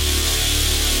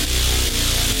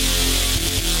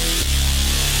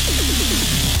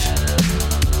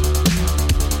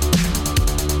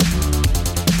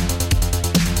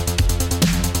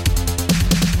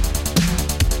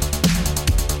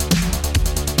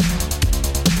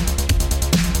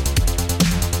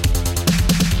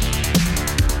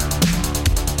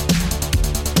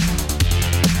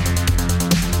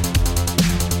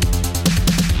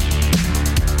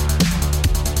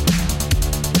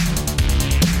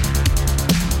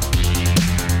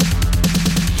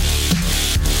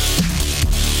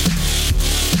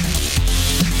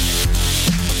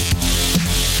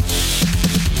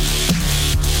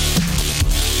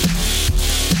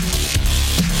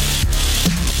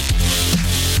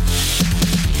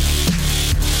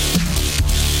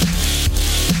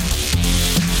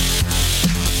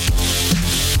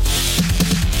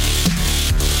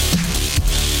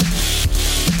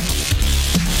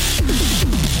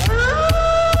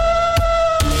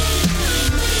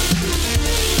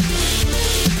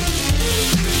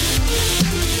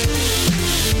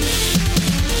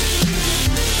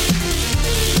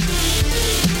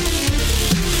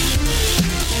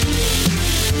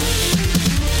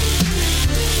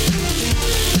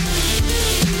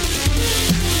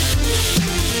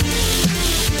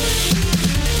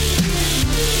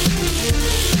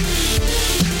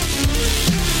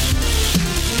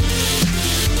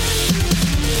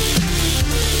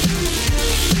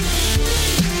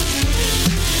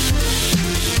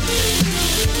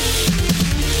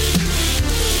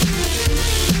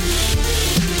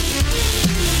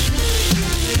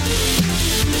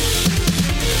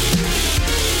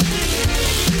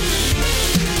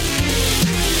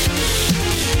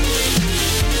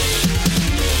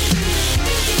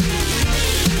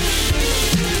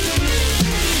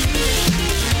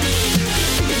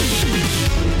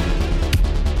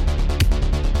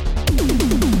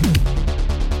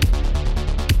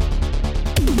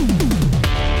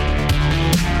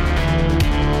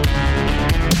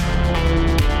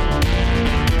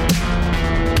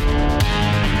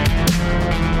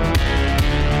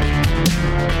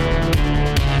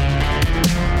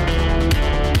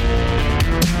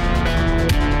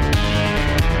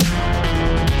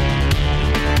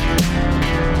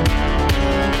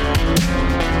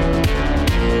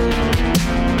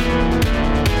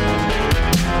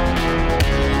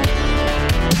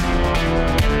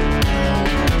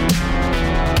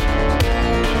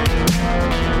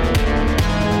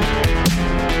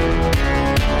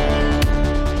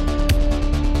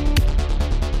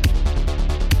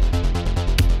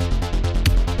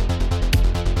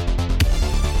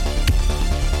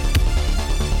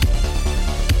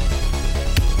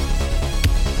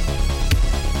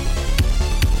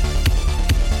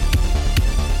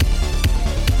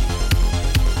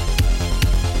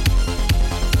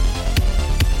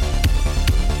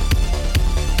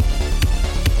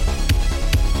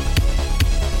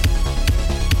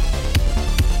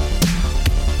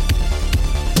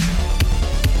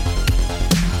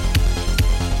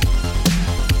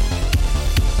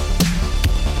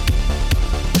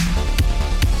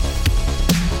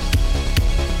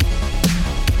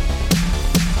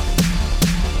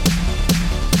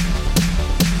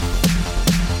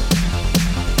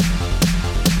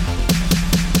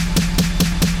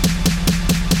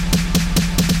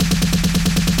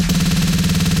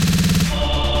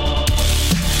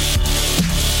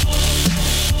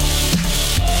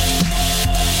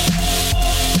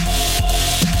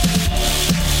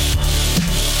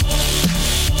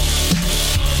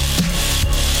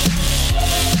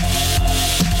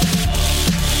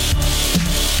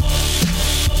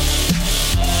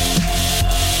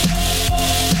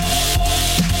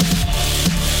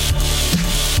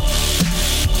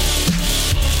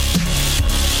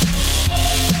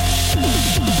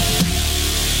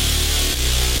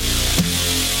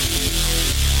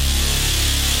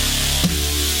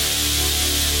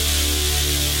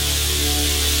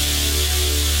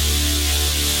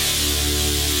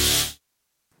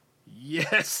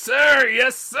 sir.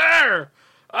 Yes, sir.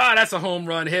 Ah, that's a home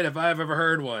run hit if I've ever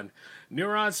heard one.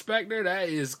 Neuron Spectre, that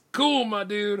is cool, my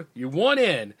dude. You're one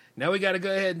in. Now we got to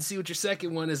go ahead and see what your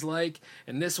second one is like.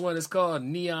 And this one is called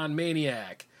Neon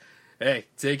Maniac. Hey,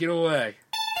 take it away.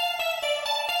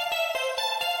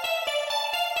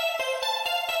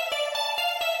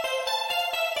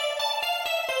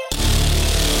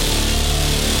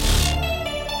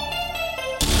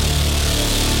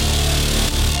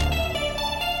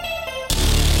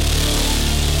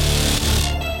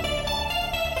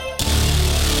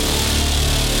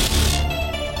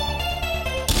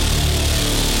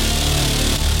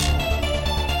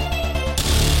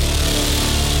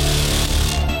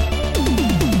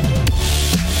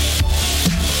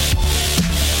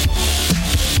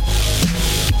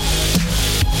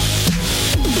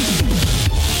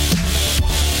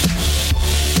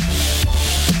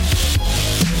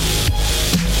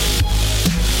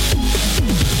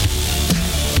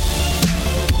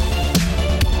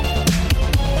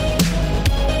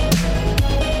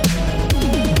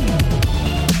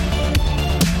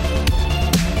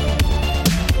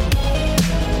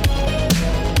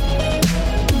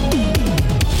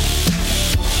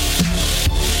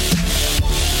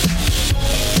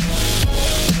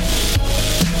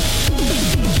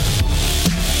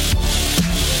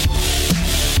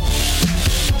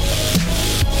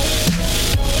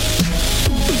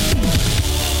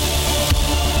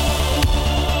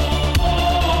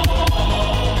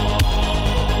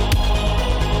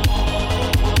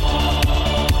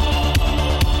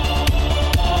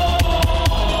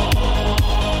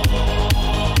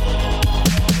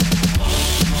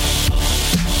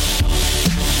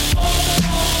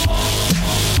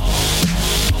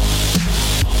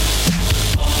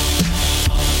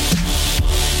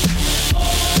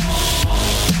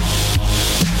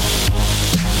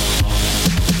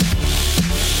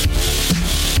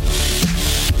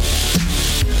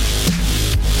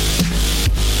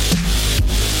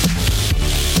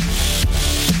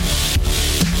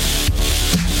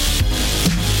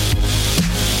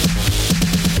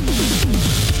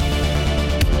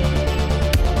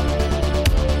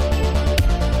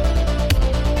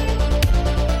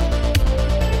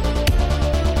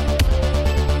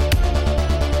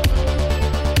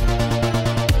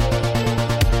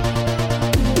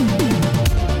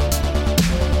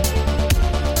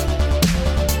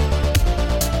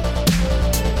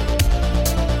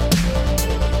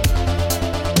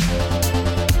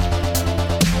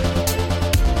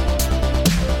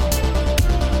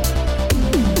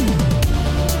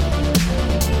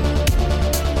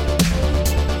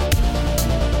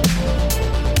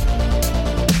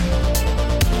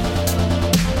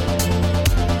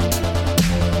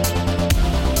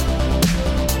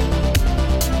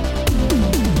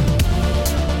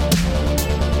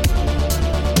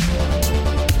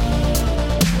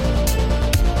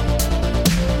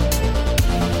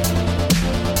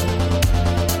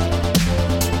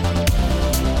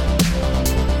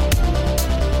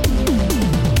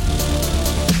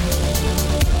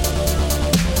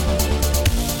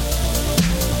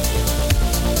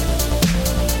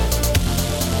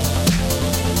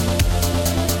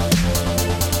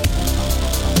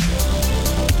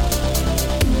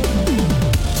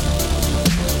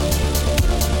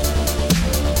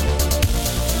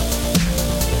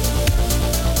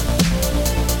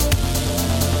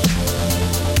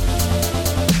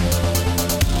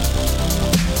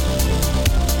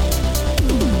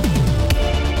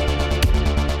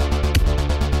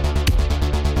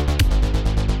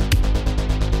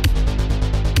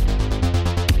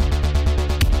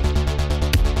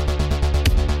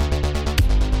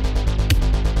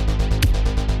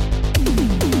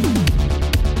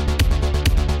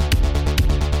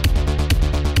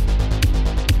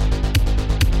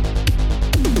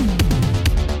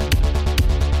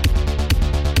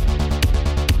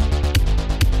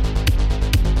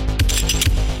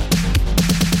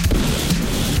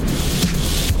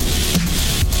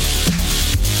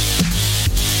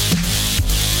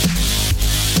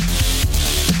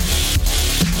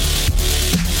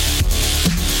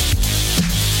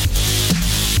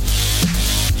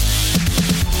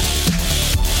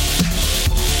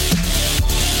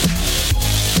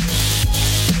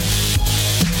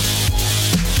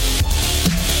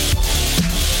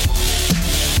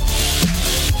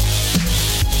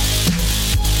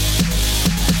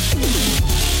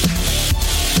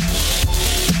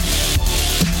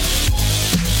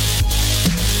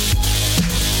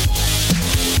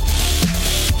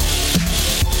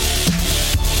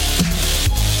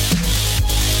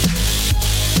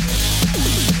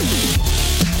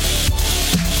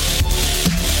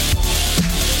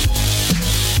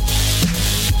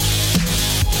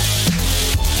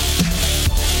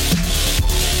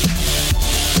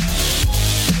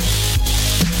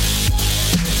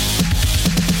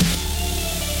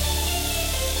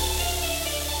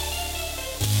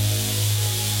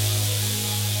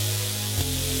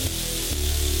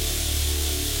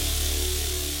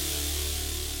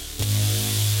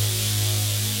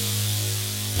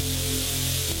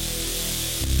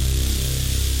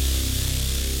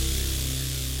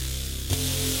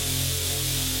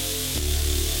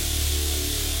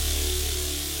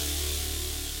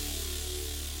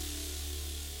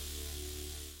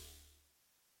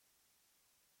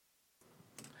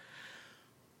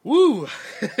 Woo!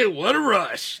 What a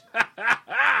rush!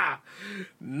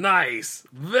 Nice.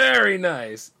 Very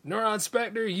nice. Neuron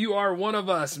Spectre, you are one of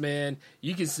us, man.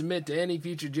 You can submit to any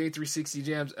future J360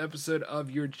 Jams episode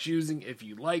of your choosing if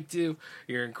you'd like to.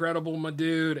 You're incredible, my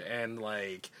dude. And,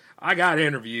 like, I got to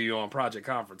interview you on Project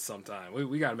Conference sometime.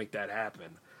 We got to make that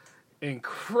happen.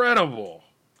 Incredible.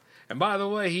 And by the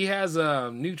way, he has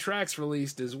new tracks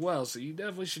released as well, so you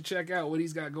definitely should check out what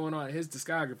he's got going on in his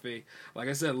discography. Like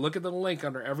I said, look at the link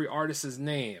under every artist's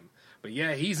name. But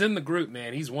yeah, he's in the group,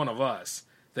 man. He's one of us.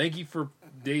 Thank you for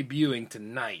debuting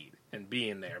tonight and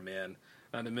being there, man.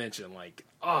 Not to mention, like,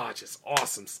 just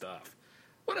awesome stuff.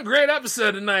 What a great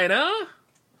episode tonight, huh?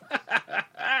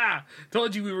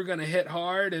 Told you we were going to hit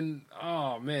hard, and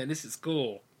oh, man, this is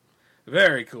cool.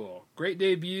 Very cool. Great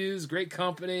debuts, great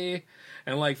company.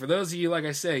 And, like, for those of you, like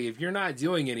I say, if you're not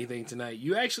doing anything tonight,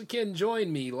 you actually can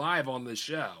join me live on the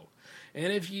show.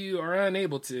 And if you are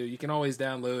unable to, you can always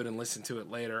download and listen to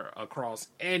it later across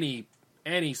any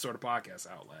sort of podcast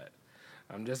outlet.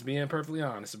 I'm just being perfectly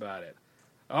honest about it.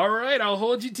 All right, I'll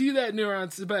hold you to that,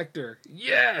 Neuron Spectre.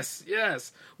 Yes.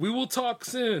 We will talk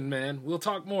soon, man. We'll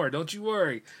talk more. Don't you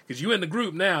worry, because you in the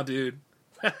group now, dude.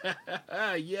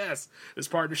 Yes, this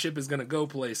partnership is going to go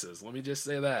places. Let me just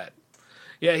say that.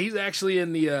 Yeah, he's actually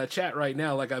in the chat right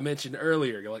now, like I mentioned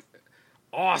earlier. Like,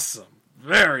 awesome.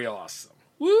 Very awesome.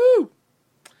 Woo!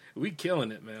 We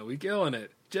killing it, man. We killing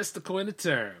it. Just to coin a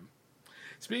term.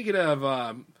 Speaking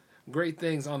of great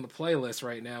things on the playlist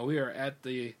right now, we are I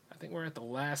think we're at the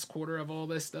last quarter of all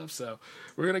this stuff, so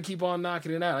we're going to keep on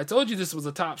knocking it out. I told you this was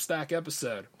a top stack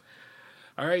episode.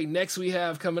 All right, next we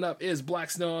have coming up is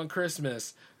Black Snow on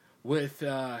Christmas with,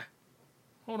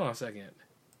 hold on a second.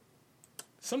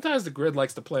 Sometimes the grid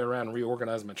likes to play around and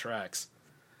reorganize my tracks.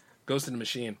 Ghost in the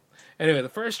Machine. Anyway, the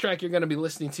first track you're going to be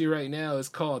listening to right now is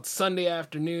called Sunday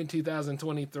Afternoon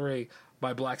 2023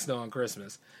 by Black Snow on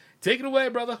Christmas. Take it away,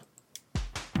 brother.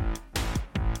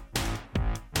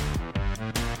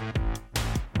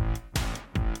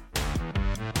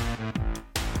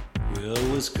 We're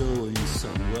always going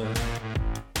somewhere.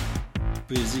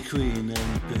 Busy queen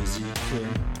and busy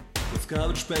king, with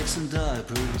garbage bags and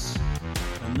diapers,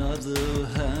 another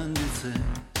handy thing.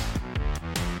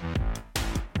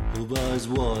 Who buys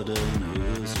what and who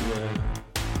is where,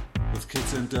 with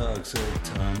kids and dogs at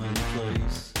time and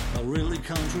place. I really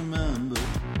can't remember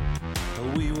how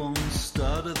we once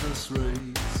started this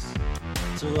race,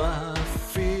 so I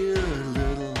feel a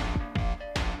little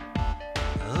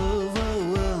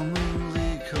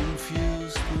overwhelmingly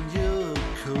confused when your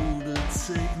coded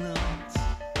signals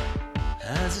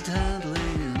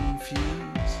hesitantly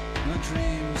infuse my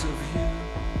dreams of you.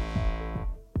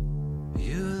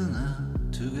 You and I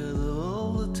together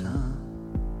all the time.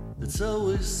 It's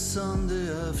always Sunday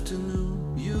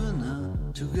afternoon. You and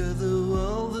I together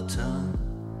all the time.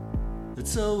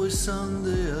 It's always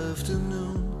Sunday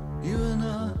afternoon. You and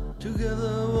I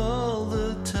together all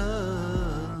the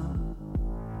time.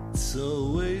 It's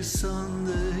always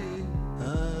Sunday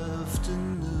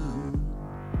afternoon.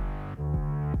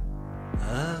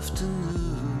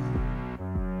 Afternoon.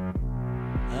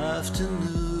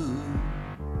 Afternoon.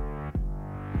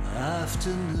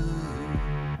 Afternoon.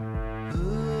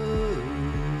 Ooh.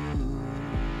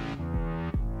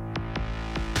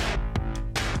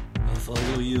 I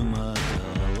follow you, my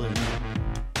darling,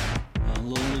 on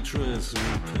lonely trails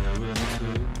through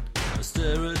parenthood. I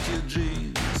stare at your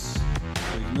jeans,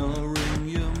 ignoring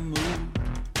your mood.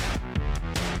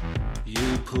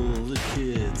 You pull the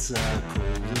kids, I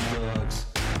pull the dogs.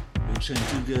 We chained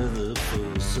together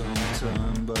for some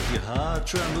time, but your heart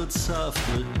trembled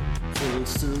softly, for it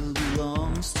still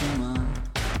belongs to mine.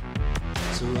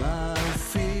 So I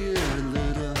feel a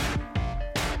little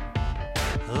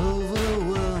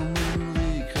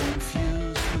overwhelmingly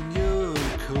confused when your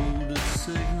coded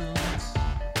signals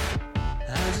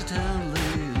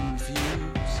hesitantly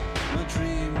infuse my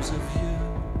dreams of you.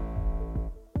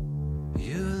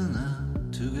 You and I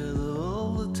together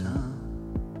all the time.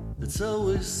 It's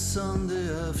always Sunday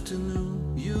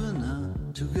afternoon. You and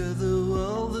I together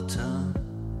all the time.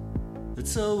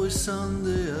 It's always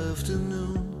Sunday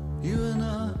afternoon. You and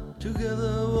I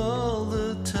together all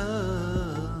the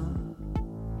time.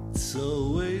 It's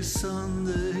always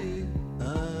Sunday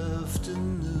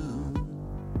afternoon.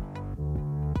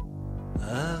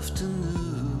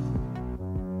 Afternoon.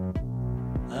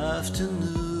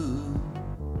 Afternoon.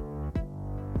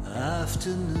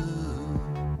 Afternoon.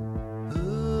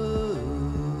 Ooh.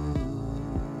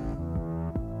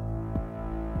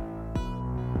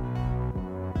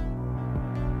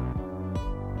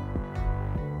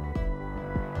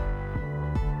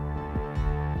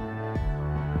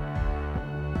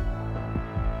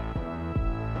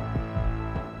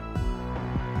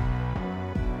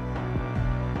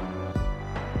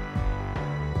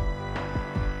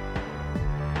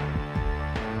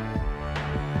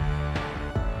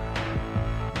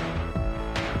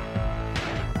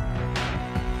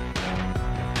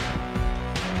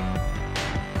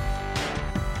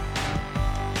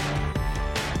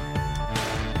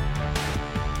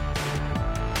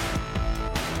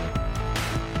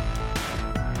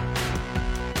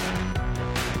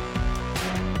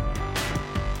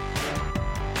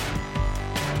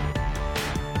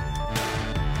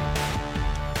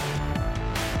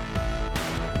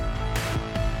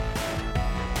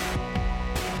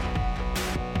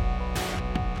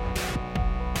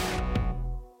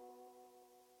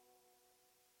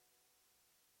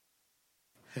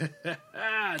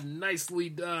 Nicely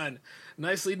done.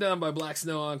 Nicely done by Black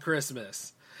Snow on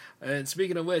Christmas. And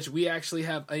speaking of which, we actually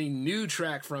have a new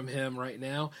track from him right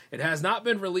now. It has not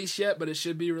been released yet, but it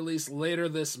should be released later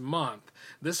this month.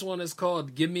 This one is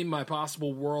called Give Me My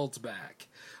Possible Worlds Back.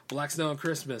 Black Snow on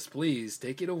Christmas, please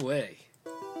take it away.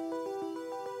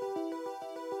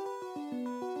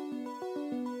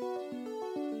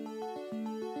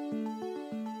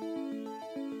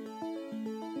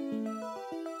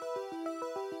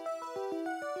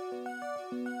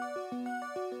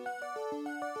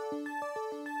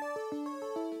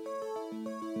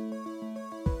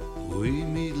 We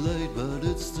meet late, but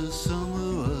it's the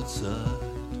summer outside.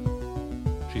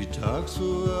 She talks for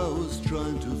hours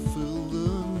trying to fill the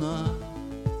night.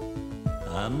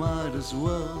 I might as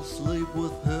well sleep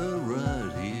with her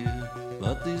right here,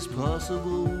 but these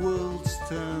possible worlds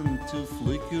tend to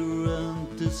flicker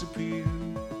and disappear.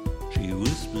 She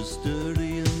whispers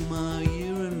dirty in my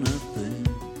ear and nothing.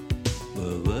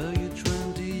 Where were you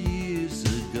 20 years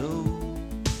ago?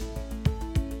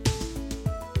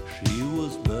 She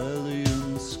was barely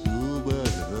in school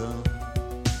back then.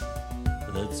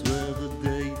 That's where the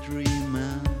daydream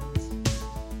ends.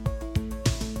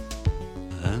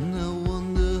 And I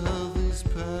wonder how these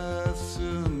paths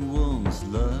in one's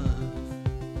life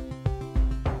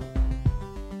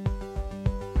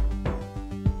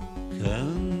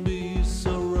can be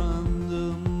so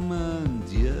random and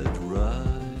yet right.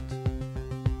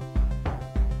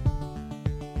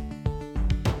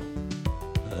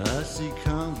 I see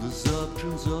countless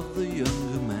options of the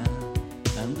younger man,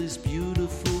 and these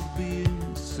beautiful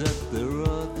beings at their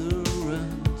other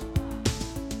end.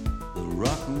 The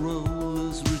rock and roll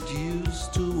is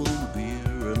reduced to one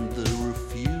beer, and the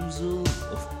refusal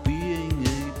of being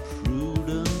a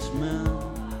prudent man.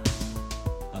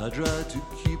 I try to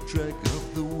keep track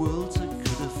of the worlds I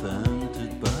could have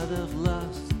entered, but I've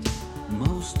lost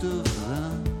most of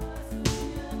them.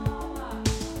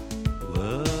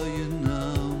 Where are you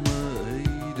now, my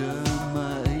Ada,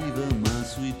 my Ava, my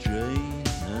sweet Jane,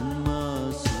 and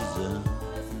my Suzanne?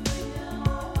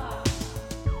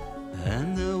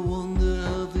 And I wonder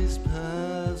how these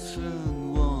paths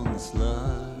in one's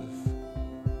life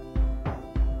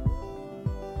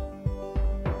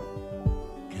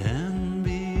can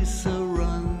be so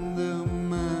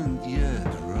random and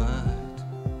yet right.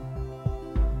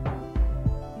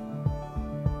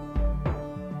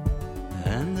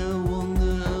 And I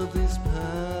wonder how these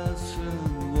paths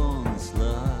in one's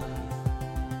life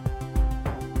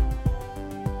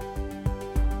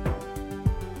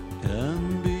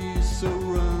can be so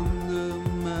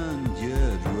random and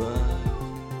yet right.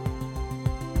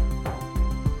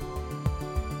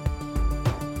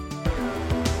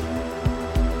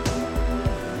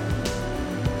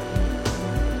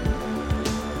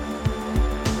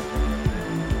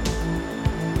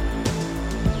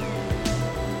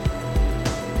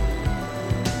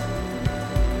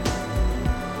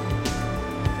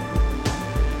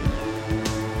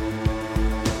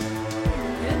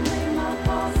 Give me my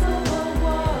possible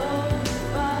worlds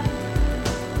back.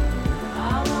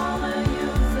 I wanna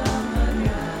use them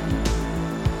again.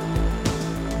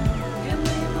 Give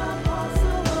me my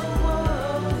possible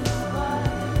worlds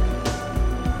back.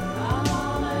 I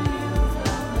wanna use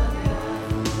them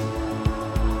again.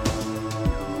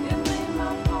 Give me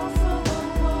my possible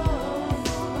worlds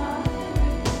back.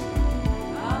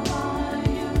 I wanna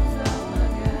use them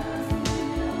again.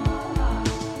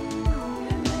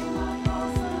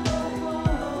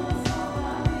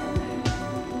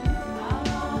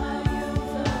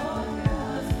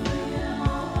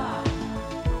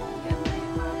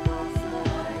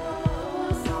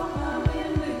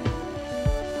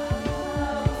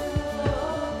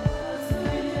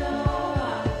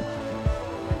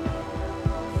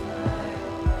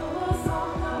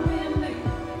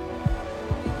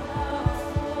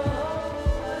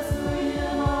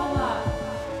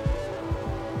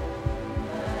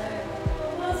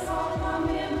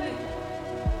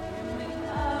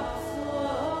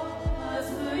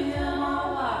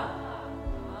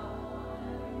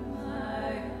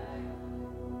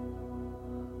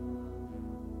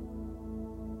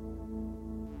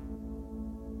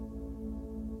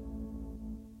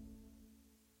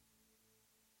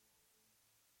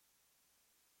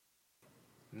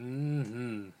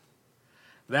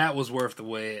 That was worth the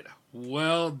wait.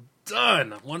 Well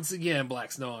done. Once again,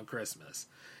 Black Snow on Christmas.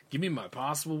 Give me my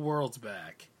possible worlds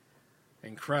back.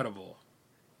 Incredible.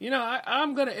 You know,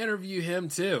 I'm going to interview him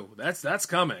too. That's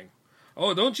coming.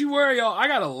 Oh, don't you worry, y'all. I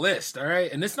got a list, all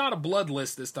right? And it's not a blood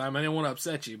list this time. I didn't want to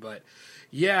upset you, but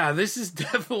yeah, this is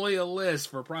definitely a list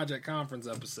for Project Conference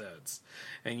episodes.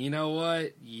 And you know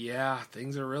what? Yeah,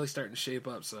 things are really starting to shape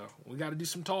up, so we got to do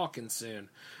some talking soon.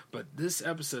 But this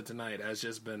episode tonight has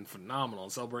just been phenomenal.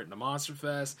 Celebrating the Monster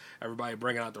Fest, everybody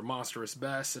bringing out their monstrous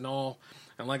best and all.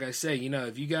 And like I say, you know,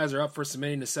 if you guys are up for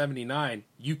submitting to 79,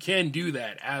 you can do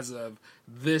that as of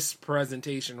this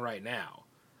presentation right now.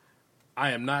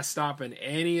 I am not stopping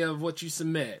any of what you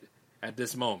submit at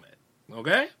this moment.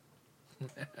 Okay?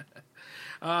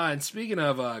 And speaking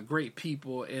of great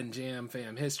people in Jam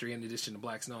Fam history, in addition to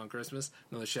Black Snow on Christmas,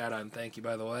 another shout out and thank you,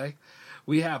 by the way,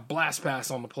 we have Blast Pass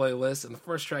on the playlist, and the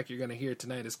first track you're going to hear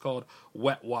tonight is called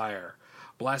Wet Wire.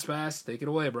 Blast Pass, take it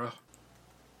away, bro.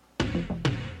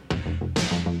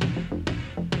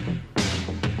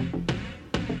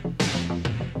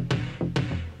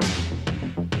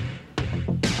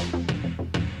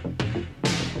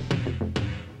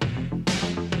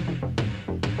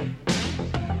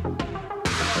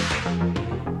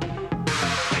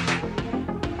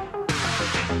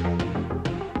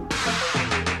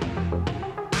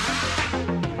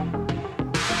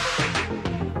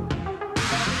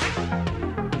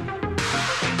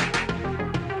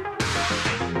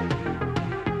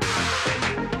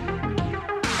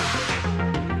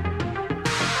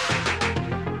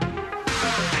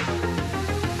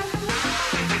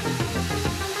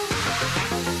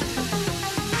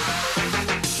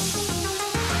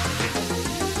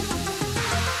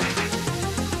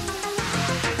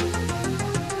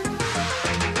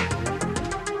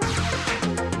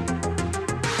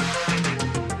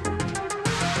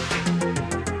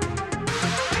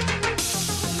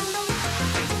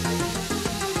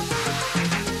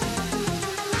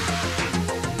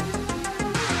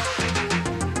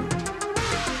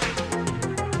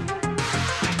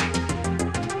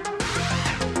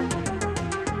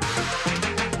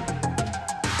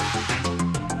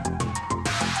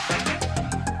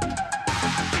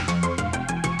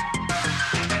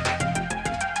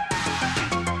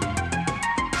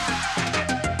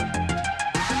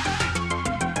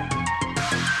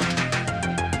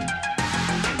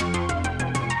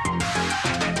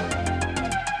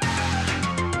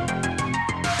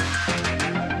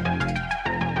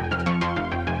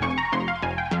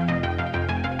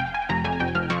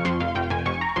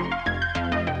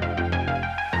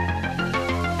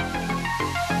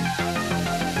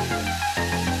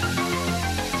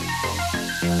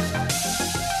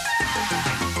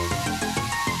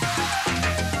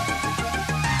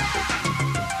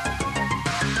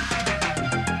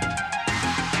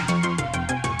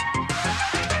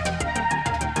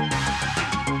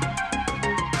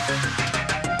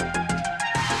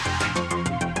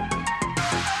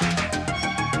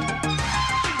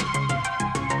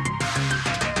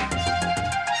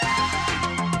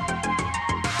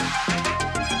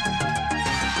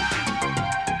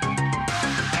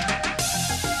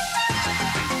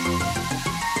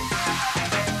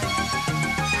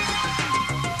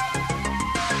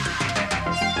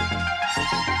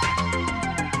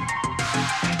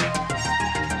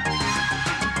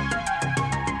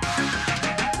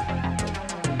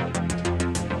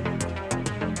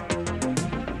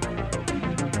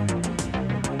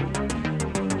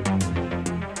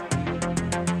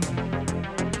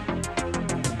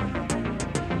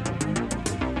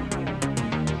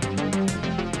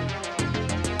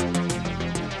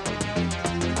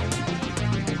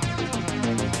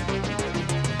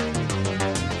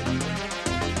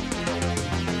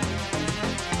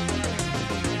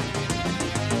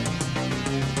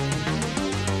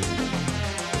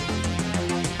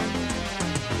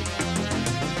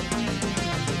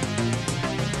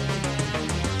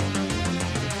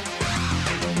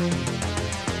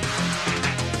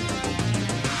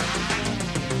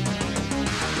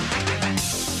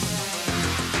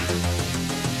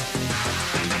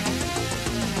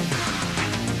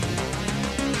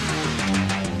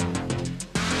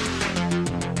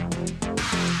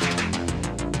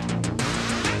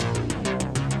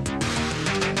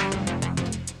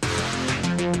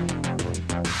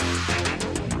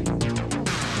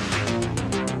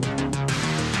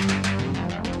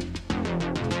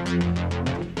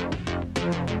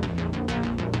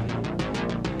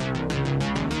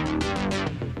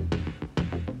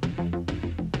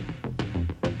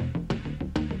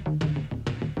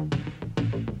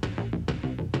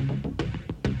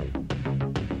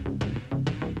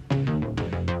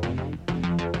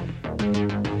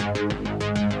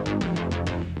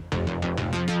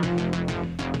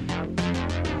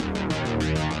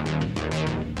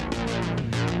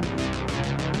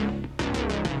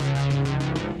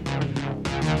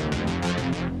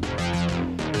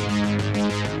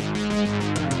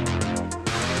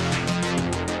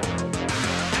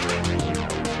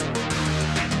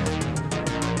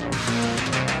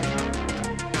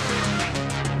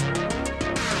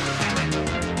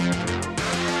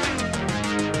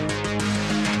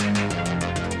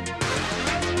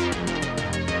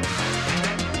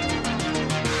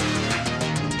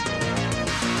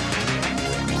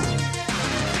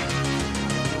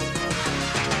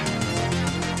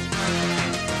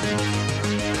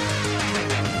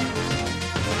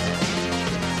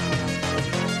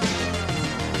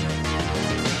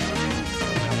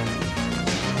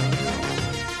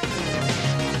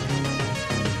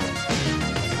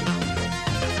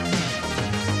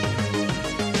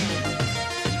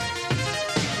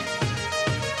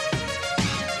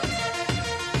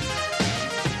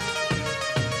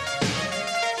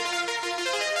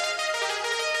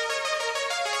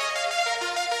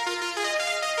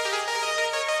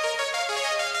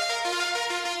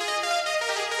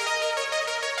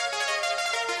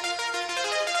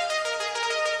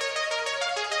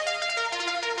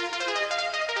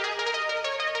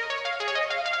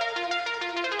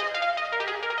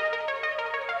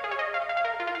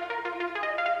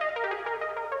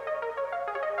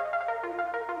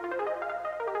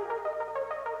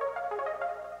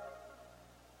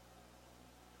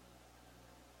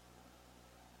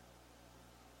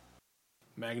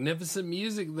 Magnificent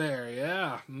music there,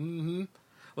 yeah.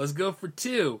 Let's go for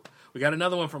 2. We got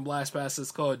another one from Blast Pass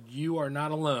that's called You Are Not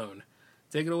Alone.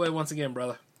 Take it away once again,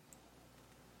 brother.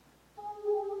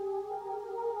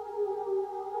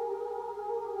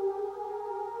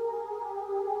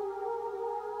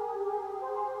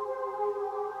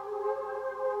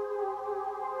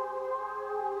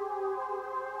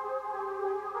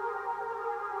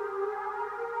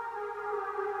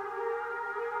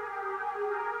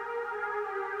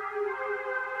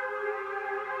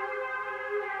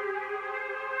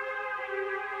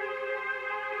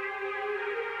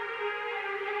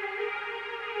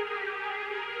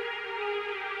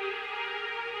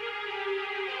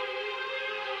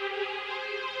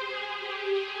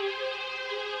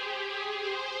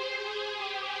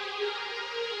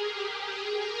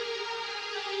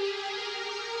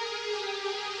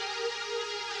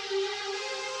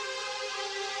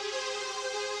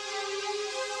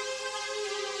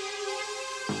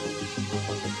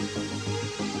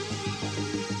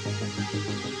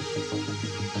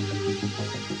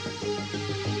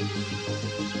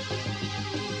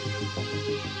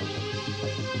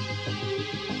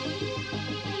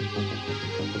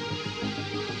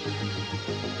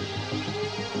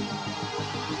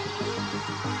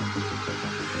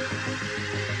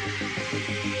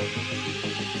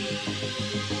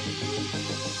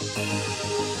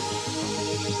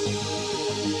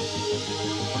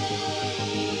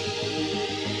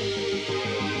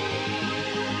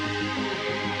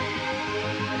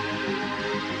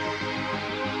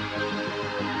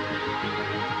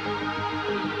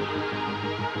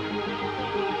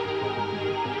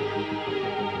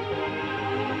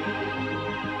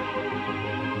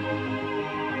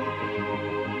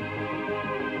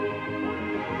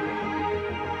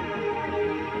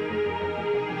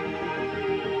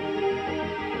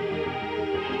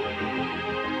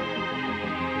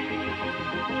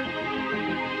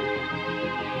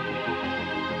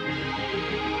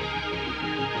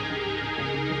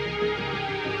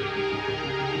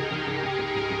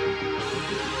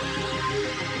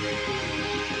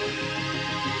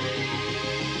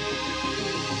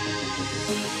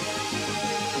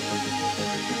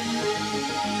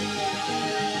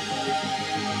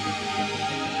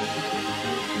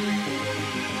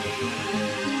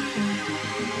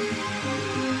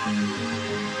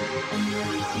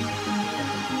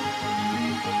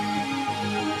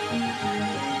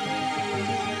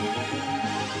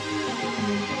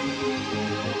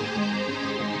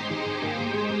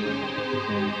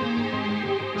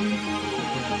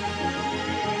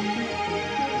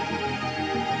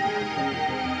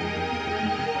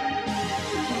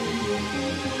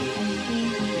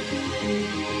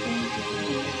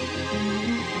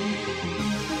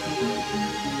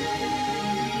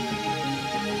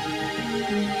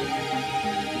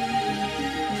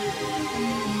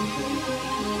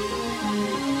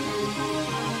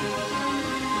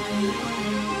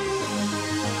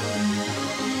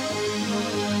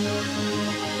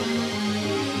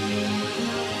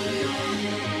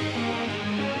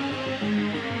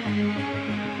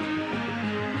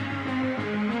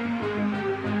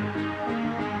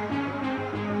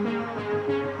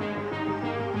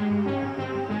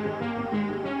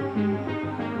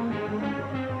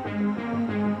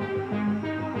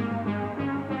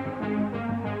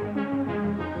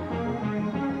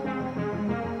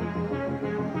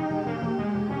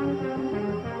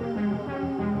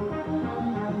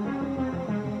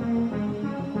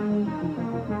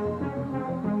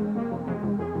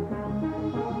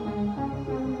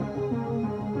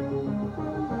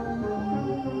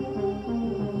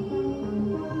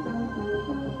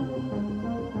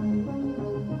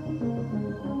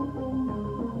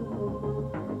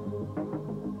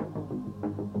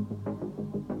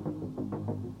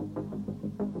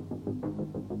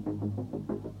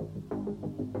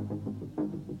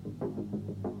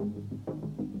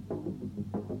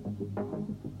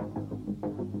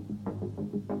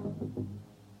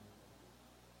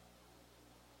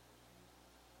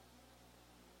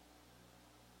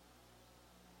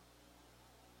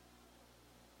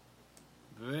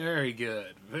 Very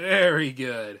good. Very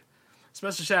good.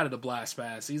 Special shout out to Blast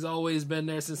Pass. He's always been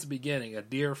there since the beginning. A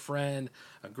dear friend,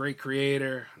 a great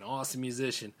creator, an awesome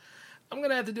musician. I'm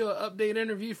going to have to do an update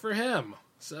interview for him.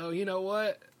 So, you know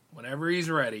what? Whenever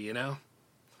he's ready, you know?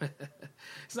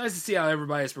 It's nice to see how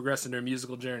everybody's progressing their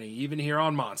musical journey, even here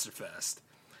on Monster Fest.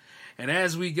 And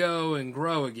as we go and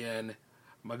grow again,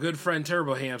 my good friend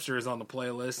Turbo Hamster is on the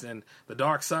playlist, and the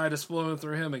dark side is flowing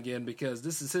through him again because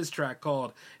this is his track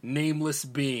called Nameless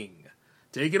Being.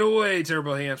 Take it away,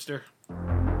 Turbo Hamster.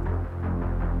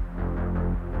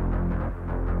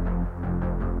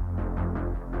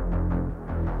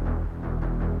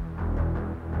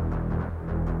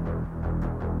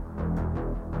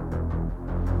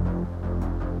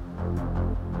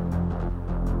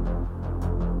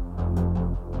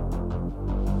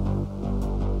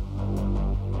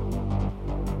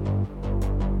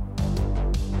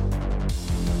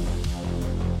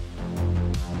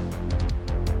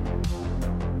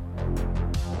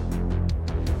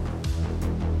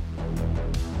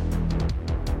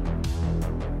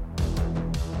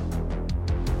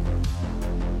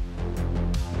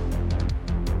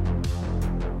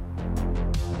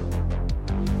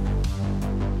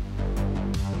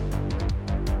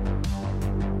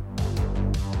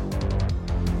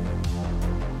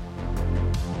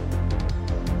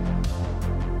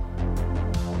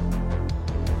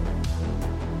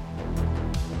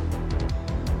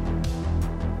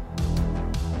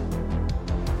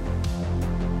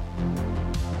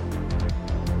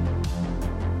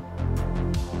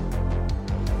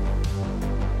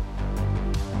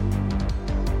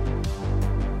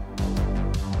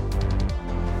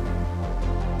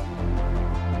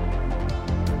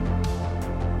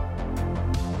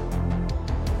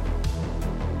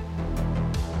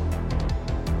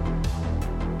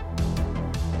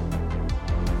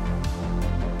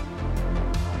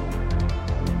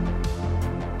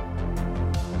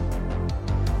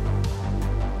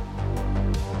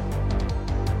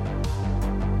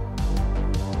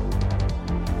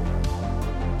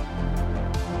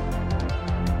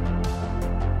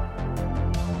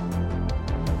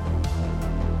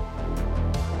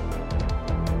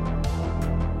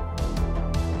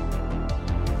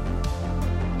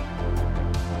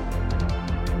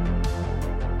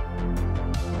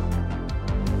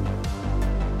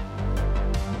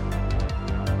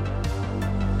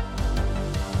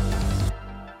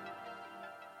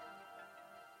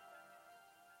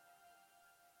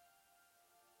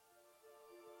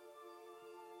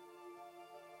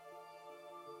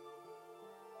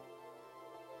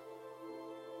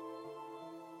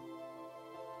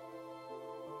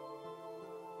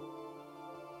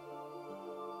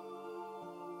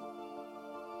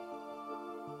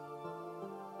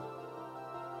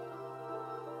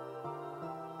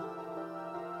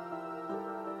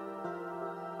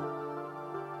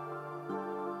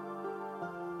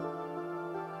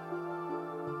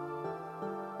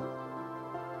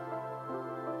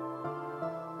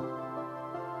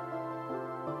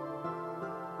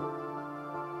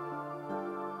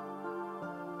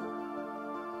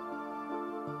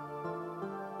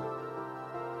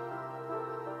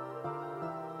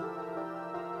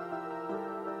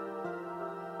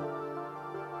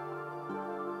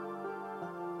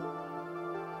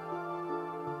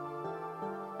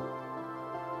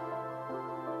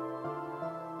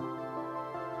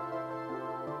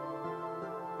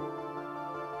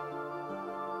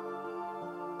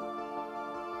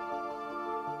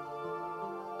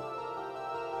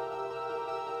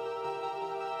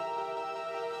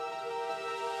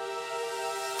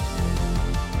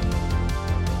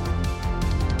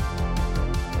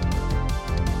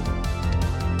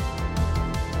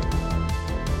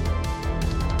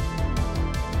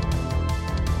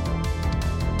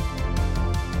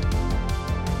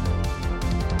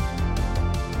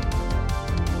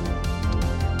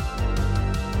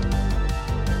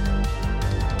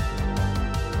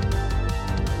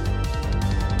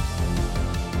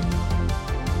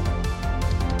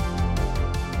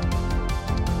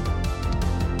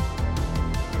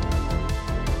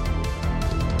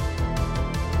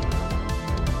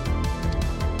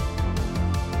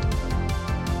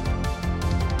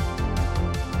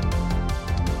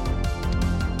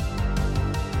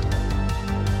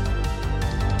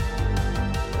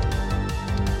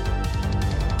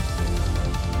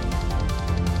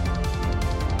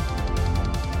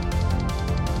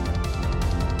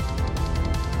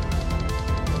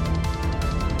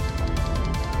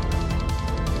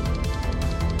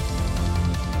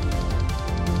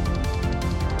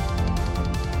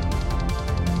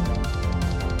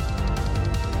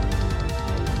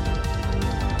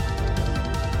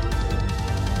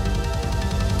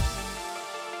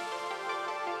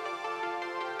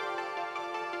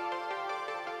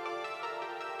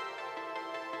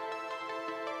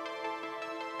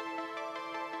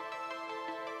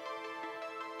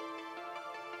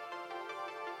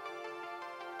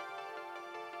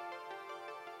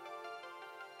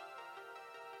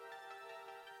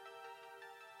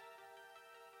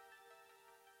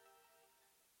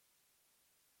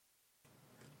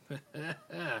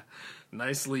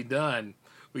 nicely done.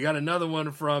 We got another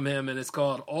one from him, and it's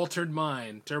called Altered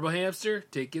Mind. Turbo Hamster,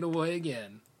 take it away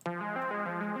again.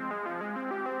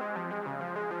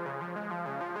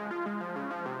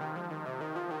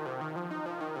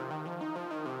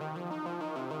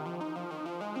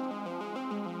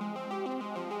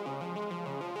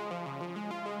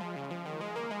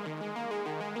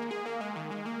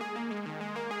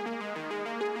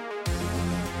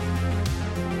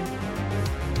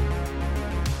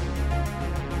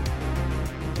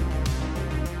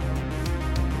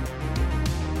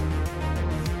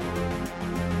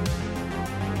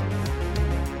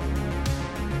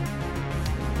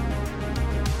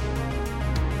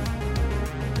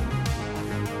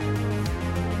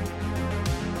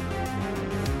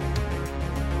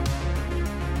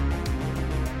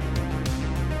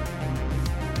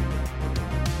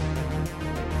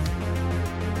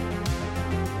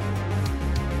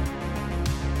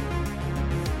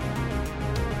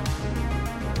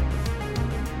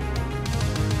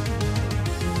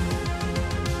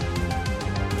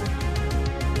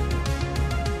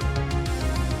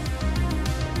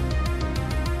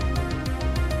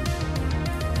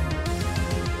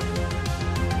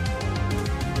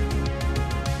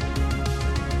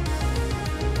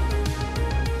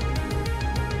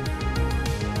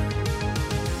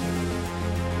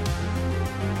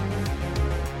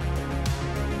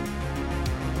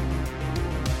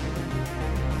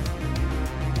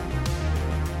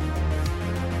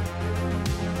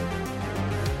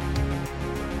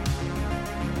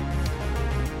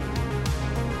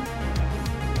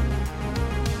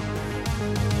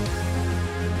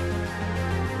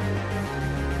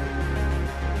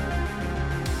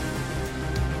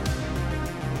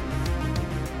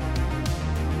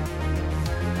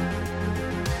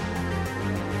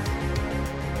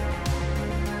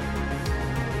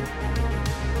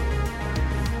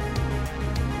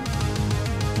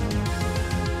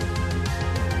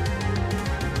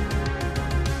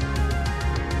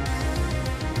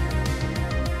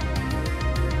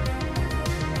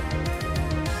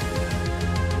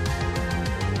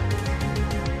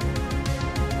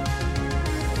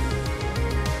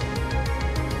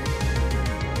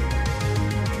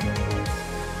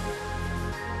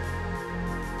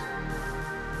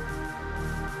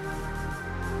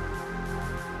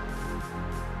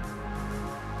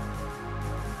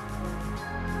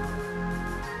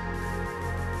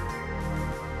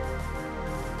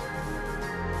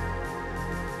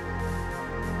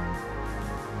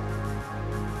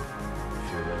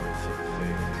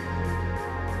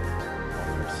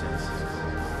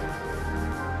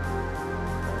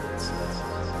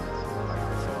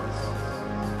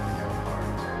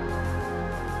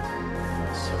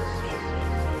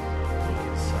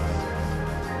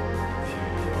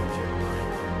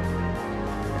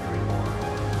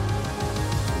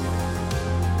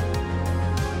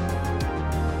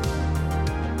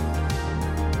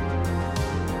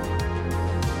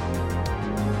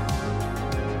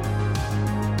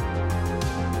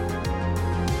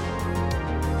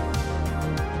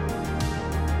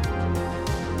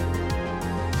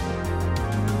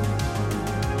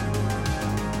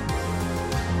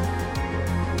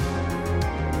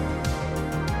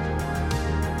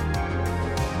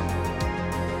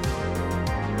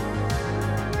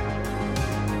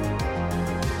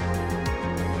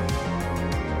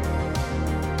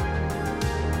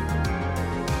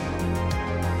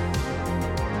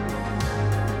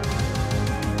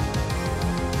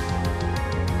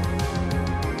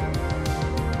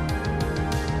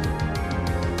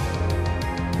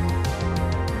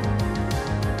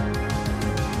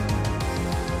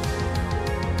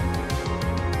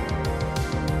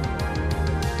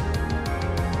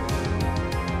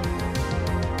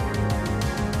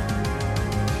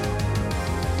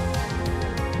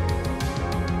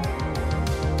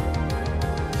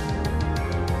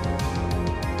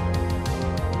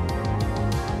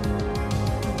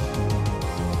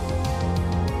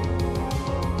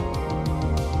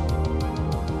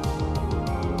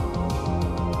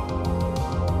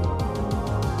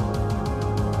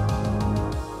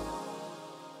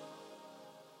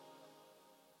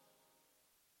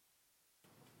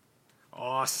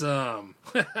 Awesome.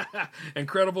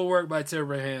 Incredible work by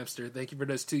Turbo Hamster. Thank you for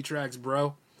those 2 tracks,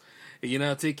 bro. You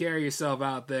know, take care of yourself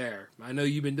out there. I know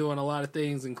you've been doing a lot of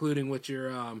things, including with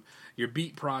your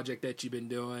beat project that you've been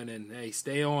doing, and hey,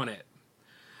 stay on it.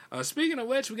 Speaking of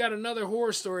which, we got another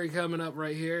horror story coming up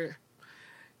right here.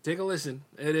 Take a listen.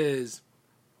 It is,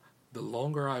 the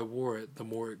longer I wore it, the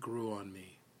more it grew on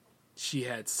me. She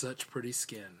had such pretty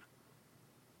skin.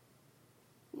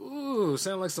 Ooh,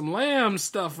 sound like some lamb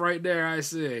stuff right there, I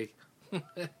see.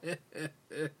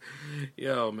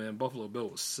 Yo, man, Buffalo Bill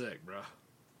was sick, bro.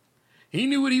 He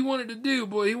knew what he wanted to do,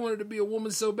 boy. He wanted to be a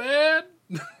woman so bad.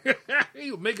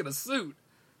 He was making a suit.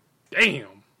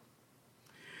 Damn.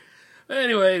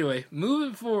 Anyway,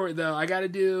 moving forward though, I gotta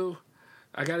do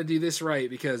this right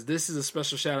because this is a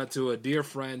special shout out to a dear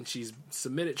friend. She's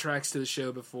submitted tracks to the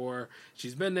show before.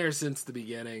 She's been there since the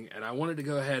beginning, and I wanted to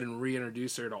go ahead and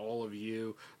reintroduce her to all of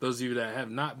you. Those of you that have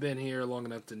not been here long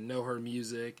enough to know her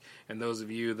music, and those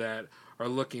of you that are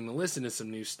looking to listen to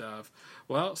some new stuff.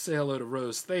 Well, say hello to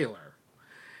Rose Thaler.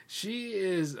 She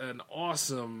is an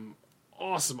awesome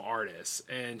artist,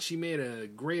 and she made a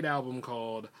great album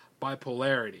called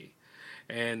Bipolarity.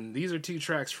 And these are 2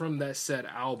 tracks from that said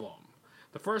album.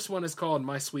 The first one is called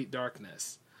My Sweet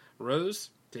Darkness. Rose,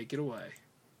 take it away.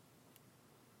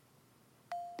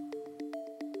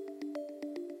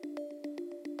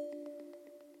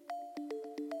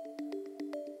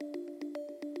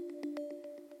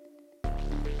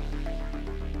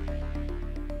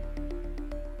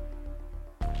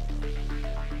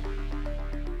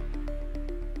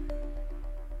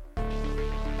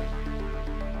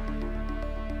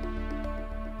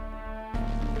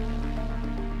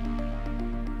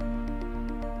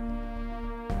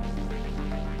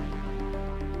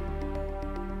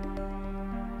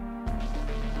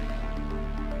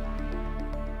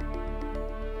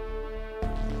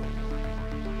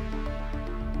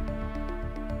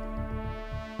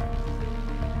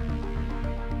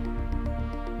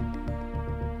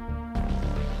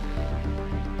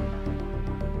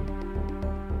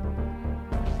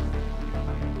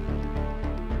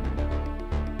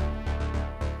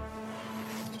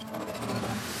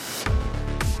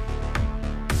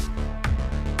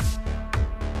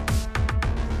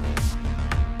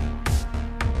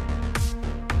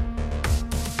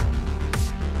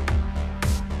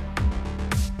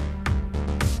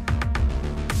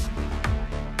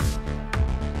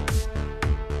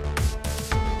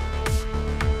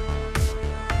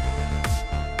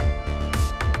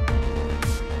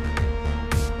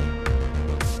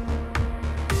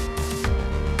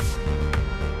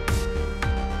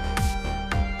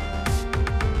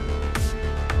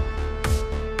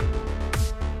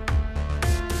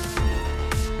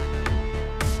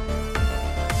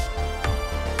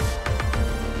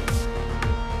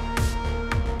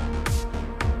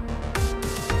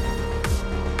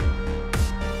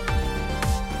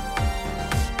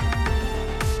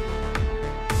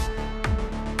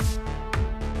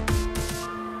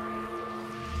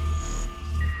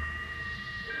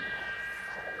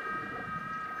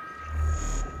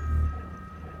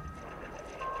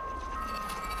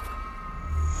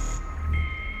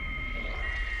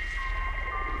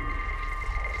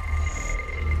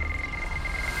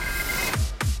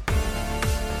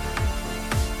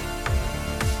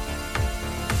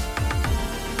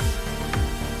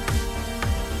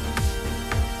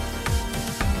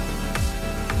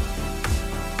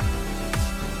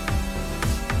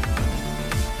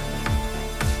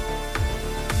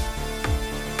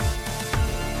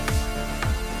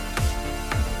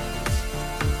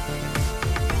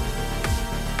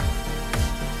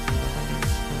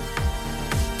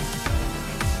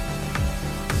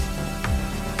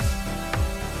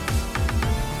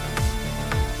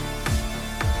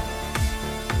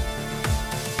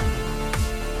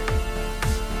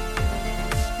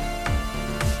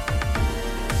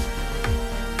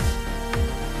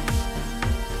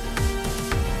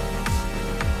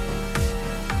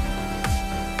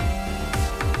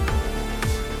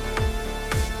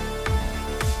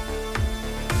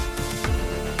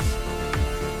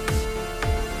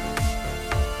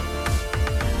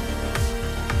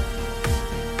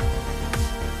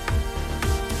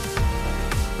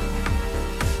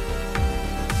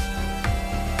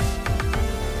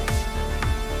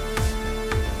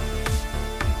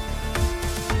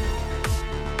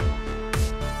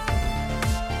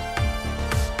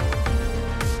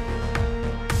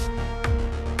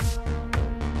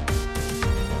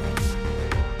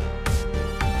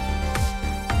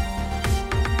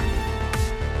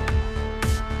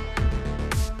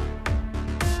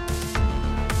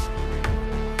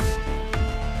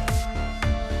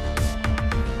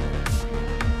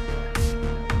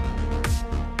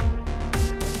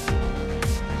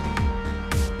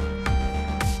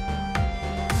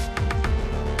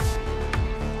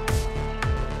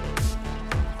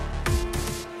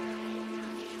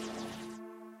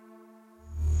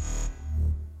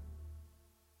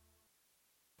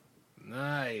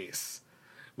 Nice.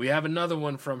 We have another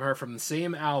one from her from the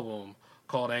same album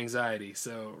called Anxiety.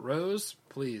 So, Rose,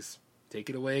 please take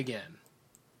it away again.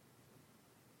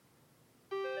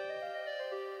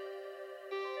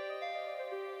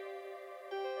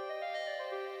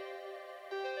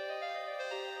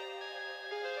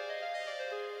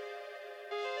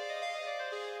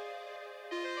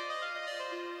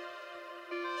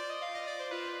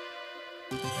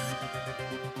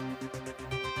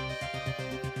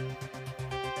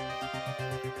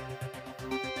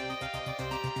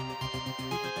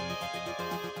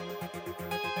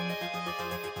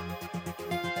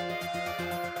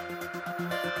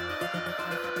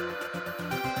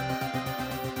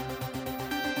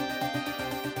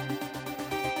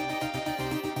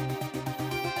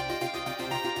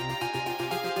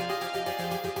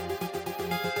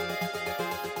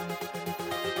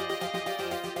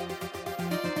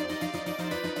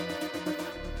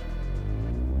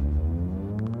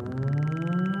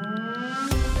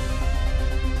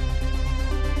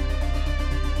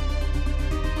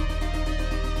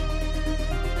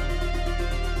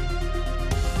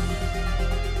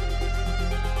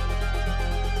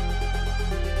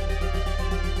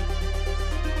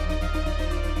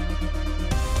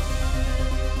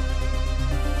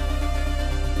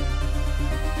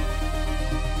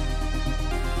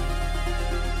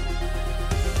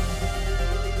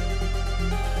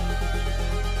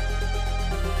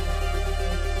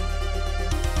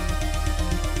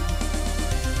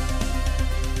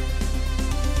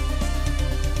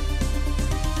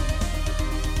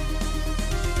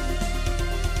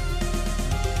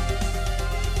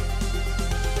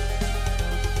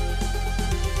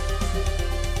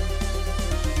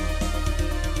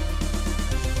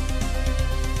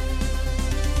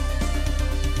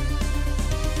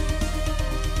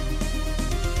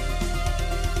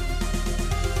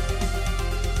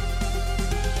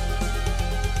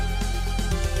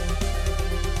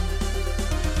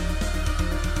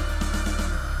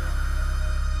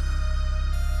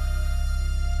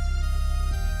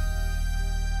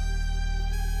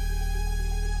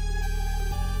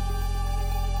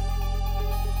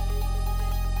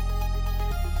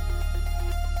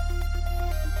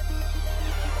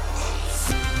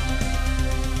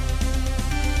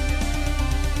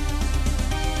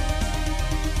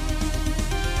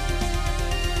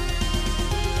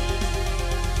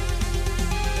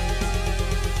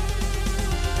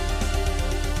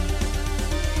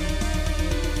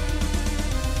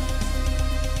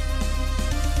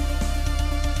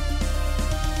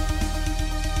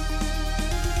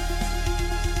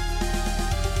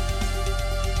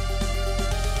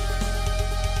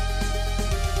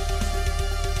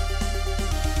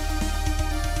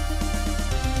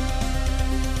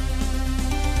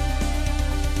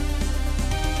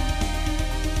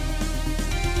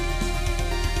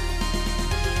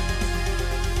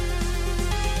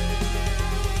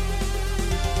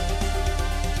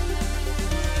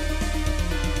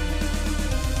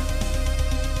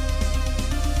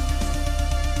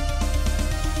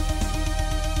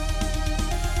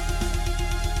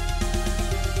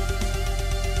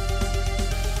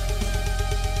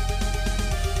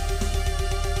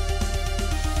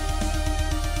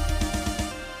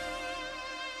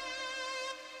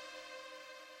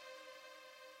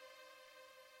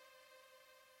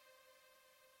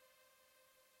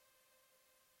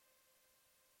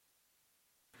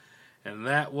 And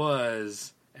that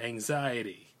was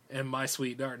Anxiety and My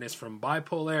Sweet Darkness from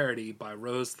Bipolarity by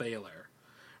Rose Thaler.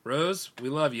 Rose, we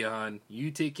love you, hon.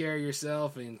 You take care of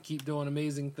yourself and keep doing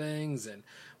amazing things. And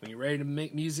when you're ready to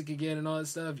make music again and all that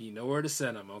stuff, you know where to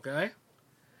send them, okay?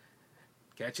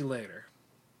 Catch you later.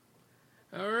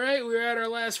 All right, we're at our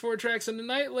last 4 tracks of the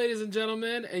night, ladies and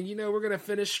gentlemen, and you know we're going to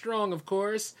finish strong, of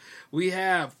course. We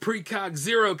have Precog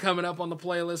Zero coming up on the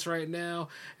playlist right now,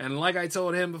 and like I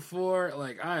told him before,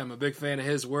 like, I am a big fan of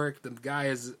his work. The guy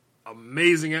is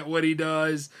amazing at what he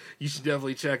does. You should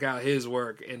definitely check out his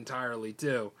work entirely,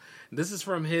 too. This is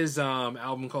from his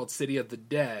album called City of the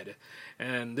Dead,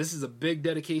 and this is a big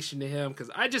dedication to him, because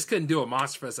I just couldn't do a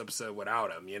Monsterfest episode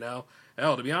without him, you know?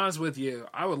 Hell, to be honest with you,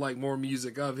 I would like more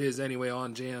music of his anyway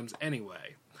on jams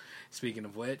anyway. Speaking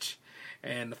of which,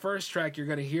 and the first track you're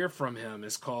going to hear from him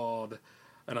is called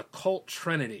An Occult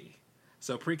Trinity.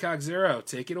 So Precog Zero,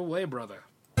 take it away, brother.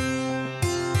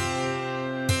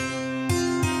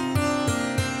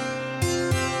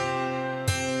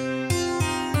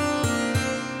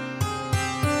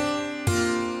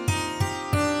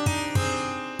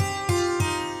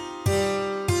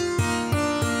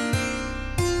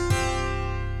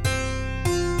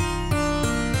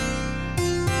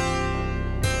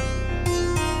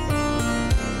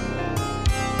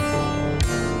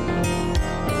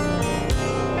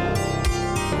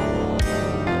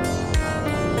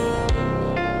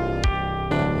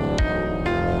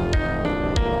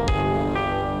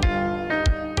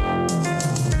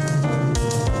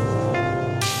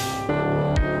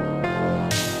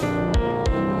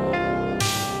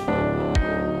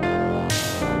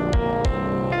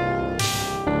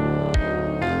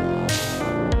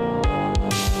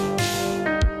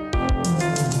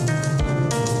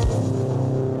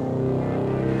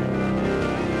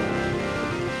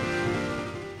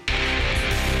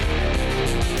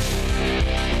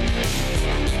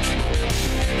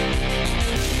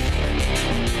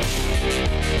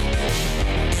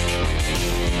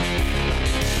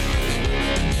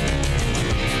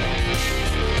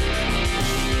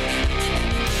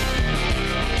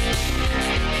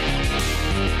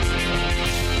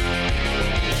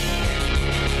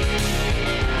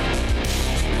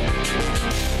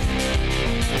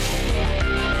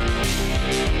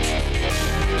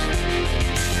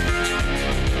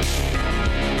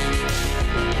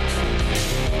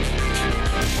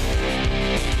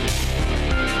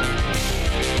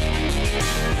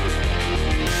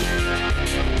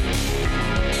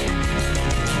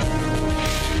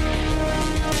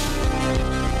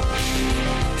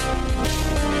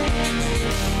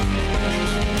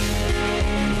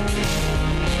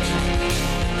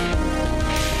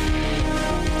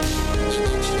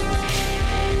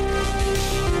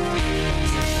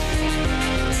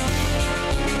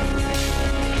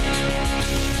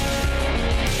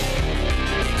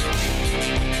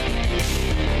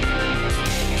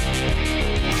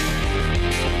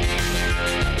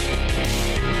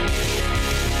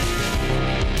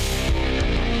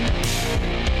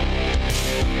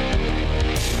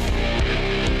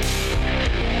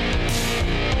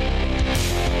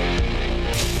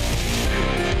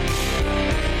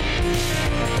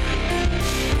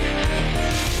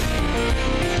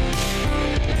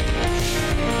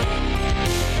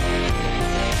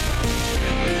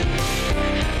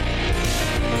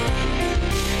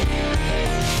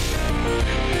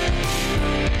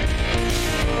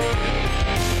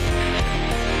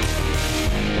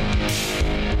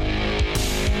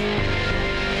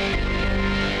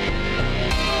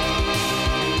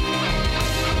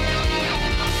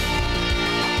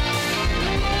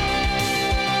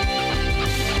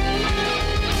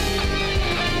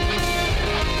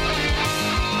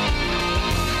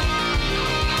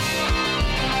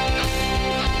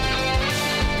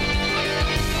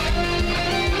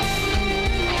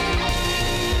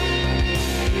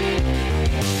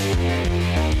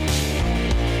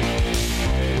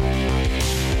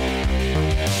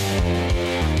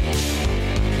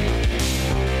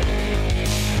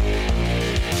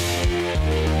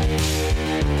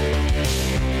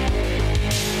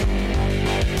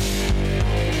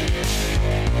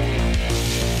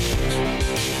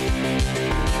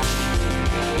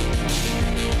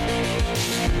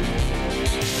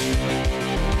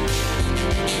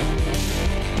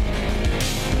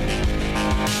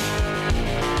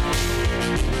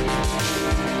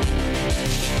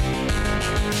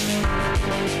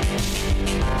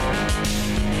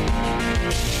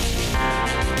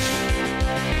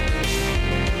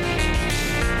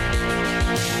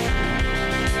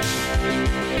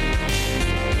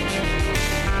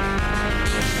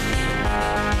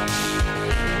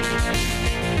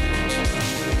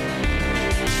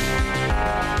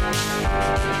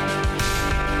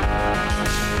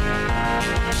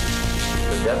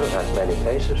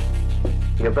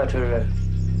 You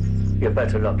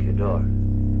better lock your door.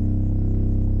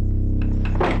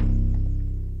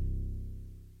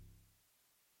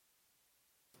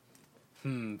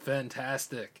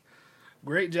 Fantastic.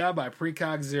 Great job by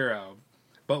Precog Zero.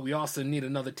 But we also need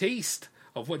another taste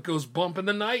of what goes bump in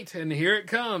the night, and here it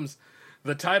comes.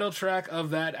 The title track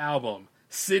of that album,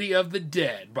 City of the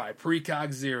Dead by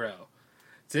Precog Zero.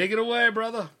 Take it away,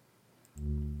 brother.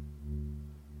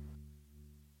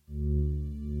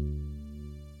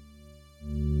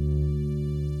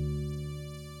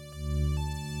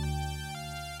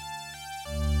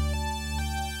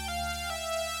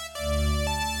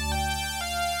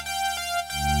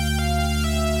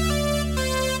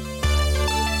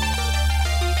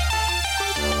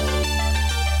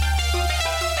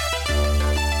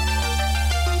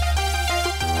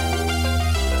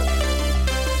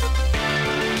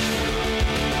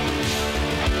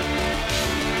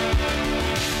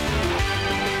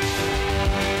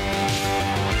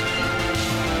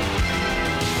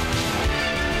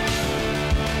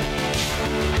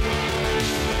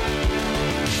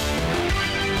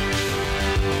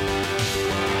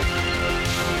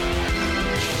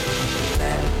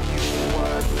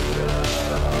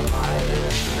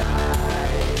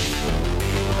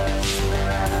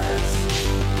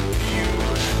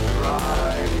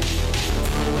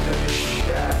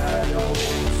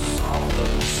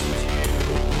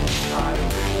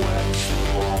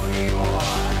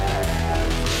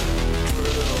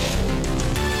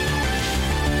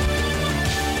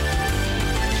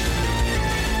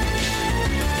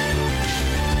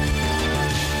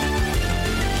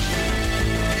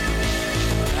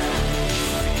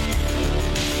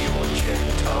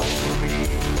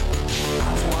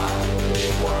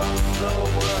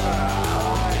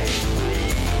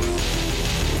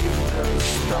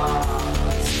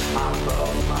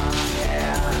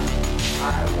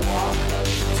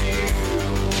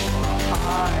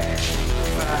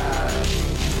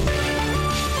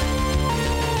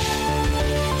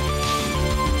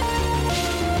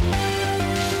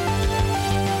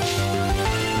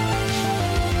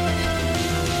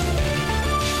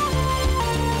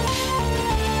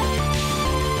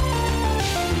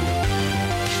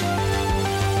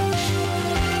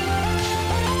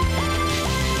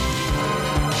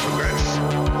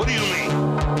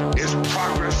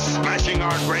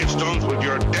 Gravestones with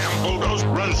your damn bulldoze,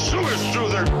 run sewers through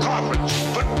their coffins,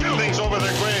 put buildings over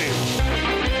their graves.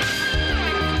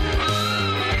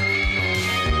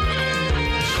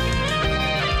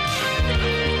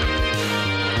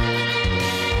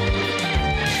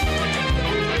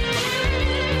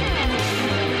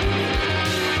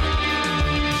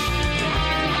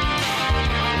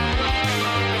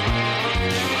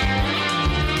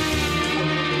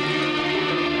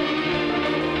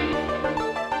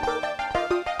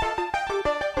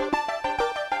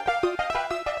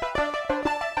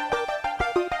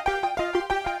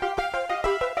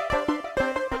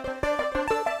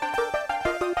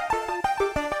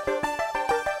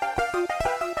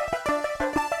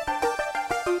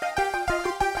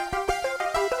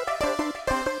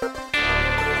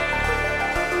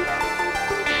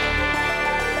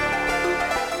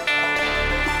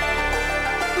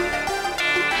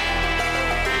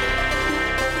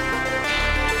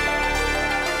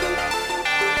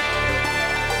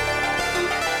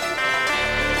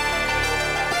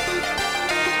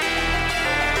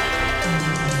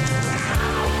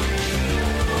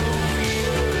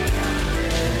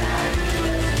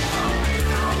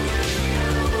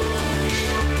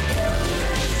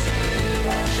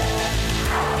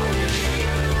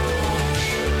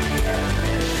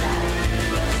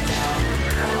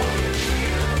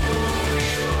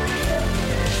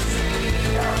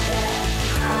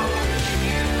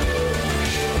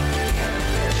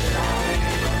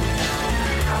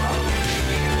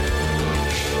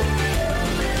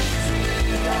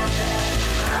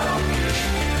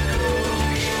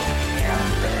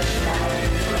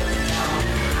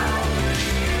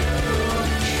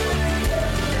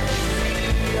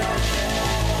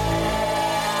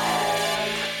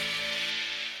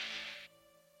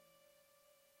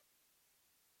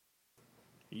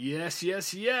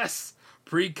 Yes.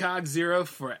 Precog Zero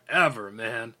forever,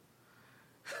 man.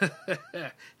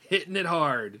 Hitting it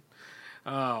hard.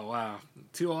 Oh, wow.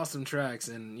 2 awesome tracks.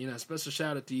 And, special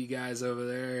shout out to you guys over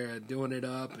there doing it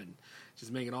up and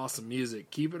just making awesome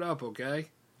music. Keep it up, okay?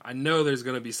 I know there's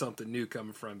going to be something new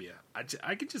coming from you.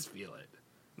 I can just feel it.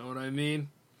 Know what I mean?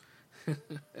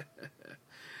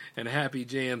 And happy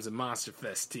jams and Monster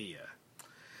Fest to you.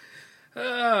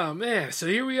 Oh, man. So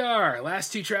here we are.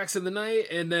 Last 2 tracks of the night.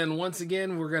 And then once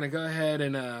again, we're going to go ahead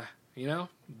and,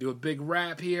 do a big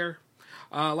wrap here.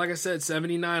 Like I said,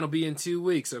 79 will be in 2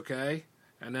 weeks, okay?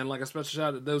 And then, like, a special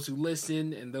shout out to those who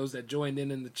listen and those that joined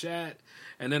in the chat.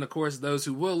 And then, of course, those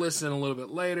who will listen a little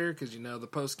bit later, because, you know, the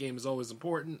post game is always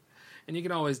important. And you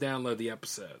can always download the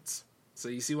episodes. So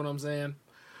you see what I'm saying?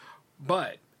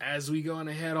 But as we go on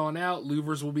ahead on out,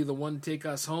 Louvers will be the one to take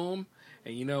us home.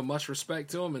 And, you know, much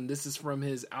respect to him. And this is from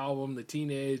his album, The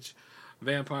Teenage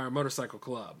Vampire Motorcycle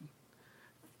Club.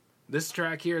 This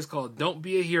track here is called Don't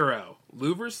Be a Hero.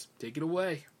 Louvers, take it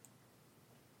away.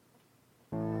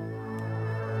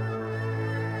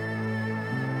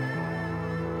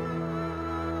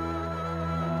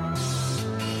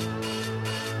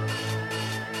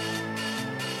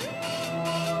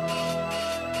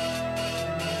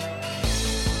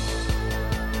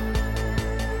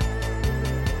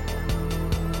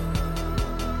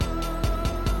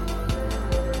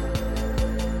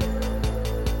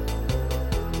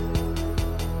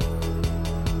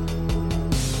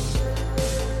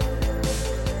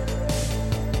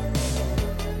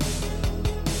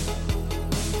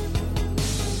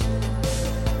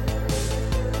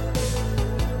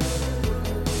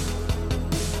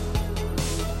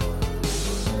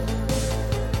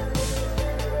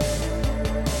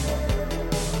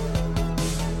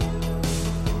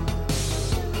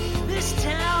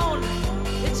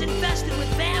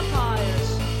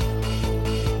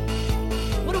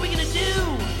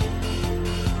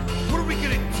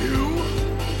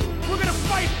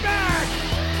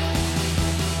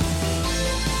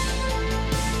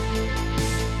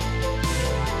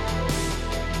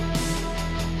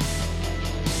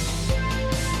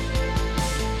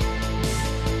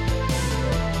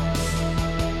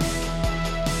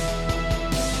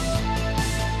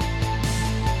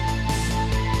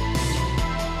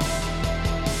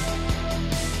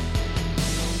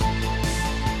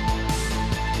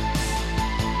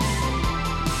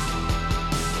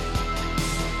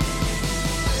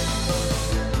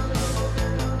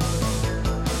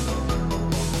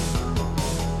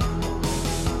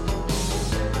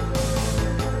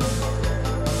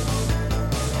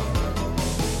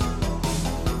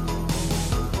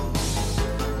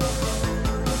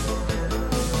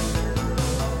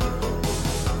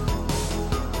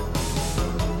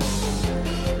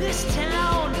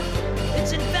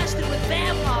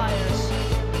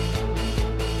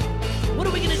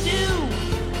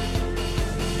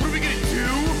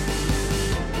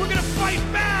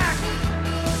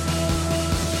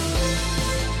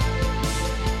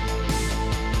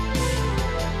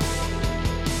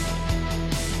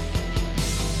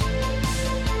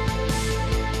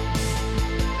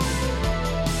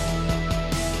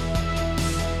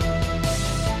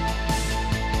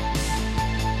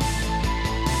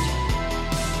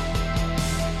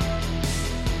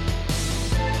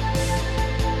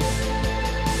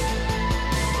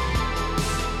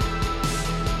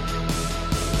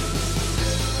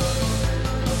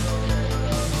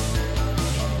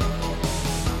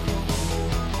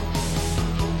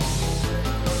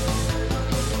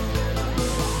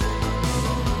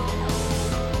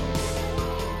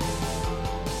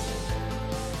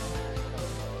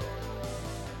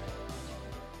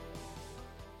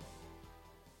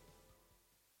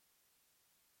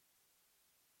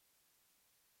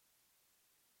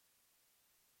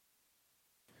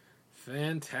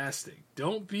 Fantastic.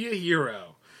 Don't be a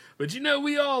hero. But you know,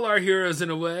 we all are heroes in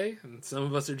a way, and some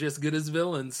of us are just good as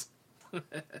villains. But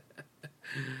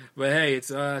hey, it's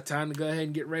time to go ahead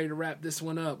and get ready to wrap this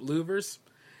one up. Louvers,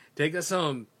 take us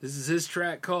home. This is his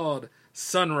track called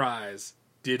Sunrise.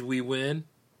 Did we win?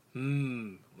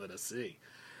 Let us see.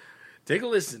 Take a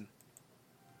listen.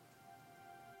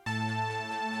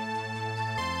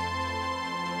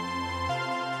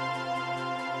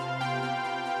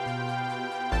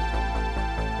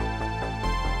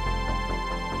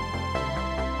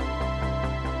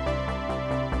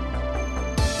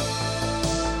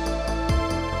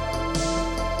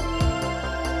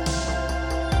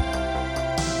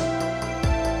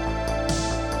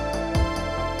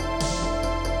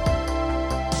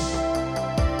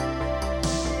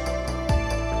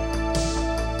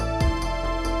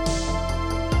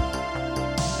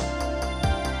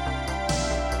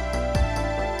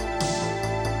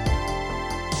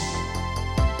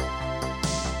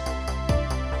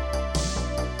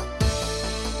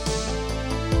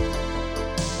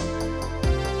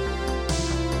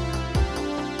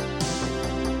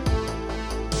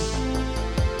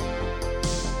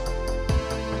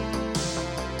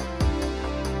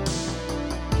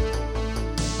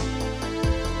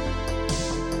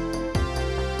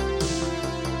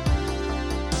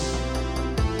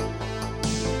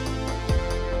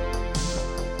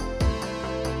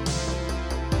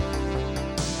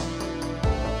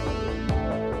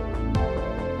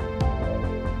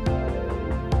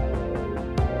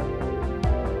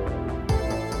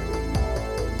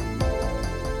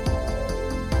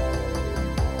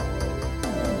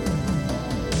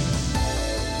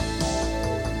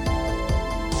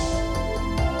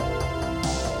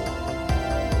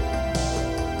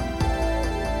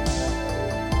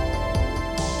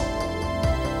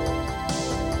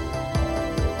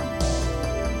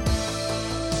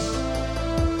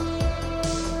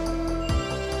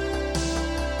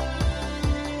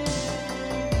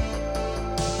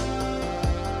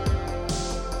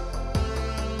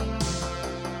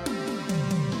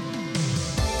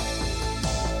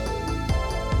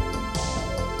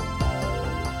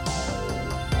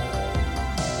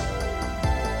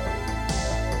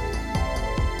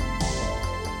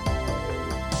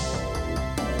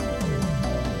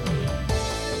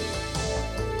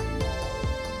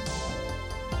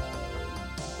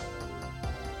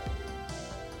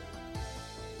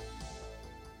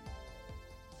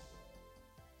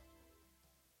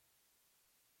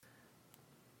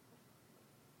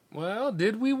 Well,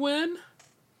 did we win?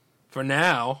 For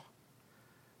now.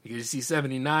 Because you see,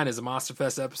 79 is a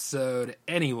MonsterFest episode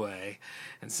anyway,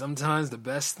 and sometimes the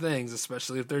best things,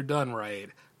 especially if they're done right,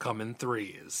 come in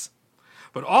threes.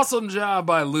 But awesome job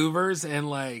by Louvers, and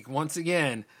once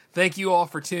again, thank you all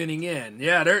for tuning in.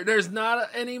 Yeah, there's not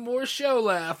any more show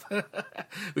left.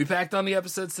 We packed on the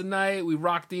episodes tonight. We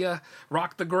rocked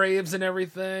the graves and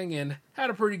everything, and had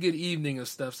a pretty good evening of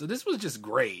stuff. So this was just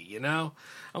great, you know?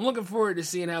 I'm looking forward to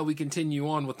seeing how we continue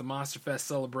on with the MonsterFest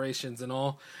celebrations and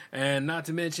all. And not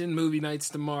to mention movie nights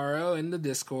tomorrow in the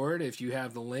Discord, if you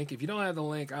have the link. If you don't have the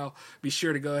link, I'll be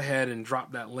sure to go ahead and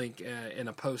drop that link in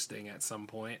a posting at some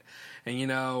point. And,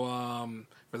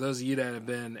 for those of you that have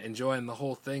been enjoying the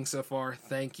whole thing so far,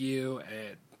 thank you,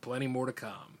 and plenty more to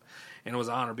come. And it was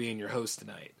an honor being your host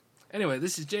tonight. Anyway,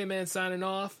 this is J-Man signing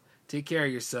off. Take care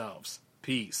of yourselves.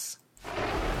 Peace.